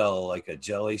they sell like a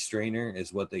jelly strainer,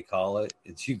 is what they call it.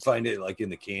 You can find it like in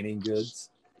the canning goods.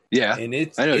 Yeah, and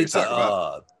it's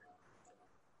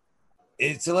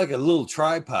like a little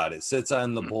tripod. It sits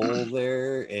on the bowl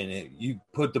there, and you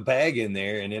put the bag in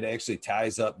there, and it actually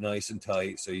ties up nice and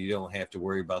tight, so you don't have to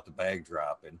worry about the bag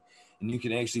dropping. And you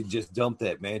can actually just dump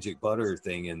that Magic Butter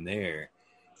thing in there,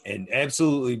 and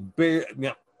absolutely,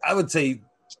 I would say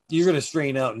you're going to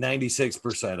strain out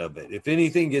 96% of it. If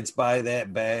anything gets by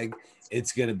that bag,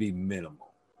 it's going to be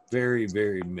minimal, very,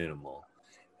 very minimal.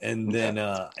 And then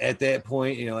at that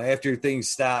point, after things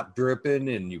stop dripping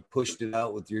and you pushed it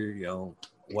out with your,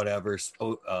 whatever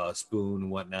spoon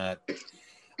and whatnot,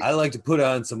 I like to put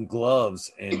on some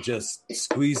gloves and just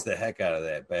squeeze the heck out of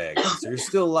that bag. There's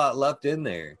still a lot left in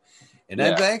there. And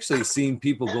I've actually seen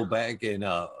people go back and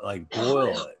like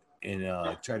boil it and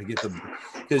try to get them,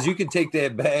 because you can take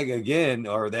that bag again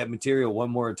or that material one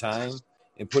more time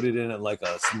and put it in like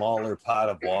a smaller pot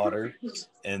of water,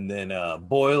 and then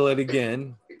boil it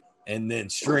again, and then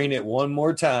strain it one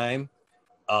more time.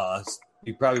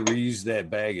 You probably reuse that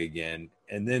bag again,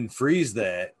 and then freeze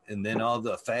that, and then all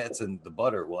the fats and the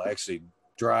butter will actually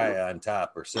dry on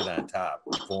top or sit on top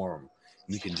and form.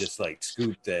 You can just like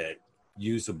scoop that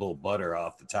usable butter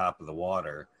off the top of the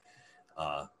water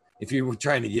if you were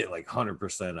trying to get like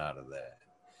 100% out of that.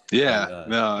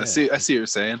 I see what you're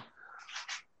saying,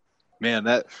 man.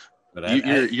 That but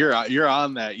you're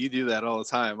on that. You do that all the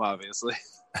time, obviously.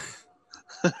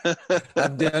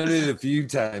 I've done it a few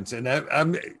times, and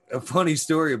I'm a funny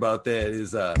story about that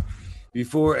is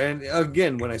before, and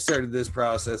again, when I started this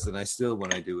process, and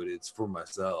when I do it, it's for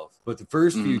myself. But the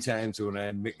first few times when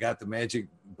I got the Magic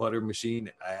Butter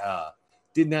machine, I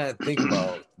did not think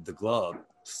about the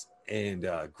gloves, and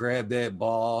grab that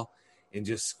ball and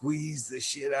just squeeze the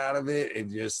shit out of it,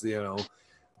 and just,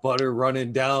 butter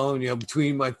running down,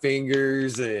 between my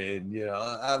fingers. And,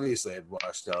 obviously I'd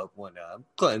washed up when I'm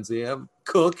cleansing, I'm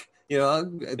cook,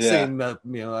 same,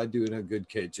 I do in a good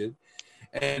kitchen,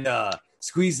 and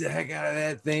squeeze the heck out of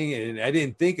that thing. And I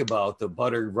didn't think about the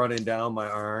butter running down my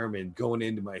arm and going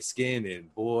into my skin.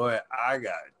 And boy, I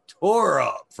got tore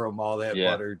up from all that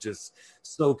butter just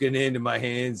soaking into my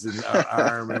hands and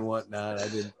arm and whatnot. I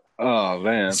didn't. Oh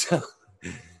man.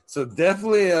 So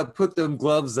definitely put them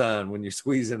gloves on when you're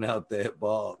squeezing out that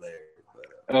ball there.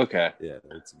 But, okay. Yeah,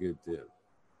 that's a good tip.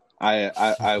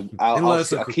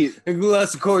 Unless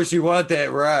of course you want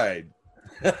that ride.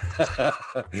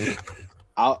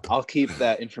 I'll keep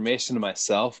that information to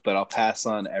myself, but I'll pass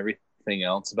on everything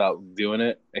else about doing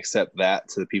it except that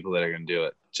to the people that are going to do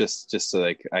it. Just so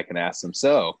like I can ask them.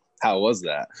 So how was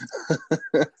that?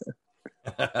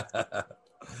 A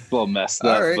little messed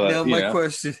up. All right, but, now my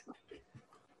question.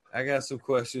 I got some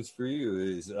questions for you.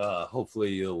 Is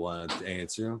hopefully you'll want to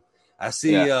answer them. I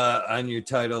see on your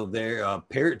title there,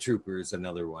 Paratrooper is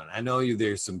another one. I know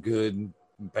there's some good and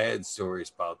bad stories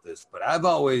about this, but I've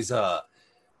always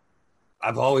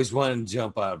wanted to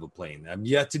jump out of a plane. I've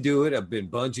yet to do it. I've been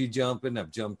bungee jumping.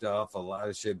 I've jumped off a lot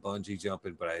of shit bungee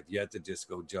jumping, but I've yet to just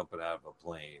go jumping out of a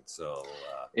plane. So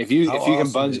if you can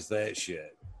bungee, is that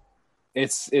shit?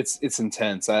 It's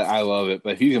intense. I love it.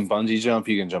 But if you can bungee jump,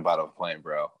 you can jump out of a plane,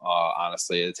 bro.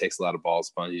 Honestly, it takes a lot of balls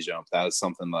to bungee jump. That was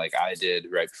something like I did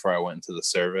right before I went into the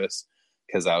service,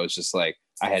 because I was just like,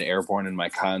 I had airborne in my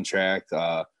contract.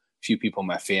 A few people in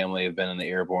my family have been in the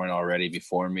airborne already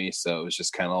before me. So it was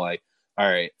just kind of like, all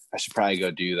right, I should probably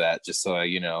go do that just so I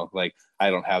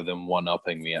don't have them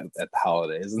one-upping me at the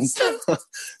holidays and stuff.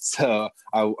 So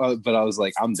but I was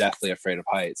like, I'm definitely afraid of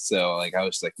heights. So like, I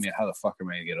was like, man, how the fuck am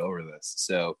I gonna get over this?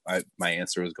 So my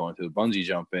answer was going to the bungee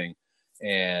jumping,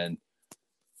 and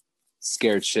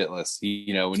scared shitless.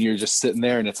 When you're just sitting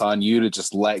there and it's on you to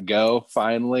just let go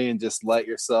finally and just let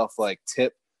yourself like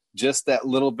tip just that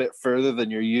little bit further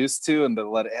than you're used to, and to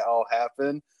let it all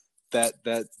happen.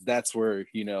 That's where,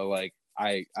 like,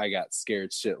 I got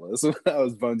scared shitless when I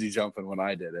was bungee jumping when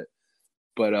I did it.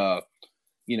 But,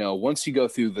 once you go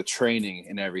through the training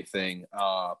and everything,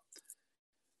 by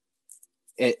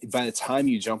the time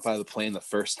you jump out of the plane the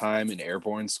first time in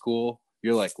airborne school,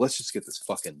 you're like, let's just get this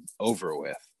fucking over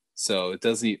with. So it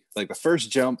doesn't, like, the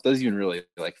first jump doesn't even really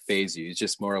like phase you. It's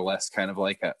just more or less kind of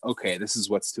like okay, this is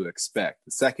what's to expect.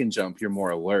 The second jump, you're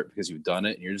more alert because you've done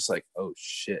it, and you're just like, oh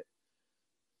shit,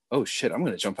 I'm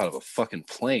going to jump out of a fucking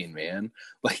plane, man.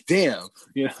 Like, damn,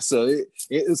 so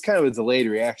it was kind of a delayed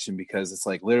reaction, because it's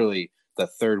like literally the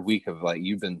third week of like,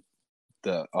 you've been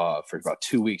for about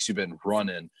 2 weeks, you've been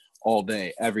running all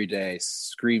day, every day,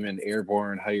 screaming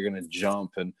airborne, how you're going to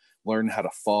jump and learn how to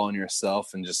fall on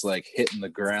yourself, and just like hitting the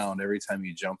ground every time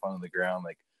you jump onto the ground,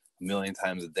 like a million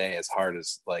times a day, as hard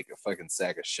as like a fucking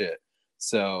sack of shit.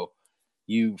 So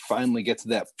you finally get to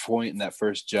that point in that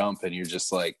first jump, and you're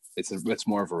just like, it's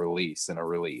more of a release and a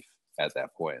relief at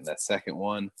that point. And that second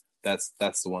one, that's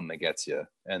the one that gets you.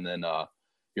 And then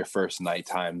your first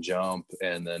nighttime jump,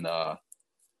 and then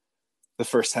the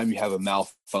first time you have a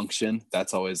malfunction,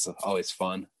 that's always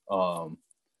fun.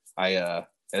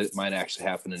 It might actually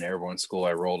happen in airborne school.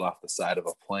 I rolled off the side of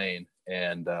a plane,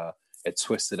 and it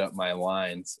twisted up my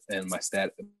lines and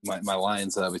my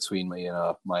lines between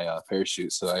my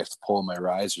parachute. So I have to pull my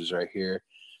risers right here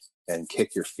and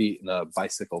kick your feet in a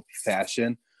bicycle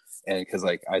fashion. And because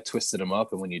like I twisted them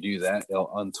up, and when you do that,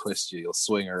 it'll untwist you. You'll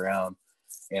swing around.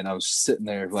 And I was sitting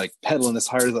there like pedaling as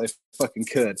hard as I fucking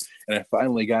could. And I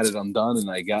finally got it undone,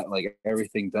 and I got like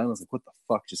everything done. I was like, what the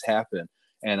fuck just happened?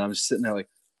 And I'm just sitting there like,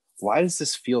 why does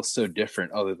this feel so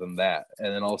different other than that?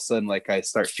 And then all of a sudden, like, I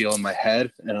start feeling my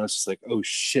head, and I was just like, oh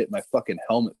shit, my fucking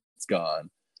helmet's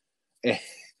gone. And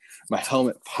my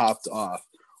helmet popped off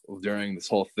during this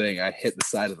whole thing. I hit the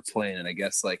side of the plane, and I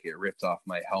guess like it ripped off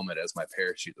my helmet as my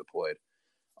parachute deployed.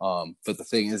 But the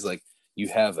thing is, like, you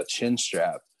have a chin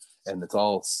strap, and it's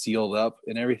all sealed up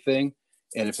and everything.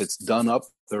 And if it's done up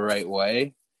the right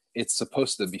way, it's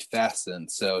supposed to be fastened.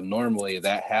 So normally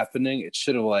that happening, it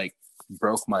should have like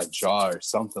broke my jaw or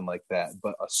something like that.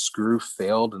 But a screw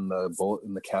failed in the bullet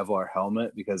in the Kevlar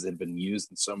helmet, because it had been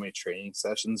used in so many training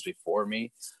sessions before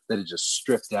me that it just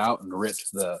stripped out and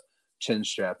ripped the chin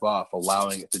strap off,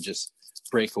 allowing it to just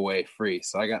break away free.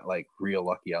 So I got like real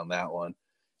lucky on that one.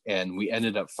 And we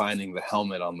ended up finding the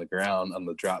helmet on the ground on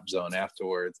the drop zone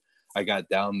afterwards. I got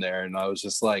down there, and I was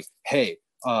just like, hey,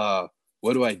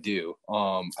 what do I do?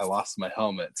 I lost my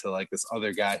helmet to like this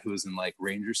other guy who was in like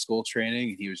ranger school training,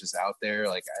 and he was just out there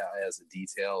like as a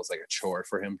detail. It's like a chore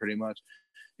for him pretty much.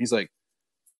 He's like,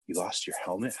 you lost your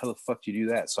helmet? How the fuck do you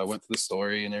do that? So I went through the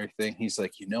story and everything. He's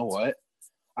like, you know what?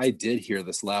 I did hear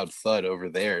this loud thud over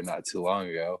there not too long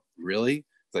ago. Really?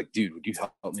 He's like, dude, would you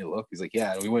help me look? He's like,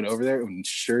 yeah. And we went over there, and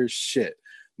sure as shit,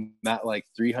 not like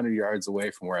 300 yards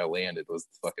away from where I landed was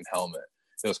the fucking helmet.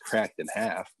 It was cracked in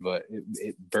half, but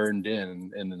it burned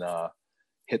in and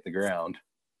hit the ground.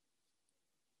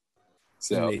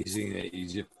 So amazing that you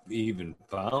just even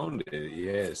found it.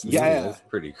 Yes. Yeah. That's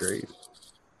pretty crazy.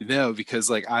 No, because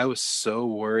like I was so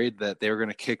worried that they were going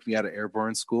to kick me out of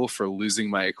airborne school for losing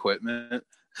my equipment.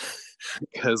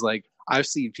 Because like I've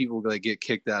seen people like get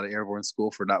kicked out of airborne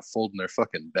school for not folding their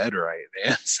fucking bed right,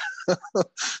 man. So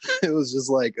it was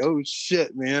just like, oh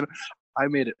shit, man. I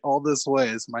made it all this way.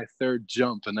 It's my third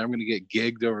jump, and I'm going to get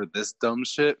gigged over this dumb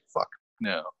shit? Fuck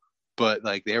no. But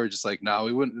like they were just like, no,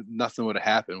 we wouldn't. Nothing would have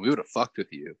happened. We would have fucked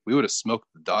with you. We would have smoked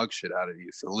the dog shit out of you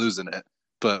for losing it.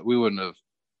 But we wouldn't have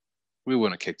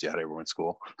kicked you out of airborne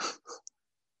school.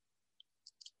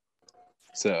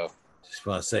 So just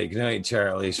want to say good night,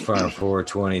 Charlie's Farm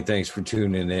 420. Thanks for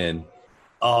tuning in.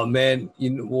 Oh man,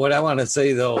 you know what I want to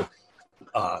say though.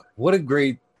 What a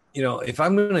great, if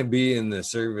I'm going to be in the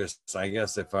service, I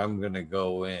guess if I'm going to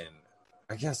go in,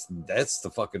 I guess that's the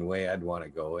fucking way I'd want to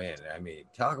go in. I mean,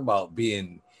 talk about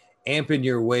amping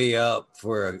your way up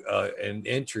for an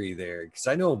entry there. Because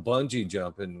I know bungee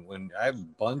jumping, when I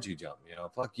bungee jump,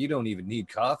 fuck, you don't even need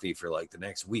coffee for like the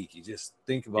next week. You just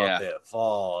think about that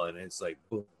fall, and it's like,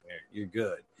 boom, you're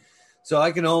good. So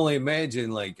I can only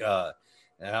imagine, like,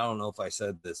 and I don't know if I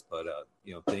said this, but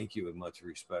thank you and much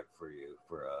respect for you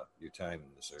for your time in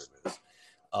the service.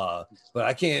 But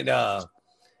I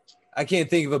can't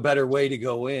think of a better way to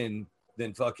go in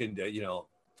than fucking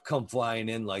come flying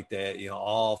in like that,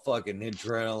 all fucking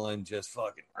adrenaline, just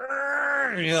fucking,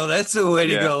 that's the way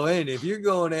to go in. If you're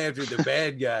going after the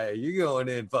bad guy, you're going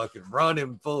in fucking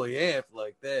running fully amped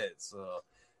like that. So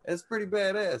that's pretty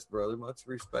badass, brother. Much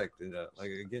respect. And like,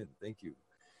 again, thank you.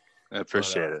 I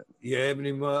appreciate it. Yeah,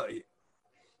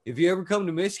 if you ever come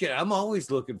to Michigan, I'm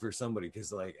always looking for somebody,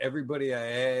 because like everybody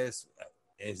I ask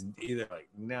is either like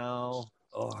no,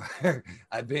 or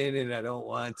I've been and I don't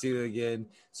want to again.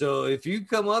 So if you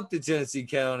come up to Tennessee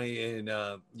County and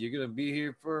you're gonna be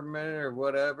here for a minute or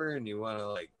whatever, and you want to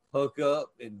like hook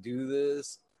up and do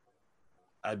this,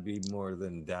 I'd be more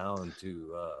than down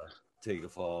to take a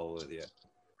fall with you.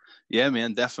 Yeah,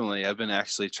 man, definitely. I've been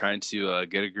actually trying to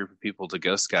get a group of people to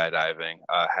go skydiving.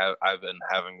 I've been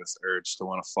having this urge to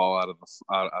want to fall out of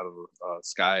the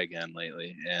sky again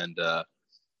lately, and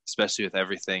especially with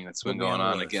everything that's been going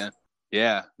on again.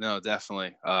 Yeah, no,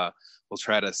 definitely. We'll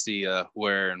try to see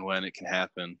where and when it can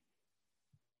happen.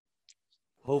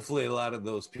 Hopefully, a lot of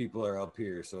those people are up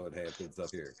here, so it happens up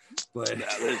here. But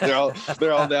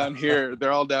they're all down here.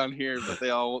 They're all down here, but they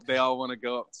all want to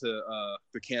go up to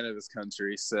the Canada's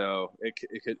country. So it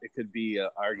could be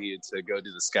argued to go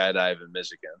do the skydive in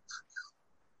Michigan.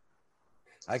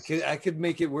 I could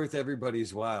make it worth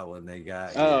everybody's while when they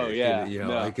got here. Oh yeah,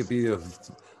 it could be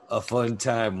a fun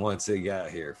time once they got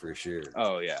here for sure.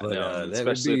 Oh yeah, but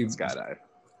especially with skydive.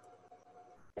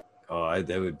 Oh,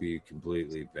 that would be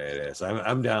completely badass.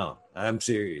 I'm down. I'm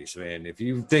serious, man. If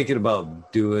you're thinking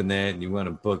about doing that and you want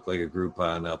to book like a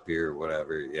Groupon up here or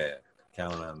whatever, yeah,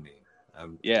 count on me.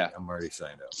 I'm already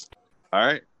signed up. All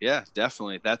right, yeah,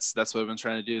 definitely. That's what I've been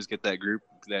trying to do, is get that group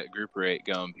rate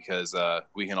going, because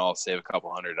we can all save a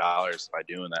couple $100s by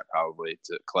doing that, probably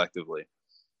collectively.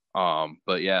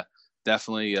 But yeah,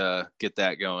 definitely get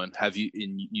that going. Have you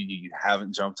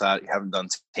haven't jumped out? You haven't done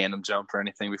tandem jump or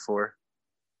anything before?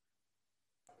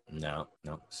 No.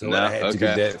 So I have to do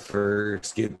that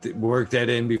first, work that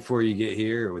in before you get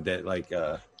here, or would that like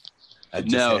I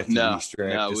just have to be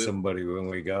strapped to somebody when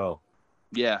we go?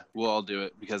 Yeah, we'll all do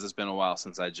it, because it's been a while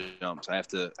since I jumped. I have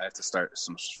to start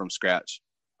from scratch.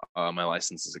 My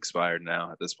license is expired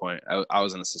now at this point. I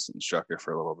was an assistant instructor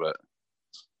for a little bit.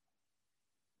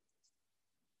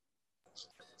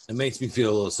 It makes me feel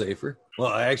a little safer.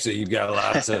 Well, actually, you've got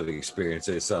lots of experience.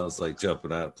 It sounds like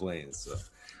jumping out of planes. So,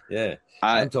 yeah,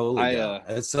 I'm totally down.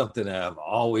 That's something that I've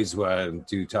always wanted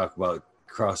to talk about,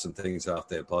 crossing things off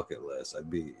that bucket list. That'd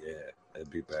be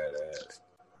badass.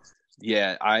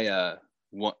 Yeah, I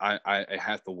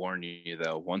have to warn you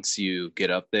though. Once you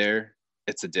get up there,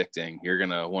 it's addicting. You're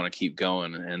gonna want to keep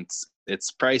going, and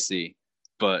it's pricey.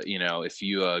 But if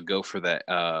you go for that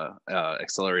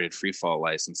accelerated free fall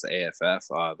license, the AFF,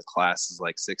 the class is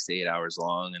like 6 to 8 hours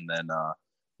long, and then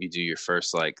you do your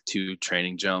first like 2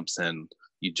 training jumps, and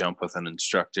You jump with an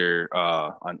instructor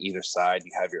on either side.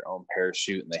 You have your own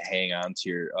parachute, and they hang on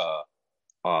to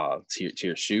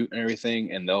your chute and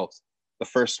everything. And the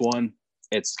first one,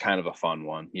 it's kind of a fun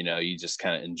one. You just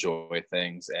kind of enjoy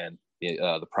things, and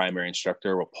the primary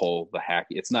instructor will pull the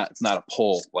hacky. It's not a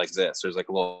pull like this. There's like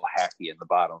a little hacky in the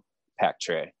bottom pack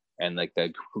tray, and like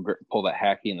they pull that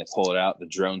hacky and they pull it out. The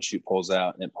drone chute pulls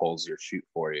out, and it pulls your chute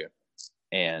for you.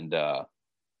 And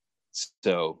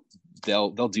so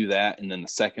they'll do that, and then the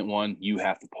second one you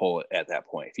have to pull it at that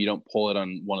point. If you don't pull it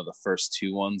on one of the first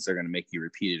two ones, they're going to make you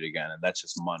repeat it again, and that's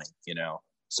just money.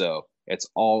 So it's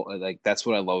all like, that's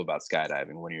what I love about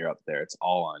skydiving. When you're up there, it's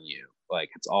all on you. Like,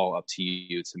 it's all up to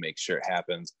you to make sure it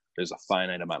happens. There's a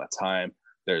finite amount of time.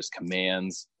 There's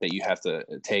commands that you have to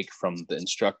take from the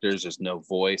instructors. There's no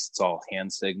voice. It's all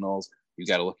hand signals. You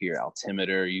got to look at your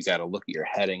altimeter. You got to look at your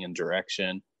heading and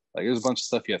direction. Like, there's a bunch of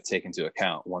stuff you have to take into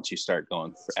account once you start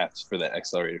going for that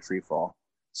accelerated free fall.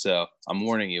 So I'm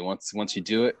warning you, once you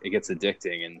do it, it gets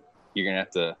addicting, and you're going to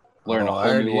have to learn a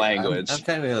whole new language.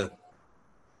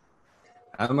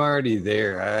 I'm already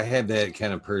there. I had that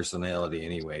kind of personality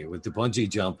anyway. With the bungee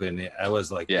jumping, I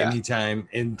was like, anytime,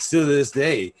 and to this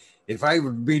day, if I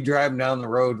would be driving down the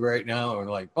road right now and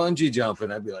like bungee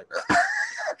jumping, I'd be like,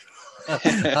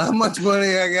 how much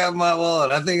money I got in my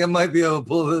wallet? I think I might be able to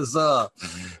pull this off.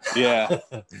 Yeah.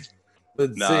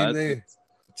 But same thing.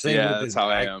 That's how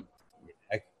I am.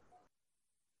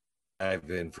 I've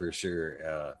been for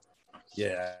sure.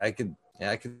 I could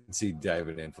see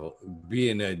diving in full,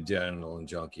 being a adrenaline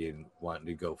junkie and wanting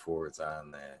to go forwards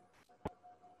on that.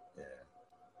 Yeah.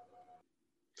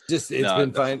 It's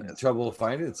been trouble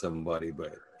finding somebody,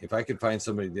 but if I could find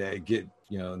somebody that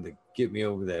get me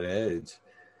over that edge,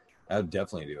 I'd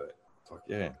definitely do it. Fuck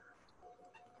yeah.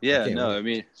 Yeah, no, wait. I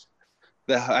mean,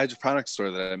 the hydroponic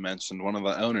store that I mentioned, one of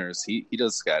the owners, he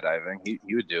does skydiving. He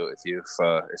would do it with you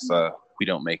if we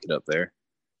don't make it up there.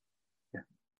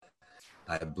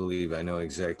 I believe I know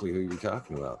exactly who you're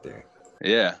talking about there.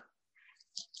 Yeah.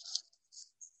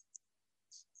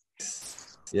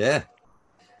 Yeah.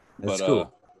 That's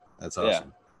cool. That's awesome.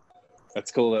 Yeah.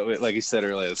 That's cool that like you said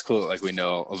earlier, it's cool that, like, we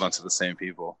know a bunch of the same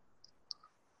people.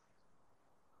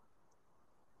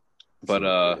 But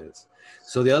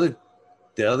so the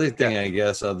other thing, I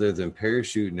guess, other than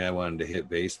parachuting, I wanted to hit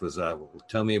base was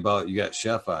tell me about, you got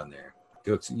chef on there.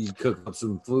 You cook up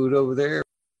some food over there?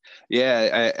 Yeah,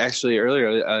 I actually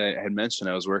earlier I had mentioned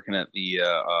I was working at the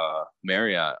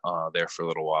Marriott there for a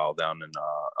little while down in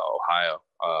Ohio.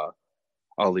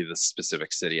 I'll leave the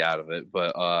specific city out of it,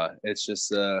 but it's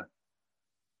just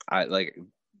I like.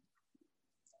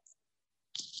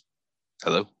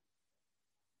 Hello, you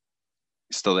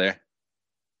still there?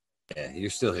 Yeah, you're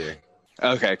still here.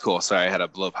 Okay, cool. Sorry, I had a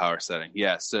low power setting.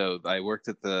 Yeah, so I worked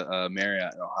at the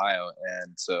Marriott in Ohio,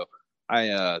 and so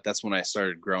that's when I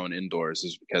started growing indoors,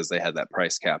 is because they had that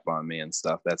price cap on me and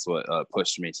stuff. That's what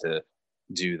pushed me to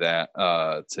do that,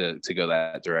 to go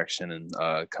that direction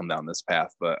and come down this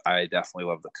path. But I definitely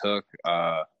love to cook.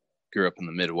 Grew up in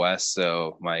the Midwest,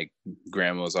 so my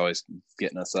grandma was always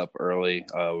getting us up early,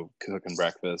 cooking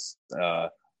breakfast,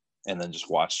 and then just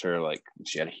watched her. Like,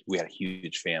 we had a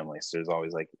huge family, so there's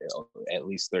always like at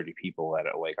least 30 people at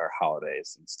like our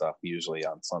holidays and stuff. Usually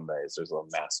on Sundays, there's a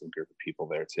massive group of people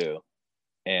there too.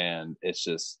 And it's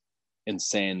just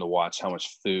insane to watch how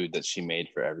much food that she made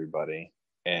for everybody.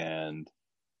 And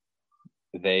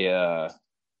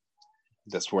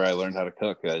that's where I learned how to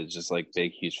cook. It's just like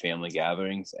big, huge family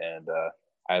gatherings. And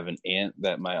I have an aunt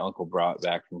that my uncle brought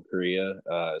back from Korea.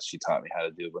 She taught me how to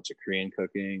do a bunch of Korean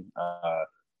cooking.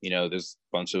 There's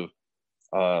a bunch of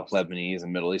Lebanese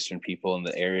and Middle Eastern people in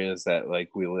the areas that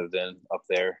like we lived in up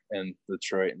there in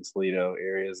Detroit and Toledo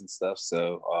areas and stuff.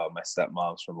 So my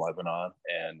stepmom's from Lebanon,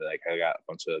 and like I got a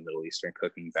bunch of Middle Eastern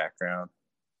cooking background.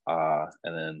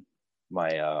 And then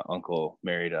my uncle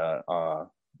married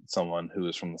someone who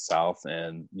was from the South,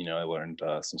 and I learned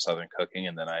some Southern cooking.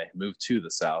 And then I moved to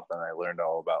the South, and I learned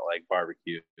all about like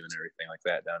barbecue and everything like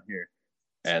that down here.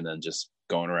 And then just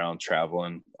going around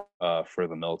traveling for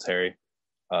the military.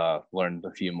 Learned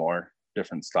a few more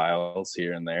different styles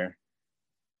here and there,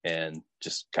 and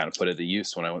just kind of put it to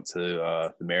use when I went to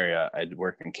the Marriott. I'd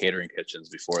worked in catering kitchens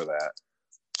before that,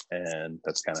 and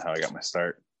that's kind of how I got my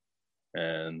start.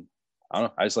 And I don't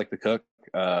know, I just like to cook.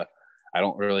 I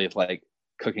don't really like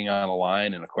cooking on a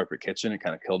line in a corporate kitchen. It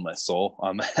kind of killed my soul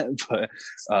on that, but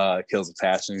it kills the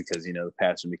passion, because the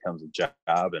passion becomes a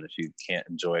job, and if you can't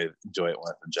enjoy it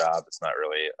with a job, it's not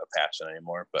really a passion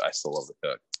anymore. But I still love to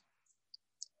cook.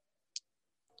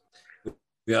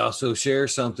 We also share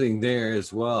something there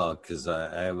as well, because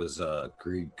I was a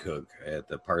Greek cook at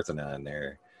the Parthenon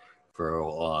there for a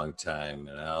long time,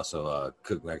 and I also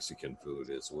cook Mexican food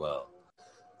as well.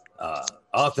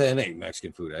 Authentic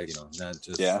Mexican food, not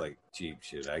just like cheap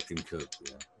shit. I can cook.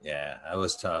 Yeah, I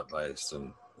was taught by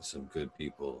some good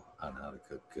people on how to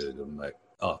cook good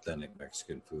authentic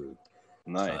Mexican food.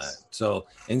 Nice.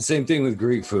 And same thing with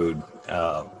Greek food.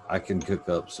 I can cook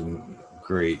up some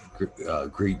great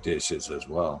Greek dishes as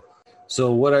well.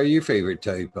 So, what are your favorite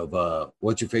type of?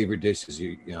 What's your favorite dishes?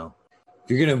 If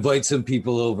you're gonna invite some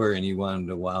people over and you want them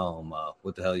to wow them,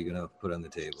 what the hell are you gonna put on the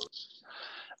table?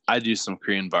 I do some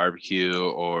Korean barbecue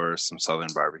or some Southern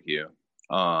barbecue.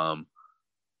 I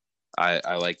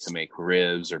like to make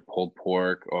ribs or pulled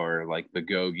pork or like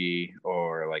bulgogi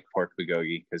or like pork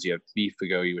bulgogi, because you have beef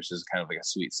bulgogi, which is kind of like a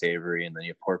sweet savory, and then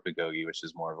you have pork bulgogi, which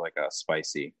is more of like a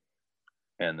spicy.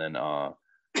 And then I'll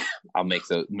make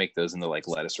those into like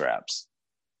lettuce wraps.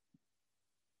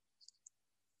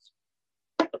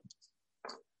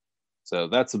 So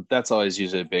that's always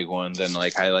usually a big one. Then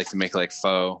like I like to make like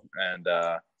pho and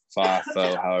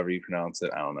pho, however you pronounce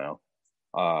it. I don't know.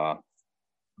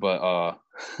 But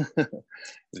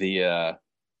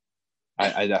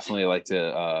I definitely like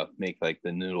to make like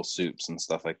the noodle soups and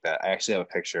stuff like that. I actually have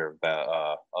a picture of that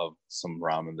of some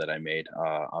ramen that I made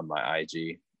on my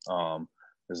IG.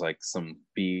 There's like some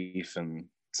beef and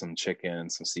some chicken,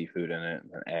 some seafood in it,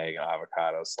 an egg,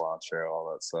 avocado, cilantro,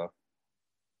 all that stuff.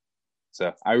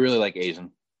 So I really like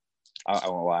Asian. I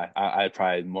won't lie. I'd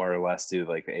probably more or less do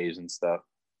like the Asian stuff,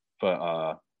 but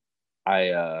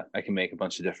I can make a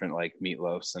bunch of different like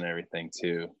meatloafs and everything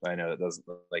too. I know it doesn't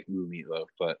look like meatloaf,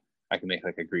 but I can make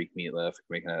like a Greek meatloaf, I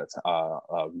can make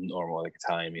a normal like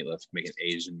Italian meatloaf, I can make an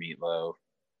Asian meatloaf,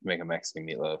 make a Mexican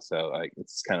meatloaf. So like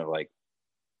it's kind of like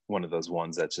one of those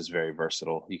ones that's just very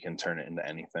versatile. You can turn it into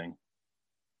anything.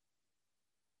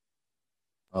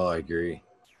 Oh, I agree.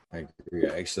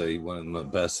 Actually, one of the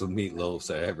best meatloafs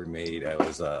I ever made, I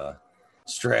was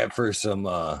strapped for some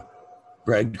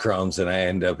breadcrumbs, and I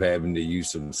ended up having to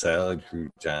use some salad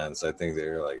croutons. I think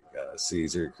they're like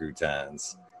Caesar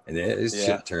croutons, and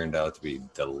shit turned out to be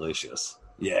delicious.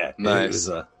 Yeah, nice.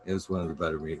 It was one of the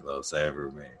better meatloafs I ever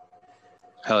made.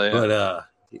 Hell yeah! But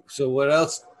so what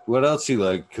else? What else you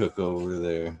like to cook over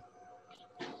there?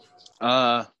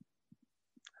 I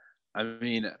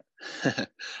mean,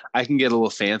 I can get a little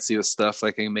fancy with stuff.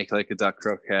 Like I can make like a duck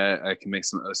croquette. I can make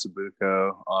some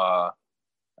ossobuco.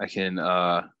 I can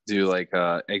do like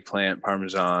eggplant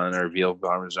parmesan or veal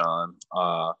parmesan.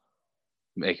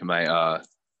 Making my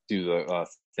do the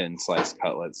thin sliced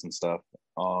cutlets and stuff.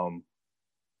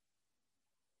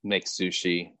 Make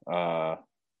sushi. I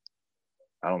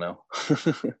don't know.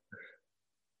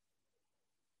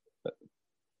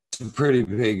 It's a pretty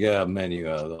big menu,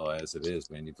 though, as it is,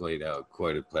 man. You've laid out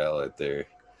quite a palette there.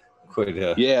 Quite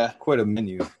a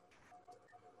menu.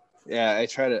 Yeah, I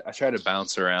try to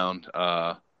bounce around.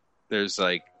 There's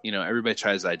like, everybody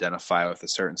tries to identify with a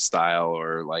certain style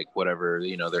or like whatever,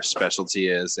 their specialty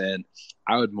is. And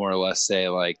I would more or less say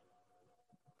like,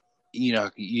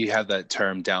 you have that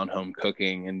term down home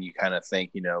cooking, and you kind of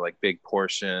think, like big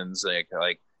portions, like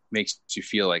makes you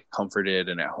feel like comforted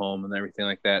and at home and everything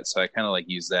like that. So I kind of like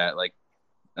use that, like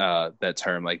that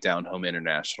term, like down home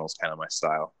international is kind of my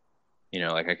style.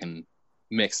 Like I can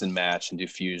mix and match and do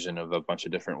fusion of a bunch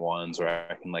of different ones, or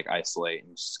I can like isolate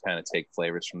and just kind of take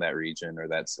flavors from that region or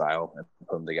that style and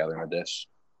put them together in a dish.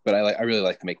 But I really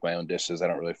like to make my own dishes. I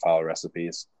don't really follow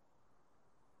recipes.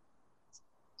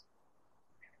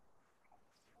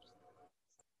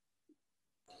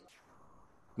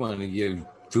 Want to give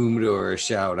Fumidor a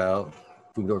shout out.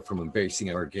 Fumidor from Embracing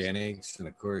Organics, and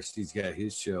of course he's got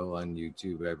his show on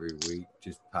YouTube every week.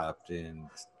 Just popped in,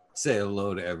 say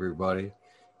hello to everybody.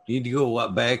 You need to go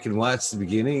back and watch the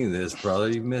beginning of this, brother.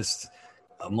 You missed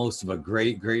most of a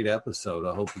great episode.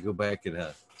 I hope you go back and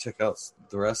check out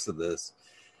the rest of this.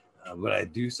 But I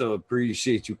do so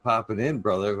appreciate you popping in,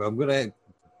 brother. I'm gonna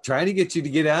try to get you to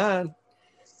get on.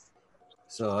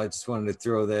 So I just wanted to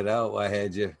throw that out. I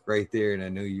had you right there, and I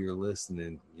knew you were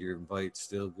listening. Your invite's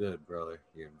still good, brother.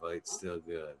 Your invite's still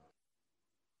good.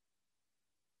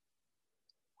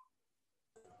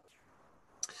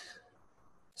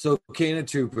 So, Kana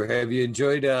Trooper, have you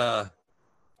enjoyed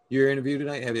your interview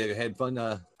tonight? Have you had fun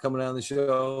coming on the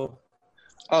show?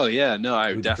 Oh yeah, no,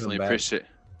 I definitely appreciate.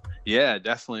 Yeah,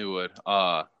 definitely would.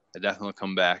 I definitely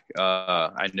come back.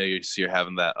 I know you're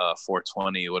having that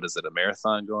 420. What is it? A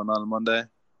marathon going on Monday?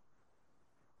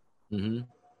 Mm-hmm.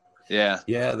 Yeah.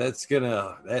 Yeah, that's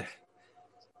gonna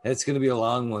be a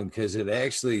long one, because it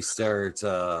actually starts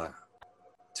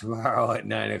tomorrow at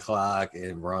 9:00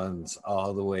 and runs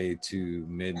all the way to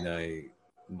midnight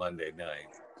Monday night.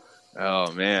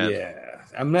 Oh man. Yeah,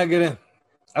 I'm not gonna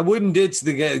I wouldn't ditch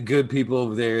the good people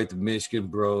over there at the Michigan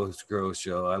Bros Grow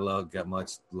Show. Got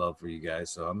much love for you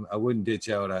guys, so I wouldn't ditch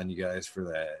out on you guys for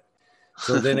that.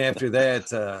 So then after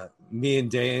that, me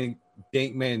and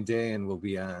Dankman Dan will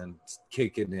be on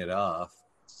kicking it off,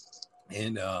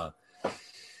 and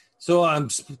so I'm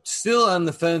still on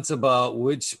the fence about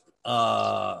which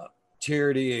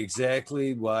charity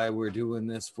exactly why we're doing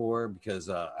this for, because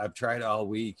I've tried all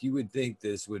week. You would think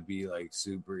this would be like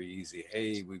super easy.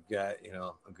 Hey, we've got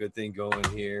a good thing going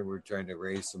here. We're trying to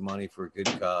raise some money for a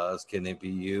good cause. Can it be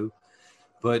you?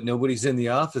 But nobody's in the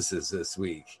offices this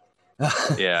week.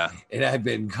 Yeah. And I've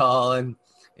been calling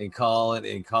and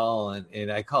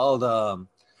I called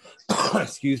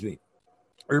excuse me,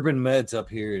 Urban Meds up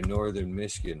here in northern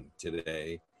Michigan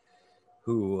today,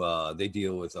 who they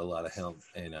deal with a lot of hemp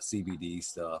and CBD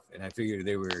stuff, and I figured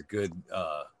they were a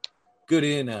good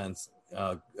in on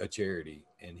a charity,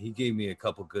 and he gave me a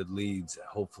couple good leads.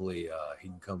 Hopefully he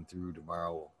can come through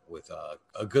tomorrow with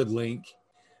a good link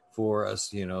for us,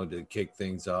 to kick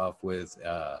things off with.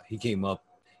 He came up,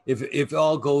 if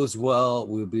all goes well,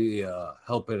 we'll be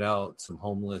helping out some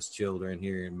homeless children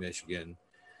here in Michigan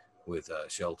with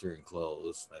shelter and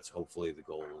clothes. That's hopefully the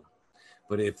goal.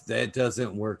 But if that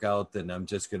doesn't work out, then I'm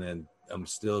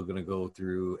still gonna go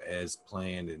through as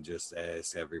planned and just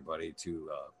ask everybody to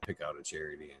pick out a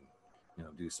charity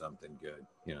and do something good.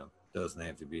 Doesn't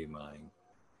have to be mine,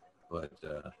 but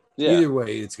either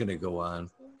way, it's gonna go on.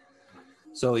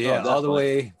 So yeah, all the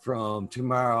way from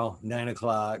tomorrow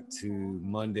 9:00 to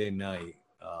Monday night,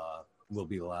 we'll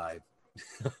be live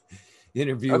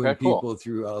interviewing people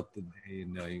throughout the day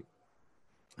and night.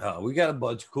 We got a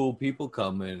bunch of cool people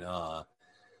coming.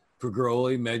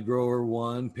 Progroli, Med Grower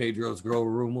 1, Pedro's Grow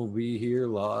Room will be here,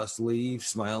 Lost Leaf,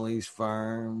 Smiley's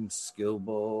Farm, Skilbo,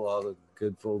 all the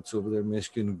good folks over there,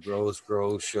 Michigan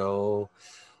Grow Show.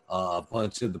 A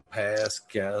bunch of the past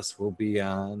guests will be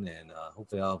on, and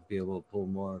hopefully I'll be able to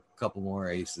pull a couple more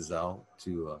aces out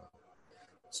to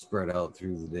spread out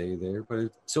through the day there.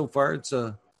 But so far it's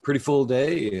a pretty full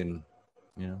day, and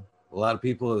a lot of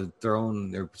people have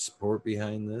thrown their support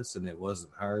behind this, and it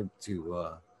wasn't hard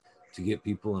to get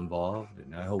people involved,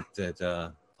 and I hope that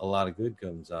a lot of good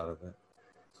comes out of it.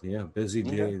 So yeah, busy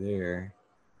day there.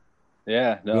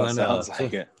 Yeah, no, it sounds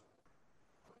like it.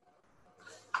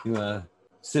 You want to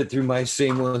sit through my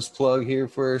shameless plug here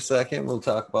for a second? We'll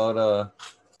talk about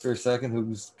for a second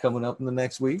who's coming up in the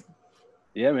next week.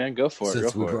 Yeah, man, go for it.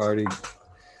 Since we've already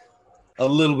a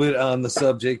little bit on the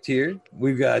subject here,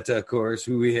 we've got, of course,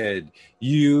 who we had.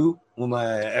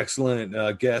 My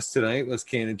excellent guest tonight was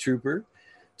Cannon Trooper.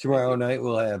 Tomorrow night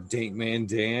we'll have Dankman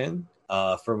Dan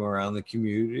from around the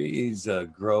community. He's a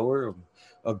grower,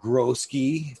 a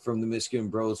growski from the Michigan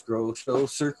Bros Grow Show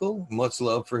Circle. Much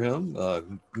love for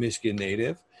him, Michigan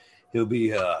native. He'll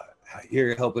be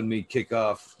here helping me kick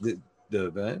off the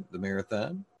event, the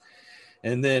marathon.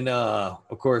 And then,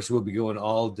 of course, we'll be going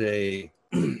all day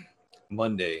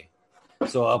Monday.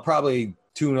 So I'll probably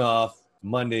tune off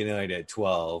Monday night at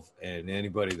 12. And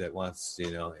anybody that wants,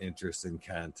 interest in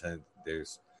content,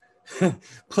 there's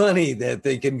plenty that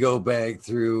they can go back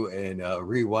through and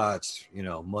rewatch,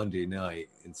 Monday night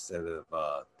instead of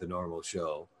the normal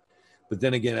show. But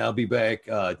then again, I'll be back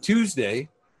Tuesday,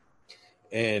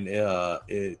 and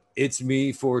it's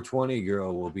me 420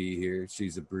 girl will be here.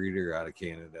 She's a breeder out of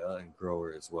Canada and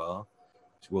grower as well.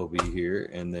 She will be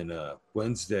here, and then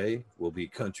Wednesday will be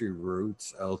Country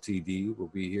Roots LTD will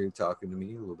be here talking to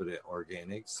me a little bit of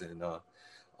organics and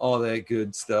all that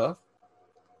good stuff.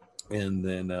 And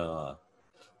then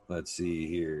let's see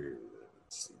here.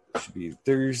 It should be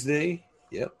Thursday.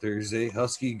 Yep, Thursday.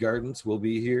 Husky Gardens will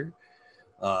be here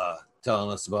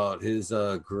telling us about his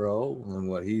grow and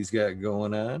what he's got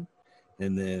going on.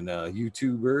 And then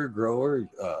YouTuber, grower,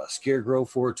 Scaregrow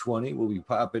 420 will be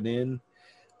popping in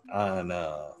on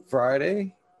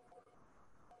Friday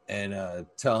and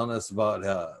telling us about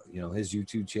his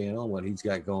YouTube channel and what he's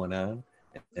got going on.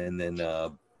 And then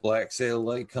Black Sail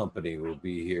Light Company will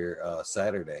be here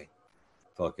Saturday,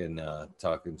 fucking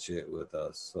talking shit with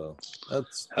us. So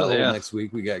that's the whole next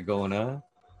week we got going on.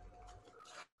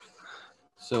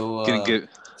 So is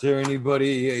there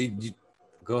anybody?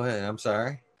 Go ahead. I'm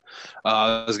sorry.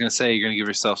 I was gonna say, you're gonna give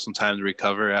yourself some time to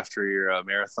recover after your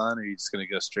marathon, or are you just gonna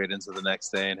go straight into the next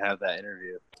day and have that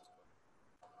interview?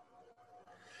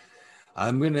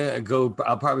 I'm gonna go.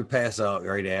 I'll probably pass out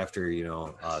right after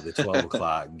the 12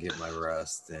 o'clock and get my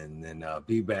rest, and then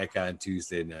be back on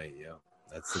Tuesday night.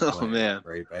 That's the plan. Oh man,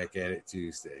 right back at it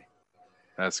Tuesday.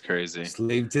 That's crazy.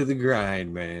 Slave to the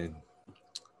grind, man.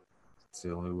 It's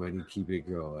the only way to keep it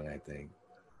growing, I think.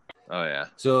 Oh yeah.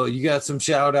 So you got some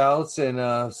shout outs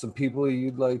and some people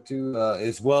you'd like to,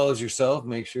 as well as yourself,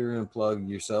 make sure and plug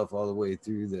yourself all the way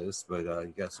through this. But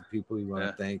you got some people you want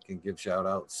to thank and give shout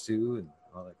outs to and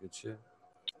all that good shit.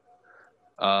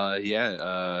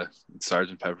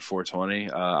 Sergeant Pepper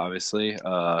 420, obviously.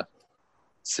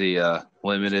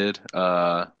 Limited.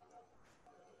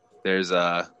 There's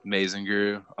Amazing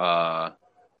Grew.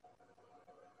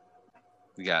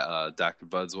 We got Dr.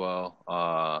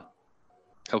 Budswell.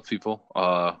 Couple people.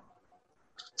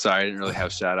 Sorry, I didn't really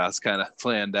have shout outs kind of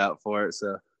planned out for it.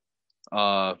 So,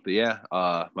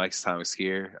 Mike's Atomic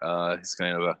Skier. He's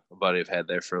kind of a buddy I've had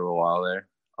there for a little while there.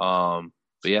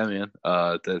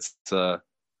 That's a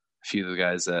few of the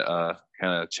guys that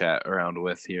kind of chat around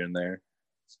with here and there.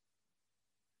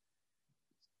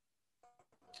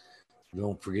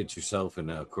 Don't forget yourself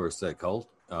and of course that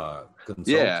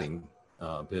consulting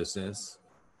business.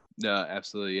 No,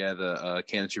 absolutely. Yeah, the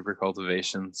Cannon Trooper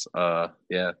Cultivations.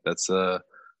 That's a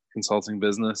consulting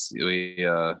business.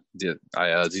 I do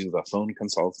the phone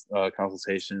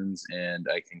consultations, and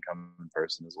I can come in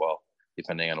person as well,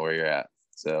 depending on where you're at.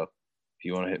 So if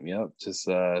you want to hit me up, just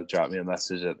drop me a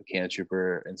message at the Cannon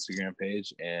Trooper Instagram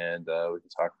page, and we can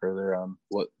talk further on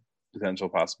what potential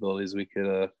possibilities we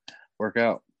could work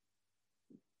out.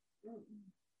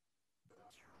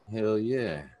 Hell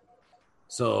yeah.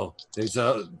 So there's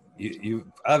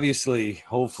you obviously,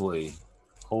 hopefully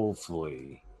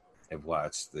have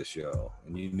watched the show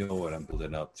and you know what I'm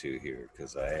building up to here,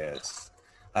 because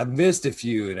I've missed a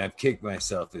few and I've kicked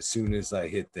myself as soon as I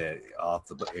hit that off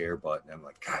the air button. I'm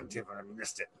like, God damn it, I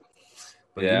missed it.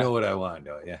 But you know what I want,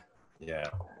 though. Yeah.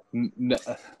 No.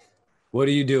 What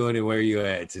are you doing and where are you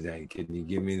at today? Can you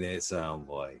give me that sound,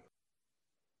 boy?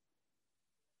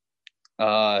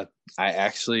 I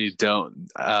actually don't.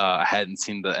 I hadn't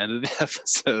seen the end of the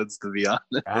episodes, to be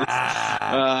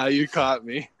honest. You caught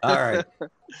me. All right.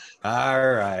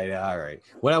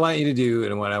 What I want you to do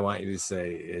and what I want you to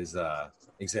say is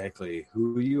exactly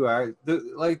who you are.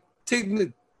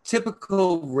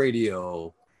 Typical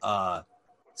radio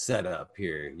setup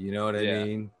here. You know what I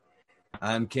mean?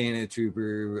 I'm Cannon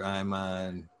Trooper. I'm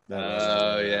on.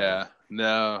 Oh yeah.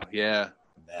 No. Yeah.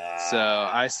 So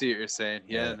I see what you're saying.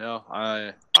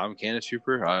 I'm Cannon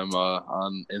Trooper. I'm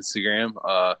on Instagram.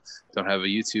 Don't have a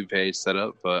YouTube page set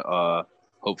up, but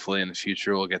hopefully in the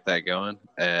future we'll get that going.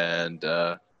 And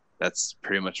that's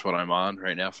pretty much what I'm on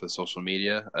right now for the social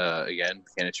media. Again,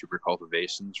 Cannon Trooper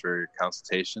Cultivations for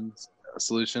consultations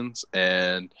solutions.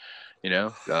 And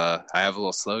I have a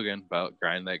little slogan about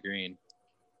grind that green.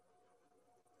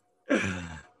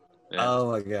 Yeah.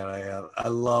 Oh my God, I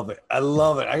love it. I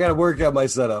got to work out my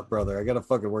setup, brother. I got to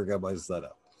fucking work out my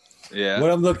setup. Yeah.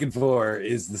 What I'm looking for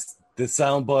is the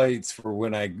sound bites for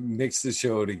when I mix the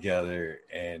show together,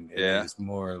 and it is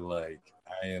more like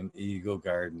I am Eagle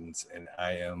Gardens and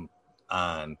I am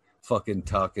on fucking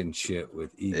talking shit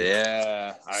with Eagle.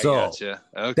 Yeah, I gotcha.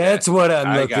 Okay. That's what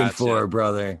I'm looking for,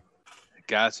 brother.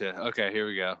 Gotcha. Okay, here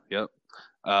we go. Yep.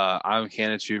 I'm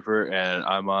Cannon Trooper and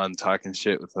I'm on talking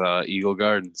shit with Eagle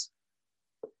Gardens.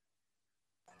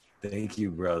 Thank you,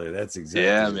 brother. That's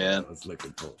exactly what I was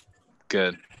looking for.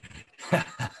 Good.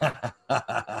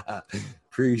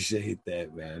 Appreciate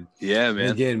that, man. Yeah, man.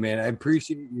 Again, man, I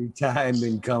appreciate your time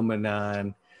and coming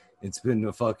on. It's been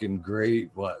a fucking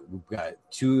great, we've got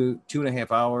two and a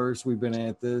half hours we've been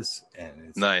at this. And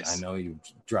it's nice. I know you've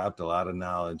dropped a lot of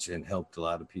knowledge and helped a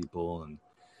lot of people. And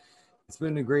it's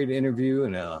been a great interview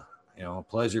and a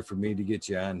pleasure for me to get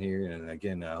you on here. And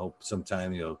again, I hope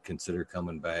sometime you'll consider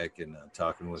coming back and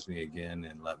talking with me again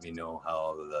and let me know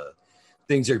how the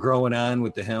things are growing on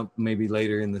with the hemp, maybe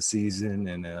later in the season,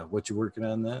 and what you're working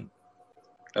on then.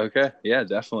 Okay. Yeah,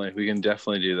 definitely. We can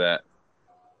definitely do that.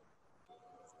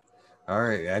 All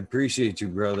right. I appreciate you,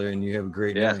 brother. And you have a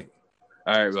great night.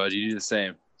 All right, bud. You do the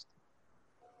same.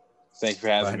 Thank you for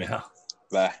having me. Now.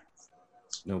 Bye.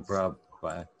 No problem.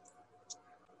 Bye.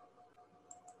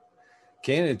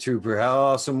 Cannon Trooper, how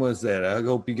awesome was that? I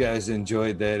hope you guys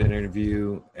enjoyed that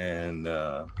interview, and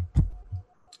I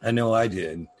know I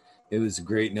did. It was a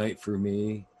great night for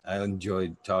me. I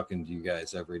enjoyed talking to you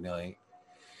guys every night.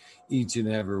 Each and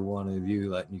every one of you,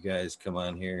 letting you guys come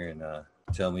on here and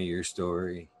tell me your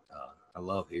story. I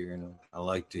love hearing them. I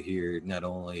like to hear not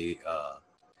only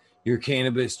your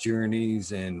cannabis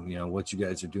journeys and what you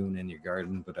guys are doing in your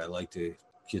garden, but I like to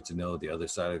get to know the other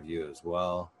side of you as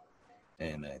well.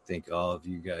 And I thank all of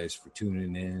you guys for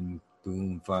tuning in.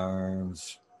 Boom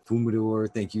Farms, Fumador,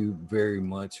 thank you very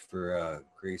much for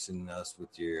gracing us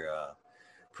with your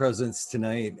presence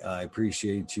tonight. I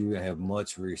appreciate you. I have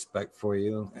much respect for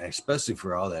you, and especially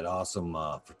for all that awesome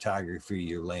photography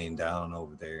you're laying down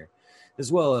over there.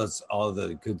 as well as all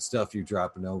the good stuff you're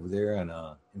dropping over there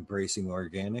on Embracing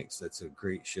Organics. That's a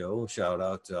great show. Shout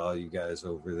out to all you guys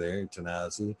over there,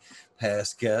 Tanazi,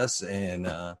 past guests,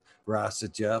 and Rasta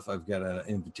Jeff. I've got an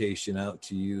invitation out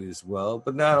to you as well.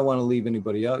 But now I don't want to leave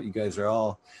anybody out. You guys are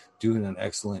all doing an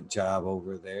excellent job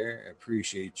over there. I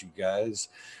appreciate you guys.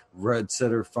 Red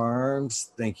Setter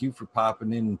Farms, thank you for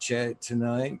popping in and chat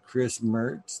tonight. Chris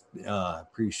Mertz,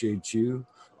 appreciate you.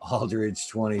 Aldridge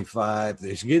 25.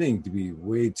 There's getting to be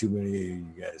way too many of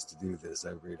you guys to do this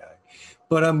every night,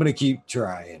 but I'm gonna keep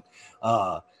trying.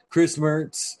 Chris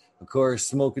Mertz, of course,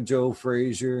 Smoking Joe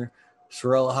Frazier,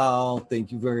 Sherelle Howell,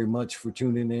 thank you very much for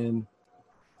tuning in.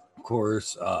 Of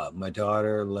course, my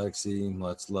daughter Lexi,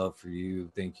 much love for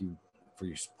you. Thank you for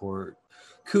your support.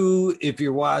 Cool, if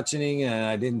you're watching and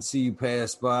I didn't see you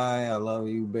pass by, I love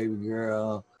you, baby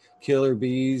girl. Killer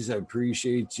Bees, I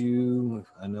appreciate you.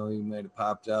 I know you might have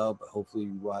popped out, but hopefully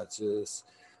you watch this.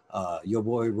 Yo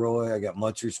boy Roy, I got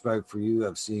much respect for you.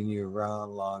 I've seen you around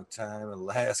a long time.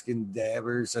 Alaskan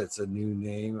Dabbers, that's a new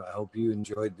name. I hope you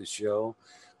enjoyed the show.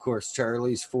 Of course,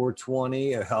 Charlie's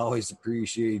 420. I always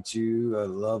appreciate you. I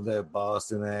love that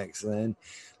Boston accent.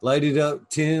 Light it up,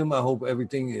 Tim. I hope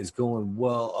everything is going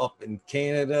well up in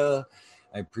Canada.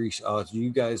 I appreciate all you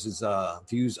guys'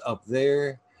 views up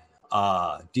there.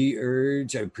 D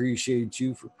Urge, I appreciate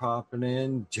you for popping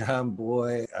in. John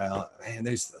Boy, man,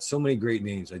 there's so many great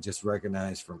names I just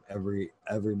recognize from every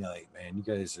night, man. You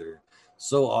guys are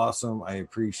so awesome. I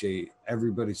appreciate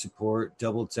everybody's support.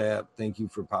 Double Tap, thank you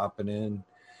for popping in.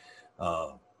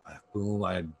 Boom,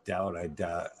 I doubt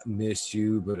I missed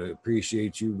you, but I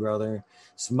appreciate you, brother.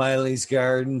 Smiley's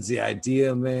Gardens, the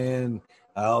idea, man.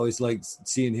 I always like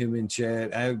seeing him in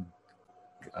chat.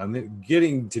 I'm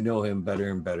getting to know him better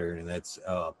and better, and that's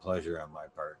a pleasure on my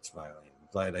part, Smiley. I'm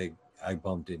glad I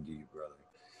bumped into you, brother.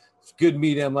 It's good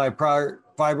meeting on my part.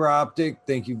 Fiber Optic,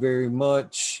 thank you very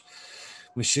much.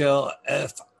 Michelle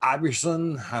F.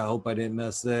 Iverson, I hope I didn't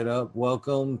mess that up.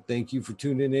 Welcome. Thank you for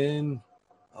tuning in.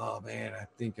 Oh, man, I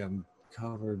think I'm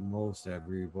covered most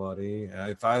everybody.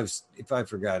 If I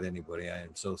forgot anybody, I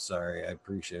am so sorry. I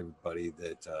appreciate everybody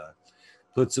that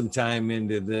put some time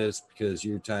into this, because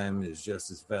your time is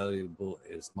just as valuable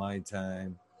as my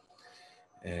time.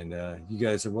 And you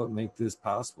guys are what make this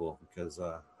possible, because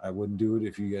I wouldn't do it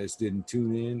if you guys didn't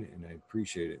tune in, and I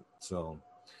appreciate it. So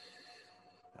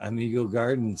I'm Eagle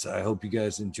Gardens. I hope you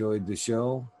guys enjoyed the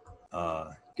show.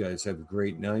 You guys have a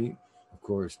great night. Of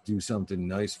course, do something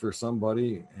nice for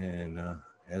somebody. And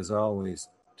as always,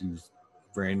 do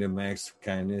random acts of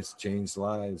kindness, change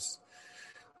lives.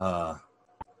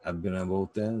 I've been on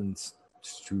both ends.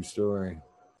 It's a true story.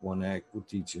 One act will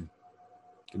teach you.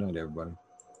 Good night, everybody.